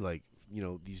to be like,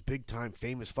 these big time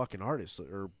famous fucking artists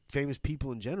or famous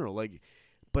people in general. Like,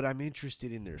 but I'm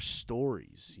interested in their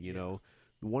stories,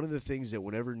 One of the things that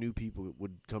whenever new people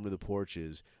would come to the porch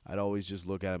is I'd always just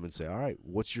look at them and say, "All right,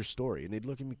 what's your story?" And they'd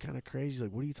look at me kind of crazy,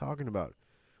 like, "What are you talking about?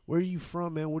 Where are you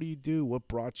from, man? What do you do? What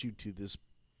brought you to this?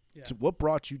 Yeah. What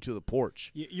brought you to the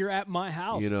porch?" You're at my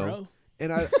house, bro.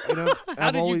 And How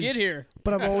I've did you always, get here?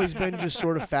 But I've always been just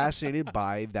sort of fascinated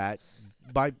by that,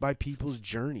 by people's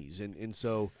journeys, and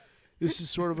so this is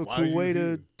sort of a cool way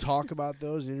to talk about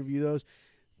those and interview those.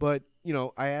 But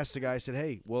I asked the guy, I said,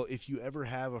 "Hey, well, if you ever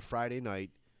have a Friday night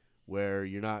where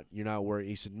you're not working,"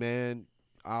 he said, "Man,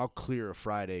 I'll clear a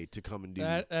Friday to come and do."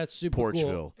 That's super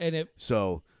Porchville. cool. And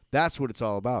So that's what it's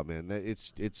all about, man.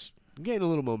 It's getting a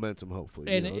little momentum,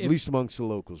 hopefully, And at if- least amongst the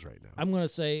locals right now. I'm going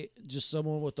to say, just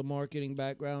someone with a marketing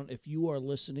background, if you are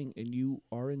listening and you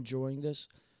are enjoying this,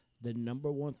 the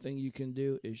number one thing you can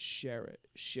do is share it.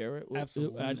 Share it with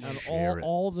Absolutely. on Share it.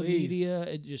 all the Please. media.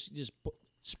 And just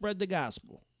spread the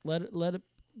gospel. Let it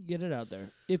get it out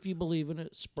there. If you believe in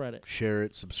it, spread it. Share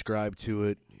it, subscribe to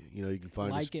it. You know, you can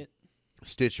find us Like it.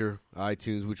 Stitcher,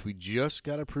 iTunes, which we just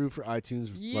got approved for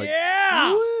iTunes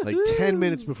Yeah. like 10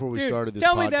 minutes before we Dude, started this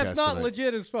tell podcast me that's not tonight.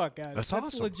 legit as fuck, guys. That's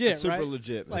awesome. legit, Super right?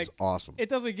 legit. Like, That's awesome. it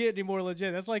doesn't get any more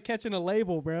legit. That's like catching a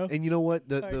label, bro. And you know what?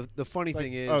 Like- The funny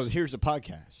thing is, Oh, here's the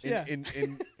podcast. Yeah.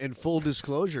 in full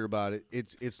disclosure about it,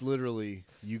 it's literally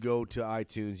you go to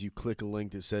iTunes, you click a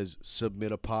link that says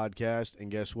submit a podcast,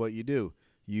 and guess what you do?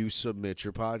 You submit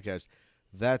your podcast.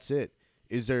 That's it.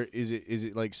 Is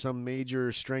it like some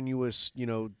major strenuous,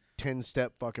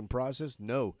 10-step fucking process?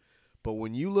 No. But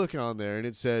when you look on there and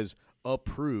it says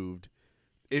approved,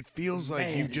 it feels like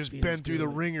Man, you've it just feels been through the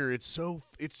good. ringer. It's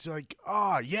like,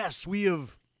 yes, we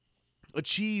have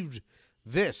achieved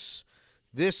this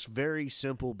very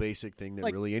simple, basic thing that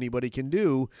Like- really anybody can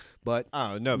do. But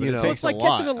Oh no, but You it know. takes It's like a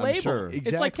lot. catching a I'm label. sure. It's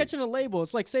Exactly. like catching a label.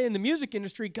 It's like saying in the music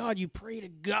industry, God, you pray to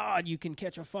God you can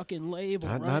catch a fucking label,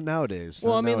 not, right? not nowadays.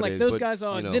 Well, Not I mean, like nowadays, those but, guys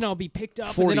are. you know, Then I'll be picked up,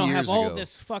 and 40 then I'll have years all ago.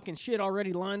 this fucking shit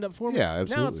already lined up for me. Yeah, Now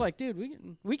absolutely. it's like,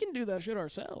 dude, we can do that shit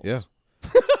ourselves. Yeah.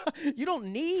 I don't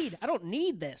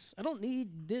need this. I don't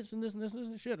need this and this and this and this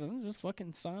and shit. I'm just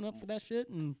fucking sign up for that shit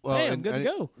and bam, and- good to and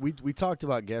go. We talked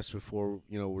about guests before.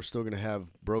 We're still going to have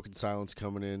Broken Silence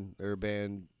coming in. They're a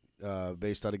band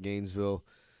based out of Gainesville.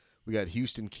 We got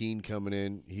Houston Keene coming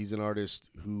in. He's an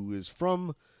artist who is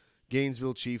from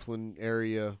Gainesville, Chiefland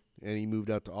area, and he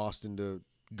moved out to Austin to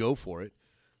go for it.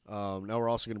 Now we're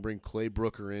also going to bring Clay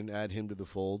Brooker in, add him to the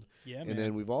fold. Yeah, And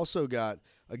then we've also got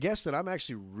a guest that I'm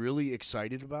actually really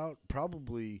excited about.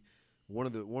 Probably one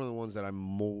of the ones that I'm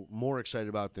more excited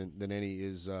about than any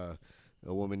is a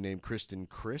woman named Kristen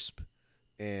Crisp,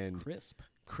 and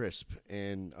Crisp.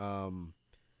 and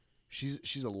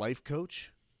she's a life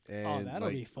coach. And that'll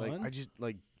be Like fun. I just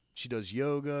like she does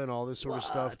yoga and all this sort of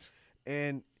stuff.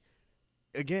 And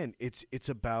again, it's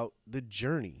about the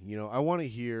journey. I want to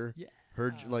hear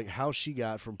her like how she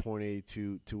got from point A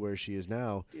to where she is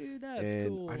now. Dude, that's And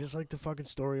cool. I just like the fucking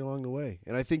story along the way.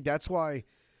 And I think that's why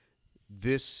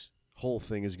this whole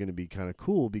thing is going to be kind of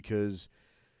cool, because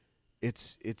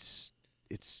it's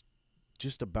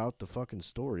just about the fucking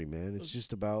story, man. It's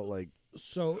just about like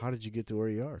So how did you get to where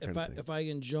you are kind of thing. if I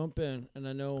can jump in, and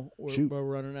I know Shoot. we're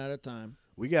running out of time.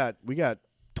 We got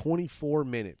 24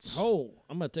 minutes. Oh,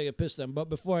 I'm gonna take a piss then. But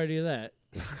before I do that,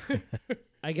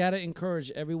 I gotta encourage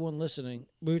everyone listening.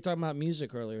 We were talking about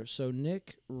music earlier. So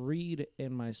Nick, Reed,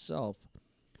 and myself,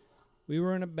 we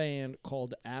were in a band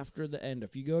called After the End.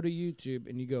 If you go to YouTube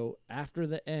and you go After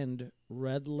the End,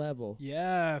 Red Level,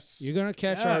 Yes. you're gonna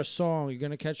catch our Yes. song. You're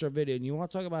gonna catch our video. And you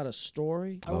want to talk about a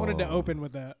story, I wanted to Oh. open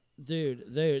with that. dude?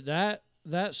 That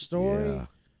story Yeah.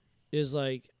 is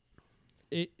like.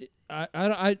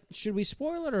 I should we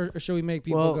spoil it or should we make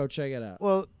people Well- go check it out?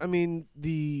 Well, I mean,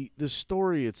 the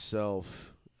story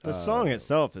itself. The song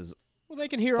itself is Well, they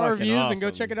can hear our Fucking views and go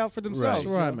awesome. check it out for themselves. That's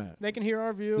where you I'm know? at. They can hear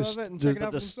our view The of st- it and the- check it but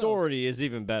out the for themselves. story is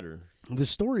even better. The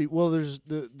story, well, there's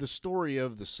the story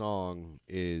of the song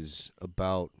is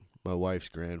about my wife's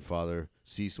grandfather,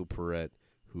 Cecil Perrette,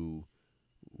 who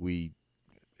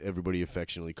everybody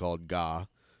affectionately called Ga,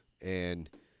 and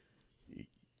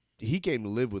he came to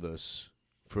live with us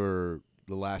for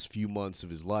the last few months of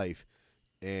his life,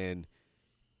 and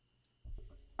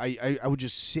I would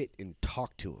just sit and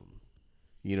talk to him.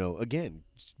 Again,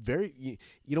 very.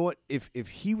 You know what? If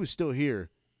he was still here,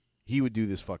 he would do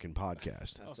this fucking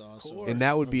podcast. That's Of awesome. course. And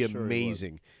that would be I'm sure he would.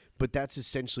 amazing. But that's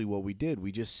essentially what we did.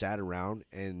 We just sat around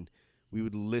and we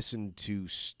would listen to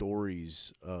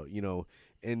stories,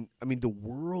 and I mean the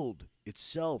world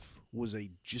itself was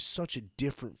just such a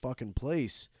different fucking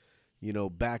place,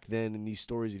 back then in these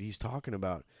stories that he's talking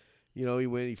about.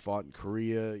 He fought in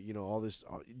Korea, all this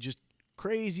just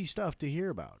crazy stuff to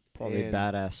hear about. Probably And-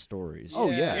 badass stories.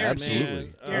 Oh, yeah, Guaranteed. absolutely.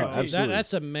 Man. Oh, Guaranteed. absolutely.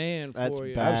 That's a man That's for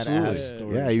you. badass Absolutely.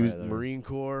 stories Yeah, he was right there. Marine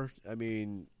Corps. I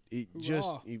mean,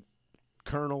 Raw.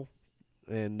 colonel,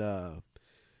 and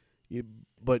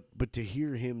but to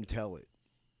hear him tell it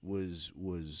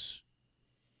was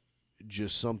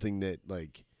just something that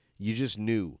like you just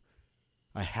knew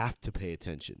I have to pay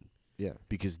attention Yeah.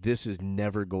 because this is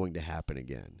never going to happen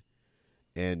again.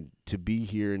 And to be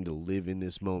here and to live in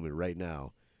this moment right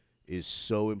now is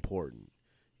so important,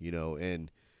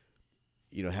 and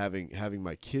having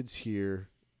my kids here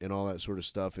and all that sort of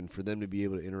stuff, and for them to be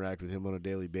able to interact with him on a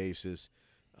daily basis,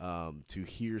 to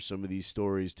hear some of these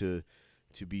stories, to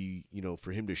be,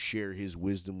 for him to share his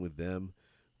wisdom with them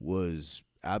was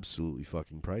absolutely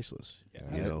fucking priceless. Yeah,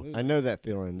 you know? absolutely. I know that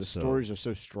feeling. The So- stories are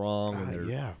so strong, and they're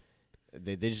Yeah.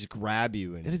 they just grab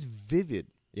you and it's vivid.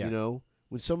 Yeah. You know,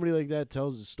 when somebody like that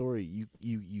tells a story,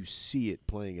 you see it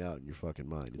playing out in your fucking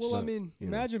mind. It's Well, I not, mean, you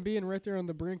know. imagine being right there on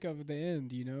the brink of the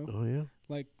end. You know, Oh yeah.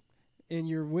 like, and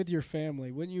you're with your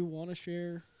family. Wouldn't you want to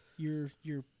share your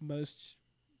most?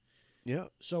 Yeah.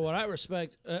 So what I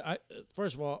respect,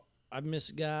 first of all, I miss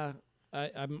Guy.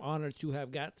 I'm honored to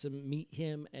have got to meet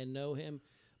him and know him.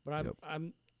 But Yep.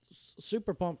 I'm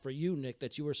super pumped for you, Nick,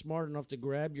 that you were smart enough to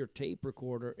grab your tape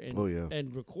recorder and Oh, yeah.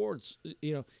 and record.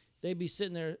 You know, they'd be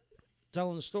sitting there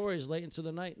telling the stories late into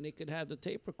the night, and they could have the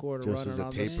tape recorder Just running as a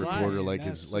on tape the slide. recorder, Man, like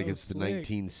that's it's like so it's the slick.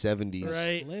 1970s.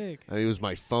 Right. Slick. I mean, it was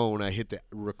my phone. I hit the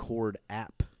record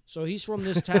app. So he's from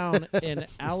this town in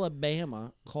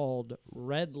Alabama called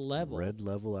Red Level. Red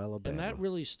Level, Alabama. And that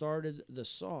really started the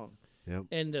song. Yep.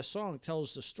 And the song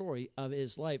tells the story of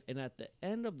his life. And at the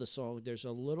end of the song, there's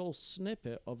a little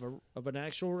snippet of an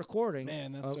actual recording.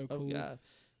 Man, that's so cool. Yeah,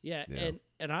 Yeah.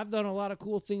 and I've done a lot of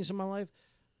cool things in my life.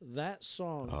 That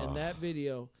song and that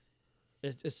video,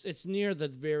 it's near the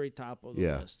very top of the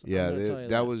Yeah, list. I'm yeah. gonna tell you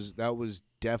That was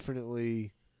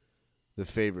definitely the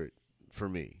favorite for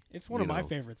me. It's one you of my know.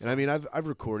 favorites. And I mean, I've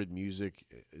recorded music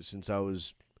since I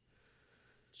was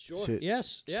Sure. shit,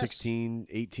 Yes. 16,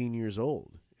 18 years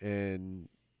old, and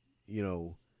you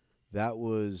know, that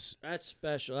was That's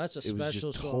special. That's a it was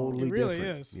special just song. totally It really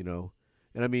different, is. you know.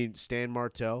 And I mean, Stan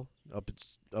Martell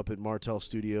up at Martell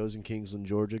Studios in Kingsland,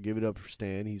 Georgia. Give it up for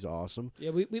Stan. He's awesome.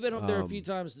 Yeah, we've been up there a few Um,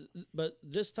 times, but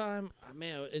this time,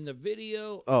 man, in the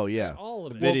video, Oh yeah. all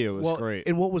of The it. video was great.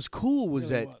 And what was cool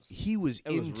was Really that was. he was It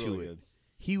was into really it. good.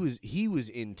 He was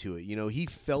into it. You know, he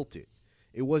felt it.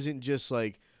 It wasn't just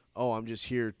like, oh, I'm just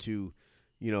here to,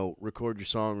 you know, record your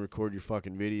song, record your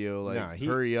fucking video. Like, Nah, he-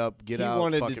 hurry up, get he out.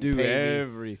 wanted to fucking do pay me.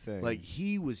 everything. Like,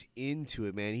 he was into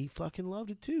it, man. He fucking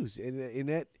loved it too. And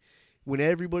that, when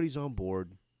everybody's on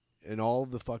board and all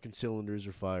of the fucking cylinders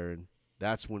are firing,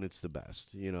 that's when it's the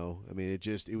best. You know, I mean,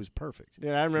 it was perfect. Dude,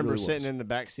 I remember really sitting was. in the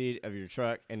back seat of your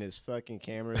truck and his fucking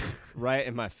camera right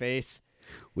in my face.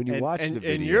 When you and, watch and, the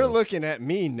video, and you're looking at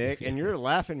me, Nick, and you're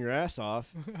laughing your ass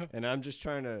off, and I'm just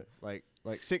trying to like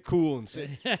sit cool and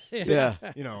sit, yeah,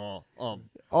 you know,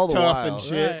 all the tough while. and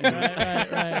shit.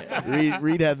 Right.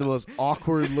 Reed had the most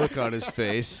awkward look on his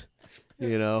face.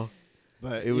 You know,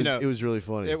 But it was you know, it was really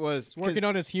funny. it was It's working 'cause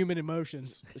on his human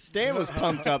emotions. Stan was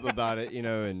pumped up about it, you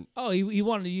know, and Oh, he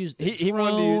wanted to use the he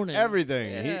wanted to drone use and-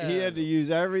 everything. Yeah. He had to use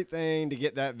everything to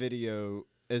get that video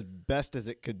as best as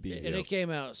it could be. and it came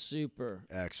out super.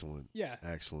 Excellent. Yeah.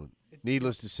 Excellent.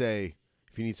 Needless to say,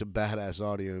 if you need some badass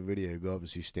audio and video, go up and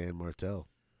see Stan Martell.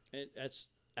 And that's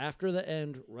after the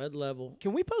end, Red Level.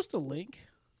 Can we post a link?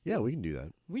 Yeah, we can do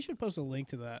that. We should post a link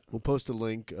to that. We'll post a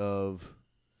link of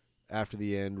After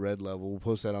the End, Red Level. We'll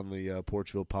post that on the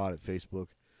Porchville Pod at Facebook.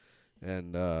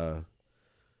 And so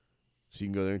you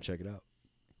can go there and check it out.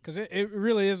 Because it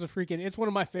really is it's one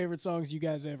of my favorite songs you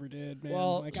guys ever did, man.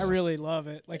 Well, like, I really love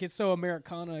it. Like, it's so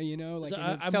Americana, you know? Like, So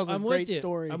and it I'm- tells a I'm with great you.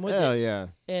 story. I'm with Hell you. yeah.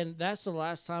 And that's the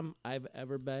last time I've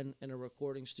ever been in a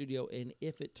recording studio. And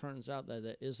if it turns out that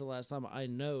that is the last time, I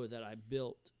know that I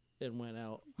built and went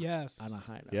out Yes. on a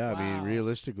high note. Yeah, I Wow. mean,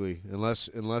 realistically, unless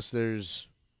there's,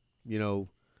 you know,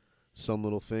 some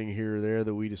little thing here or there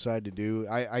that we decide to do,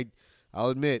 I'll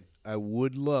admit I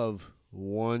would love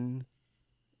one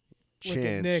Look at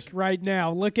chance. Nick right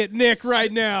now. Look at Nick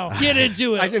right now. Get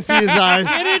into it. I can see his eyes.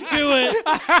 Get into it.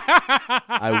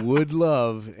 I would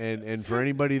love, and for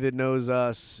anybody that knows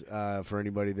us, for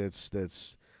anybody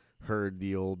that's heard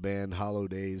the old band Hollow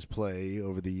Days play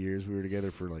over the years, we were together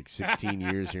for like 16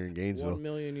 years here in Gainesville. 1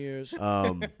 million years.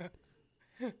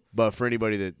 But for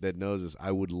anybody that knows us,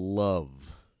 I would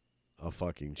love a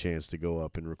fucking chance to go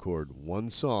up and record one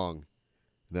song,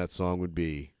 and that song would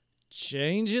be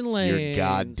Changing lanes. You're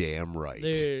Goddamn Right.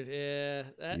 Dude,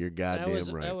 yeah. You're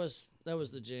goddamn right. That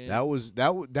was the jam.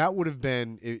 That would have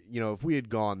been, you know, if we had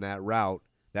gone that route,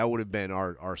 that would have been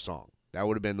our song. That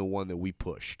would have been the one that we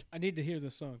pushed. I need to hear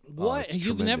this song. What? it's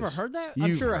You've never tremendous. heard that? I'm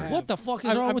You've sure I heard have. What the fuck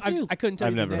is wrong with you? I couldn't tell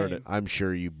I've you the never heard name. it. I'm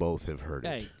sure you both have heard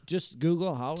Hey, it. just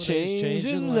Google holidays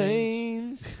changing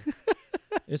lanes.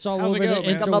 It's all How's it over go, the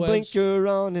man? Got my interwebs. blinker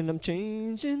on and I'm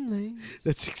changing lanes.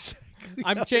 That's exactly.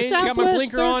 I'm changing. Got my Southwest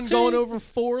blinker on, 13. going over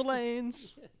 4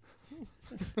 lanes.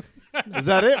 Is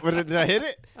that it? Did I hit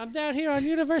it? I'm down here on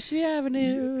University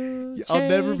Avenue. I'll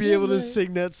never be changing able to lanes.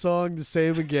 sing that song the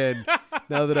same again.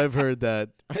 Now that I've heard that.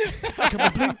 Got my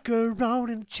blinker on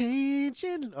and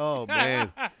changing. Oh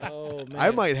man. Oh man.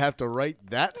 I might have to write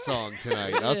that song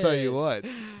tonight. I'll tell you what.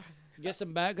 get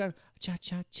some background. Cha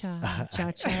cha cha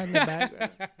cha cha in the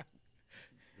background.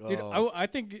 Dude, Oh. I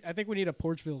think we need a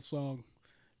Porchville song.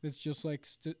 That's just like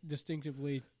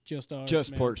distinctively just ours.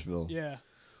 Just man. Porchville. Yeah.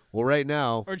 Well, right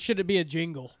now, Or should it be a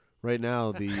jingle? the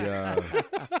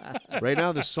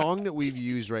song that we've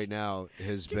used right now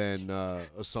has been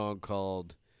a song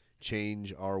called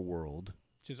 "Change Our World,"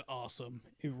 Which is awesome.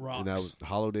 It rocks. and that was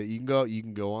Holiday. You can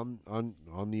go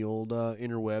on the old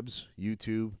interwebs,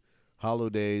 YouTube,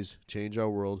 Holidays, "Change Our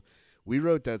World." We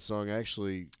wrote that song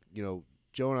actually. You know,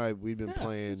 Joe and I, we've been That's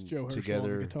playing Joe Herschel on the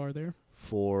together guitar there.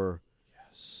 for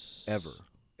ever,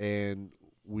 and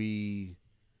we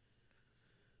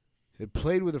had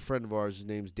played with a friend of ours. His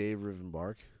name's Dave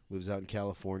Rivenbark. Lives out in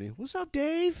California. What's up,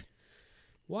 Dave?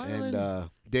 Wyland.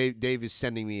 And Dave is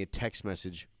sending me a text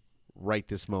message right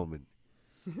this moment.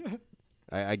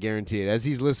 I guarantee it. As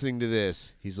he's listening to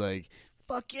this, he's like,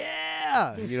 "Fuck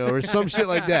yeah!" Or some shit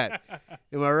like that.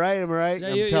 Am I right? Am I right?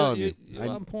 Yeah, I'm telling you. You're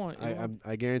on point.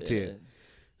 I guarantee it.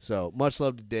 So much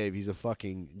love to Dave. He's a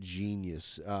fucking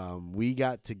genius. We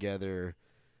got together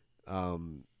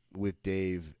with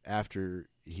Dave after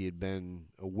he had been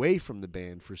away from the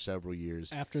band for several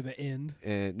years. After the end.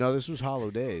 And no, this was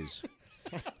Hollow Days.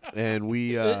 And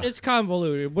we It's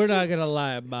convoluted. We're not gonna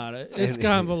lie about it. It's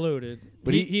convoluted.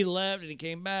 But he left and he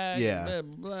came back. Yeah.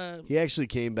 And blah, blah. he actually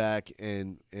came back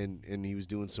and he was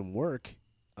doing some work.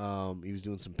 He was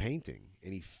doing some painting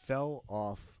and he fell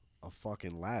off a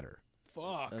fucking ladder.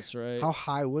 Fuck. That's right. How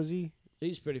high was he?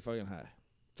 He's pretty fucking high.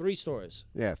 3 stories.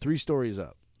 Yeah, 3 stories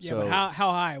up. Yeah, So but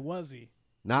how high was he?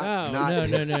 not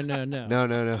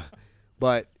no.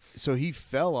 But so he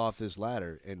fell off this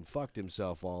ladder and fucked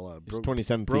himself all up. It's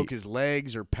 27 Broke feet. his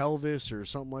legs or pelvis or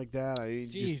something like that.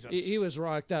 Jesus. He was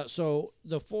rocked out. So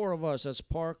the 4 of us, that's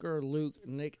Parker, Luke,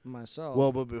 Nick, and myself.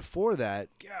 Well, but before that,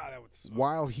 God, that would suck.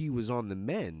 while he was on the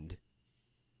mend,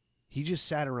 he just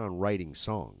sat around writing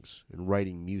songs and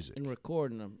writing music. and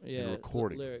recording them. Yeah, the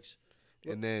recording them. lyrics.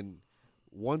 And then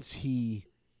once he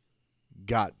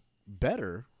got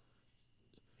better,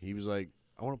 he was like,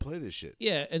 "I want to play this shit."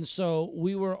 Yeah, and so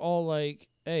we were all like,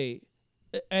 hey,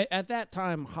 at that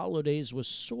time, Holidays was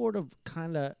sort of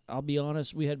kind of, I'll be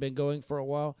honest, we had been going for a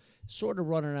while, sort of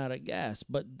running out of gas.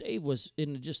 But Dave was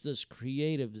in just this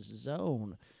creative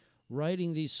zone,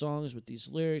 writing these songs with these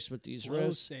lyrics, with these Flow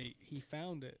riffs. state. He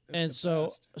found it. That's And the so,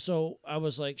 best. so I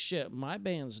was like, shit, my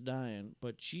band's dying,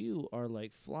 but you are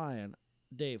like flying.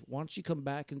 Dave, why don't you come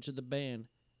back into the band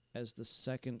as the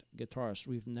second guitarist?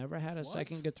 We've never had a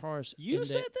second guitarist. You in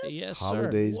said the, this? Yes, sir.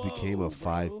 Holidays Whoa, became a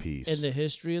bro. 5-piece. In the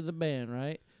history of the band,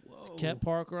 right? Whoa. Kent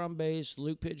Parker on bass,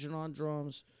 Luke Pigeon on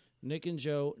drums, Nick and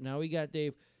Joe. Now we got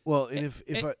Dave. well, and if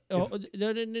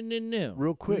No.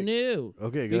 Real quick. No.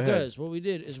 okay, go ahead. Because what we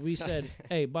did is we said,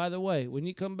 hey, by the way, when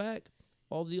you come back,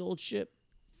 all the old shit,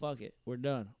 fuck it. We're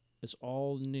done. It's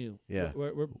all new. Yeah.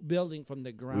 We're building from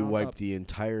the ground We wiped up. the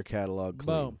entire catalog clean.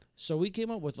 Boom. So we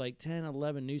came up with like 10,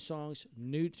 11 new songs,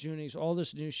 new tunings, all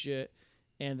this new shit.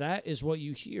 And that is what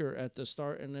you hear at the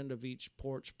start and end of each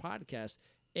Porch podcast.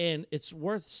 And it's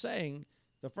worth saying,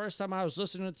 the first time I was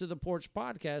listening to the Porch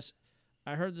podcast,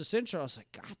 I heard this intro. I was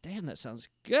like, God damn, that sounds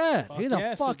good. Fuck Who the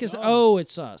yes, fuck it is? does. Oh,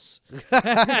 it's us. that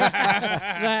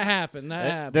happened. That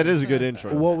happened. That is a good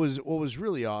intro. What was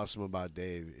really awesome about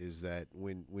Dave is that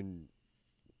when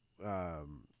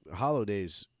Hollow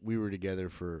Days, we were together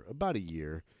for about a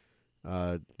year,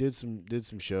 did some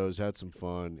shows, had some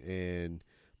fun, and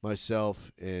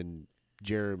myself and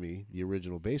Jeremy, the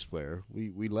original bass player,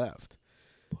 we left.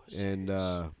 And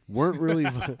weren't really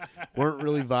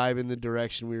vibing the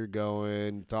direction we were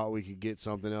going. Thought we could get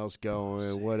something else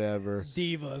going, whatever.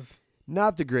 Divas.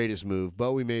 Not the greatest move,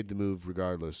 but we made the move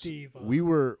regardless. Diva. We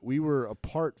were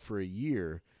apart for a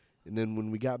year, and then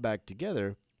when we got back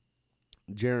together,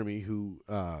 Jeremy, who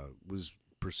was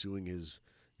pursuing his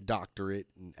doctorate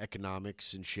in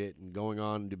economics and shit and going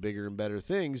on to bigger and better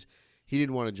things, he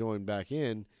didn't want to join back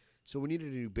in, so we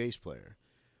needed a new bass player.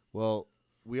 Well,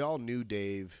 we all knew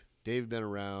Dave. Dave had been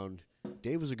around.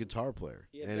 Dave was a guitar player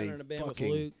He had and been in a band with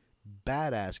fucking Luke.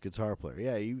 badass guitar player.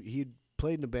 Yeah, he'd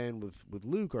played in a band with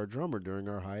Luke, our drummer, during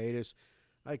our hiatus.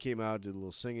 I came out, did a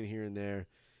little singing here and there.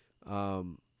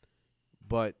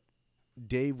 But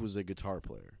Dave was a guitar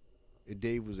player.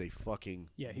 Dave was a fucking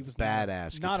Yeah, he was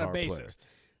badass not a guitar player. bassist.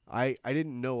 I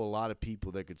didn't know a lot of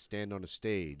people that could stand on a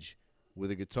stage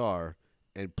with a guitar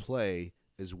and play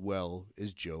as well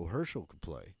as Joe Herschel could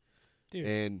play. Dude.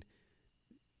 And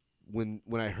when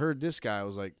I heard this guy, I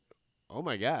was like, "Oh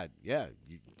my God, yeah,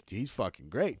 he's fucking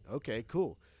great." Okay,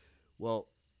 cool. Well,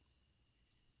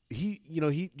 he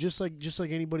just like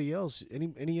anybody else,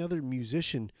 any other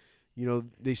musician,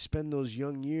 they spend those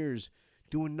young years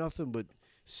doing nothing but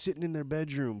sitting in their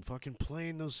bedroom, fucking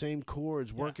playing those same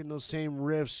chords, working those same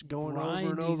riffs, going over and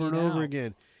Grinding over and it over out.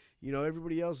 again. You know,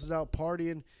 everybody else is out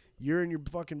partying. You're in your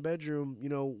fucking bedroom, you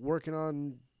know, working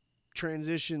on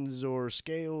transitions or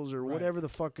scales or Right. whatever the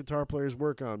fuck guitar players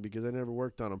work on, because I never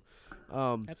worked on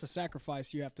them. That's a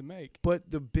sacrifice you have to make. But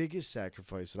the biggest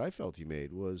sacrifice that I felt he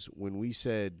made was when we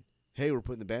said, hey, we're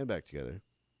putting the band back together,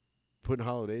 putting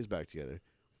Holidays back together.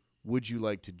 Would you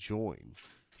like to join?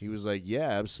 He was like, yeah,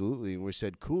 absolutely. And we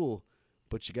said, cool,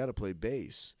 but you got to play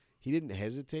bass. He didn't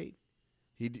hesitate.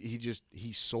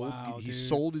 He sold Wow, he dude.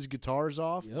 sold his guitars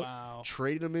off, Wow.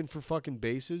 traded them in for fucking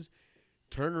basses,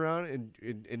 turned around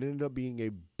and ended up being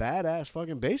a badass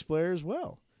fucking bass player as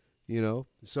well. You know?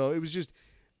 So it was just,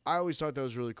 I always thought that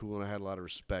was really cool, and I had a lot of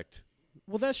respect.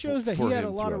 Well, that shows that for he had a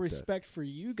him lot of throughout that. respect for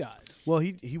you guys. Well,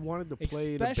 he wanted to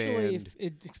play in a band.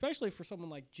 Especially for someone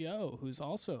like Joe, who's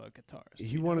also a guitarist. He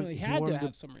you know? wanted- He he had wanted to to-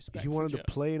 have some respect. He wanted for to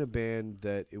Joe. play in a band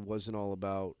that it wasn't all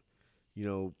about, you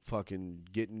know, fucking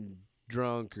getting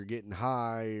drunk or getting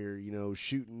high or, you know,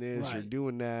 shooting this or Right.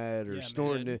 doing that or Yeah,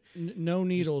 snorting man. it. No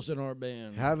needles in our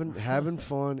band. Having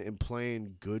fun and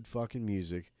playing good fucking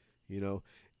music, you know.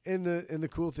 And the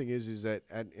cool thing is that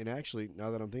and actually,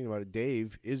 now that I'm thinking about it,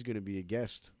 Dave is going to be a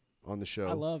guest on the show.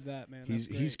 I love that, man. He's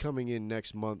That's he's great. coming in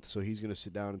next month, so he's going to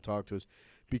sit down and talk to us,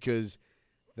 because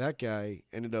that guy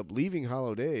ended up leaving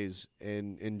Hollow Days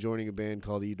and joining a band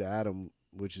called Eve to Adam,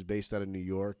 which is based out of New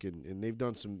York, and they've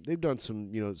done some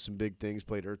you know, some big things,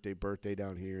 played Earth Day Birthday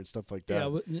down here and stuff like that. Yeah,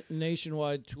 with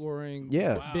nationwide touring.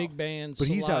 Yeah. Wow. Big bands. But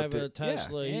he's out Saliva, there-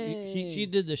 Tesla. yeah. He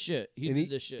did the shit. He and did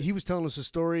the shit. he was telling us a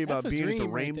story about That's a being at the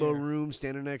dream right Rainbow there. Room,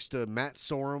 standing next to Matt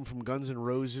Sorum from Guns N'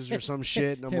 Roses or some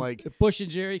shit, and I'm like, pushing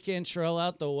Jerry Cantrell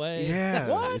out the way.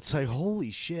 yeah, it's like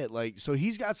holy shit. Like, so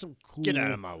he's got some cool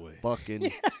my way.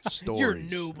 fucking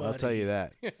stories. I'll nobody. tell you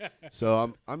that.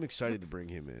 So I'm excited to bring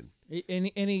him in.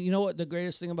 And he, you know what? The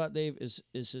greatest thing about Dave is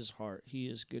his heart. He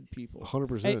is good people.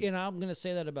 100%. And I'm gonna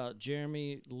say that about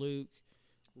Jeremy, Luke,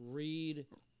 Reed,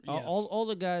 Yes. all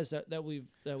the guys that we've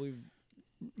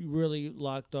really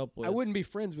locked up with. I wouldn't be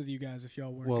friends with you guys if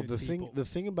y'all weren't Well, good people. the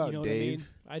thing about You know what I Dave, mean?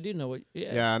 I do know what.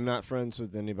 Yeah. Yeah, I'm not friends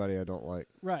with anybody I don't like.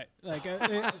 Right. Like,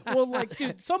 well, like,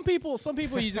 dude, some people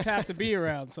you just have to be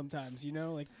around sometimes. You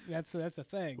know, like that's a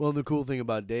thing. well, the cool thing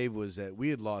about Dave was that we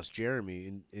had lost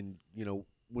Jeremy, and you know,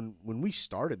 when we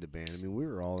started the band, I mean, we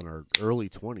were all in our early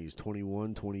 20s,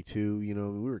 21, 22, you know,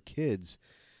 we were kids.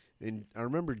 And I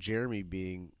remember Jeremy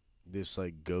being this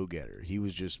like go-getter. He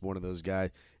was just one of those guys.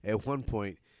 At one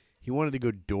point, he wanted to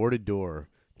go door to door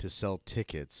to sell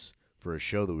tickets for a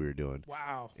show that we were doing.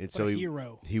 Wow. And What so a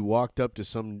hero. he walked up to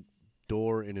some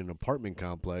door in an apartment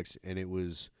complex, and it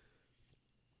was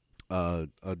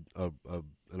an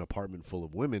apartment full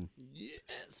of women.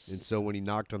 Yes. And so when he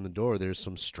knocked on the door, there's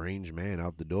some strange man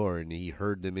out the door, and he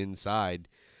heard them inside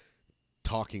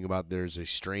talking about there's a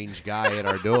strange guy at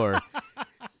our door.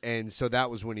 And so that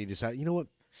was when he decided, you know what?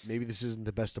 Maybe this isn't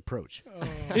the best approach.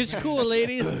 It's cool,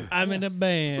 ladies. I'm in a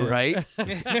band. Right?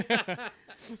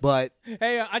 But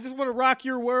Hey, I just want to rock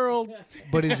your world.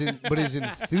 his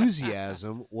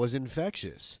enthusiasm was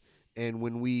infectious. And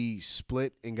when we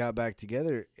split and got back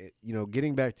together, you know,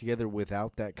 getting back together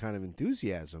without that kind of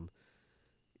enthusiasm,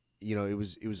 you know, it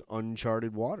was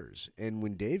uncharted waters. And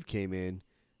when Dave came in,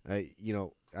 you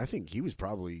know, I think he was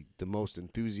probably the most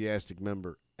enthusiastic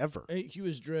member ever. He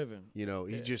was driven. You know,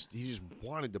 he Yeah. just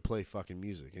wanted to play fucking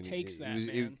music. And Takes that, was-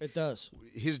 man. It does.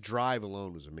 his drive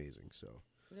alone was amazing. So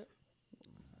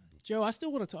Joe, I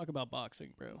still want to talk about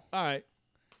boxing, bro. All right.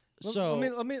 Let- So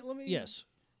let me. yes.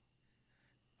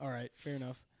 All right, fair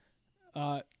enough.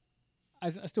 I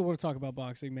still want to talk about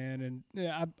boxing, man, and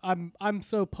yeah, I'm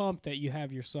so pumped that you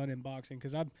have your son in boxing,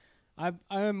 because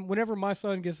I'm whenever my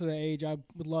son gets to the age, I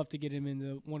would love to get him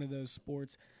into one of those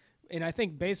sports, and I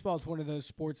think baseball is one of those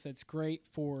sports that's great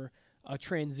for a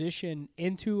transition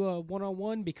into a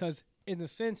one-on-one, because in the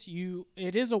sense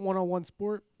it is a one-on-one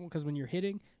sport, because when you're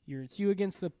hitting, it's you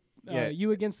against the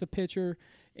you against the pitcher,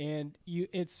 and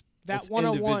it's that It's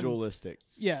one-on-one. individualistic.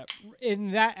 Yeah,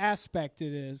 in that aspect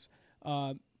it is.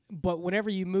 But whenever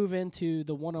you move into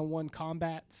the one-on-one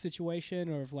combat situation,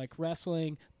 or of like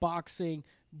wrestling, boxing,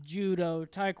 judo,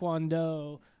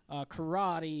 taekwondo,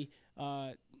 karate,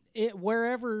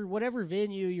 whatever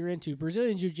venue you're into,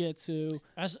 Brazilian jiu-jitsu.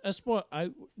 That's what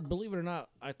I believe it or not.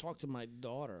 I talked to my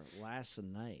daughter last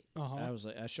night. Uh-huh.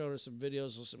 I showed her some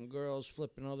videos of some girls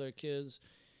flipping other kids,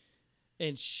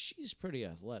 and she's pretty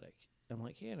athletic. I'm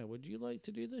like, Hannah, would you like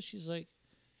to do this? She's like,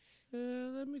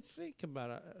 let me think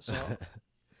about it. So,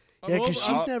 yeah, because she's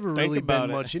I'll never think really about been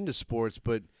it. much into sports,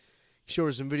 but show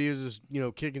her some videos of, you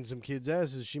know, kicking some kids'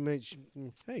 asses.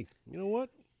 Hey, you know what?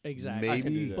 exactly. I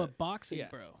can do Maybe. that. But boxing, Yeah.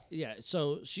 bro. Yeah,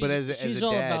 so she's But as a she's dad,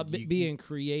 all about you- being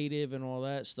creative and all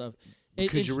that stuff.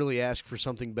 Could you really ask for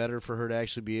something better for her to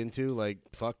actually be into? Like,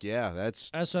 fuck yeah, that's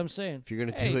what I'm saying. if you're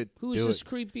gonna Hey, do it. who's do this it.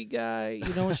 creepy guy?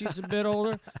 You know, when she's a bit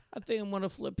older, I think I'm gonna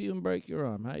flip you and break your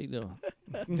arm. How you doing?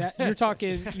 That you're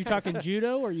talking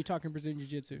judo or are you talking Brazilian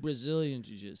jiu-jitsu? Brazilian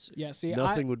jiu-jitsu. Yeah, see,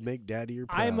 Nothing would make daddier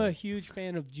proud. I'm a huge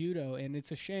fan of judo, and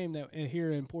it's a shame that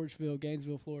here in Porchville,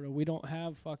 Gainesville, Florida, we don't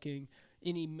have fucking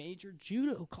any major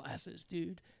judo classes,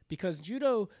 dude. Because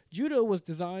judo was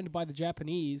designed by the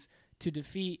Japanese to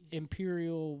defeat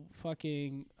imperial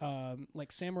fucking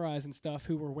like samurais and stuff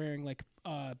who were wearing like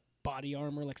body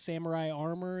armor, like samurai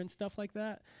armor and stuff like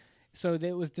that. So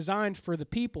it was designed for the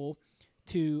people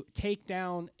to take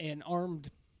down an armed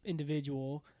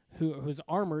individual who was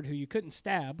armored, who you couldn't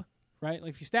stab, right?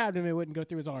 Like if you stabbed him, it wouldn't go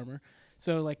through his armor.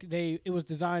 So like it was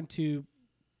designed to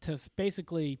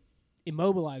basically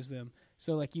immobilize them.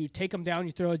 So like you take them down,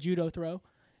 you throw a judo throw,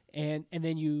 and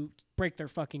then you break their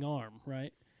fucking arm,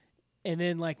 right? And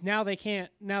then like now they can't.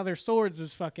 Now their swords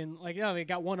is fucking like they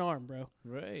got one arm, bro.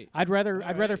 Right. I'd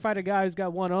rather fight a guy who's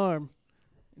got one arm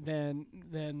than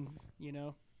you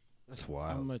know. That's I'm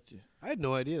wild. with you. I had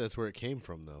no idea that's where it came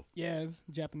from, though. Yeah, it's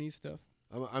Japanese stuff.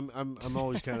 I'm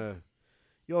always kind of.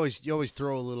 You always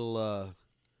throw a little of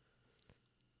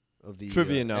the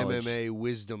Trivia knowledge. MMA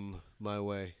wisdom my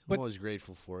way. But- I'm always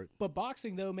grateful for it. But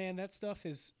boxing though, man, that stuff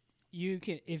is you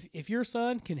can if your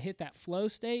son can hit that flow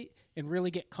state and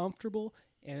really get comfortable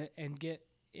and get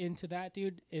into that,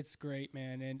 dude, it's great,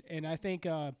 man. And I think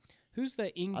who's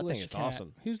the English it's cat?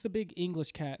 awesome. Who's the big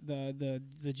English cat? The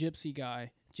gypsy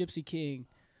guy, Gypsy King.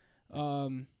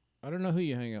 I don't know who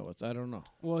you hang out with. I don't know.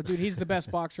 Well, dude, he's the best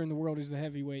boxer in the world. He's the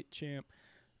heavyweight champ.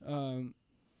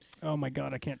 Oh my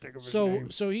God, I can't think of his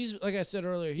name. So he's like I said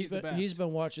earlier. He's the He's best.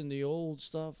 been watching the old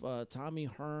stuff. Tommy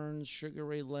Hearns, Sugar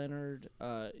Ray Leonard.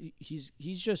 He's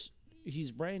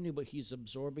brand new, but he's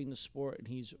absorbing the sport and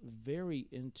he's very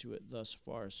into it thus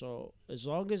far. So as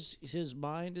long as his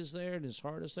mind is there and his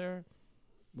heart is there,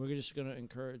 we're just gonna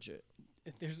encourage it.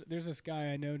 There's this guy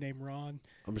I know named Ron.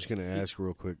 I'm just gonna ask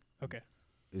real quick. Okay.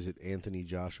 Is it Anthony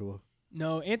Joshua?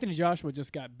 No, Anthony Joshua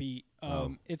just got beat.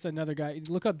 It's another guy.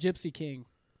 Look up Gypsy King.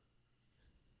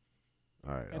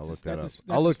 All right, That's I'll his- look that that's up. his- that's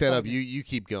I'll look his that up. fight You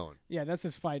keep going. Yeah, that's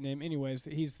his fight name. Anyways,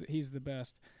 he's the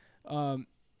best.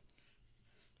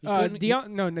 He couldn't-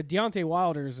 Deontay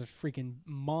Wilder is a freaking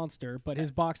monster, but his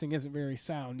boxing isn't very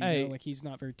sound. You Hey, know, like he's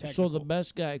not very technical. So the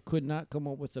best guy could not come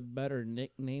up with a better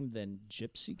nickname than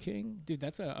Gypsy King. Dude,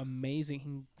 that's an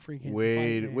amazing freaking fight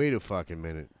Wait name. a fucking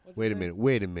minute. What's Wait his a name? minute.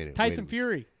 Wait a minute. Tyson wait a minute.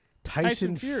 Fury.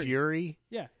 Tyson Fury. Fury.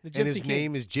 Yeah, the Gypsy And his King.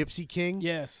 name is Gypsy King.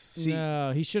 Yes. See,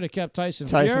 No, he should have kept Tyson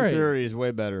Fury is way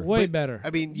better. Way But, better.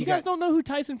 I mean, You guys don't know who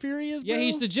Tyson Fury is, Yeah, bro?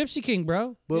 he's the Gypsy King,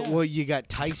 bro. Well, Yeah. well, you got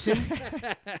Tyson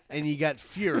and you got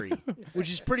Fury, which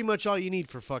is pretty much all you need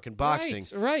for fucking boxing.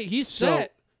 Right. He's So,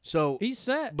 set. so, He's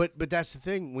set. but that's the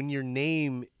thing. When your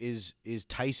name is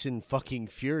Tyson fucking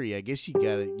Fury, I guess you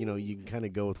gotta, you can kind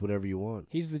of go with whatever you want.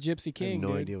 He's the Gypsy I have King, no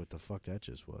dude. idea what the fuck that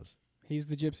just was. He's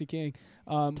the Gypsy King.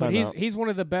 But Time out. he's one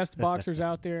of the best boxers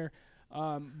out there.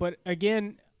 But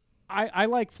again, I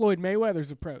like Floyd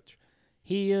Mayweather's approach.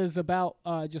 He is about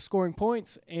just scoring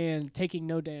points and taking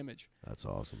no damage. That's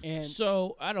awesome. And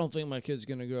So I don't think my kid's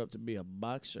gonna grow up to be a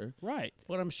boxer. right.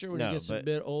 But I'm sure when No, he gets a but-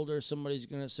 bit older, somebody's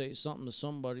gonna say something to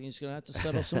somebody. And he's gonna have to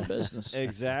settle some business.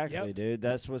 Exactly, Yep. dude.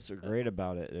 That's what's so great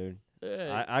about it, dude.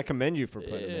 Yeah, I commend you for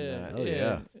putting him in that. Oh,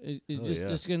 yeah.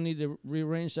 It's Yeah. gonna need to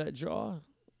rearrange that jaw.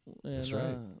 And, That's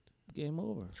right. Game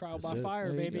over. Trial That's by it.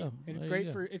 fire, There you baby. go. And it's There great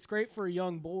you go. it's great for a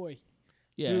young boy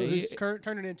Yeah, who's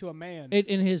turning into a man.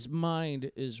 and his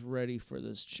mind is ready for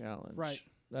this challenge. Right.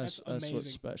 That's That's what's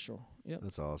amazing. special. Yep.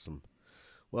 That's awesome.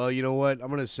 Well, you know what? I'm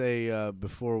gonna say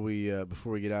before we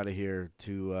get out of here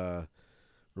to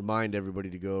remind everybody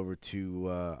to go over to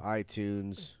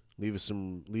iTunes, leave us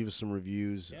some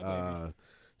reviews. Yeah, baby.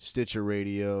 Stitcher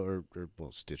Radio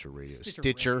Stitcher Radio.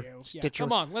 Stitcher. Radio. Yeah, Stitcher.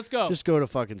 come on, let's go. Just go to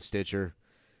fucking Stitcher,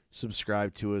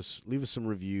 subscribe to us, leave us some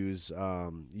reviews.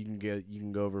 You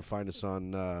can go over, find us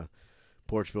on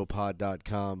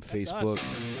PorchvillePod.com, That's us.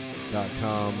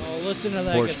 Facebook.com. Oh, listen to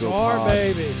that Porchville guitar, Pod.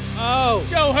 baby. Oh,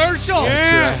 Joe Herschel.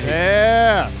 That's right.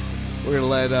 Yeah. We're gonna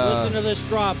let listen to this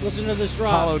drop. Listen to this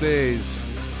drop. Hollow Days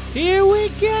Here we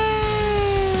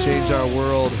go. change our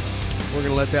world. We're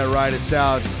gonna let that ride us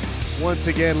out. Once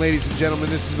again, ladies and gentlemen,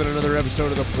 this has been another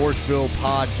episode of the Porchville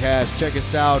Podcast. Check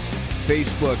us out,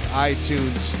 Facebook,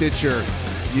 iTunes, Stitcher.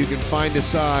 You can find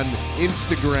us on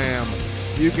Instagram.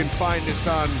 You can find us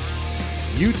on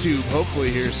YouTube, hopefully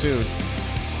here soon.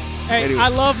 Hey, Anyway. I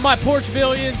love my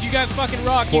Porchvillians. You guys fucking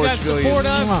rock. You guys support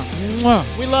Porchvillians.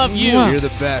 us. We love you. You're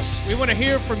the best. We want to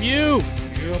hear from you.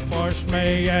 You push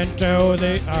me into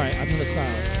the. All right, I'm gonna stop.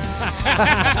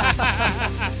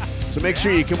 So make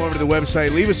sure you come over to the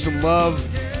website, leave us some love,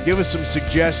 give us some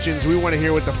suggestions. We want to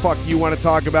hear what the fuck you want to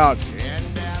talk about.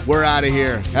 We're out of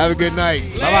here. Have a good night.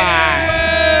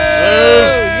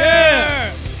 Bye-bye.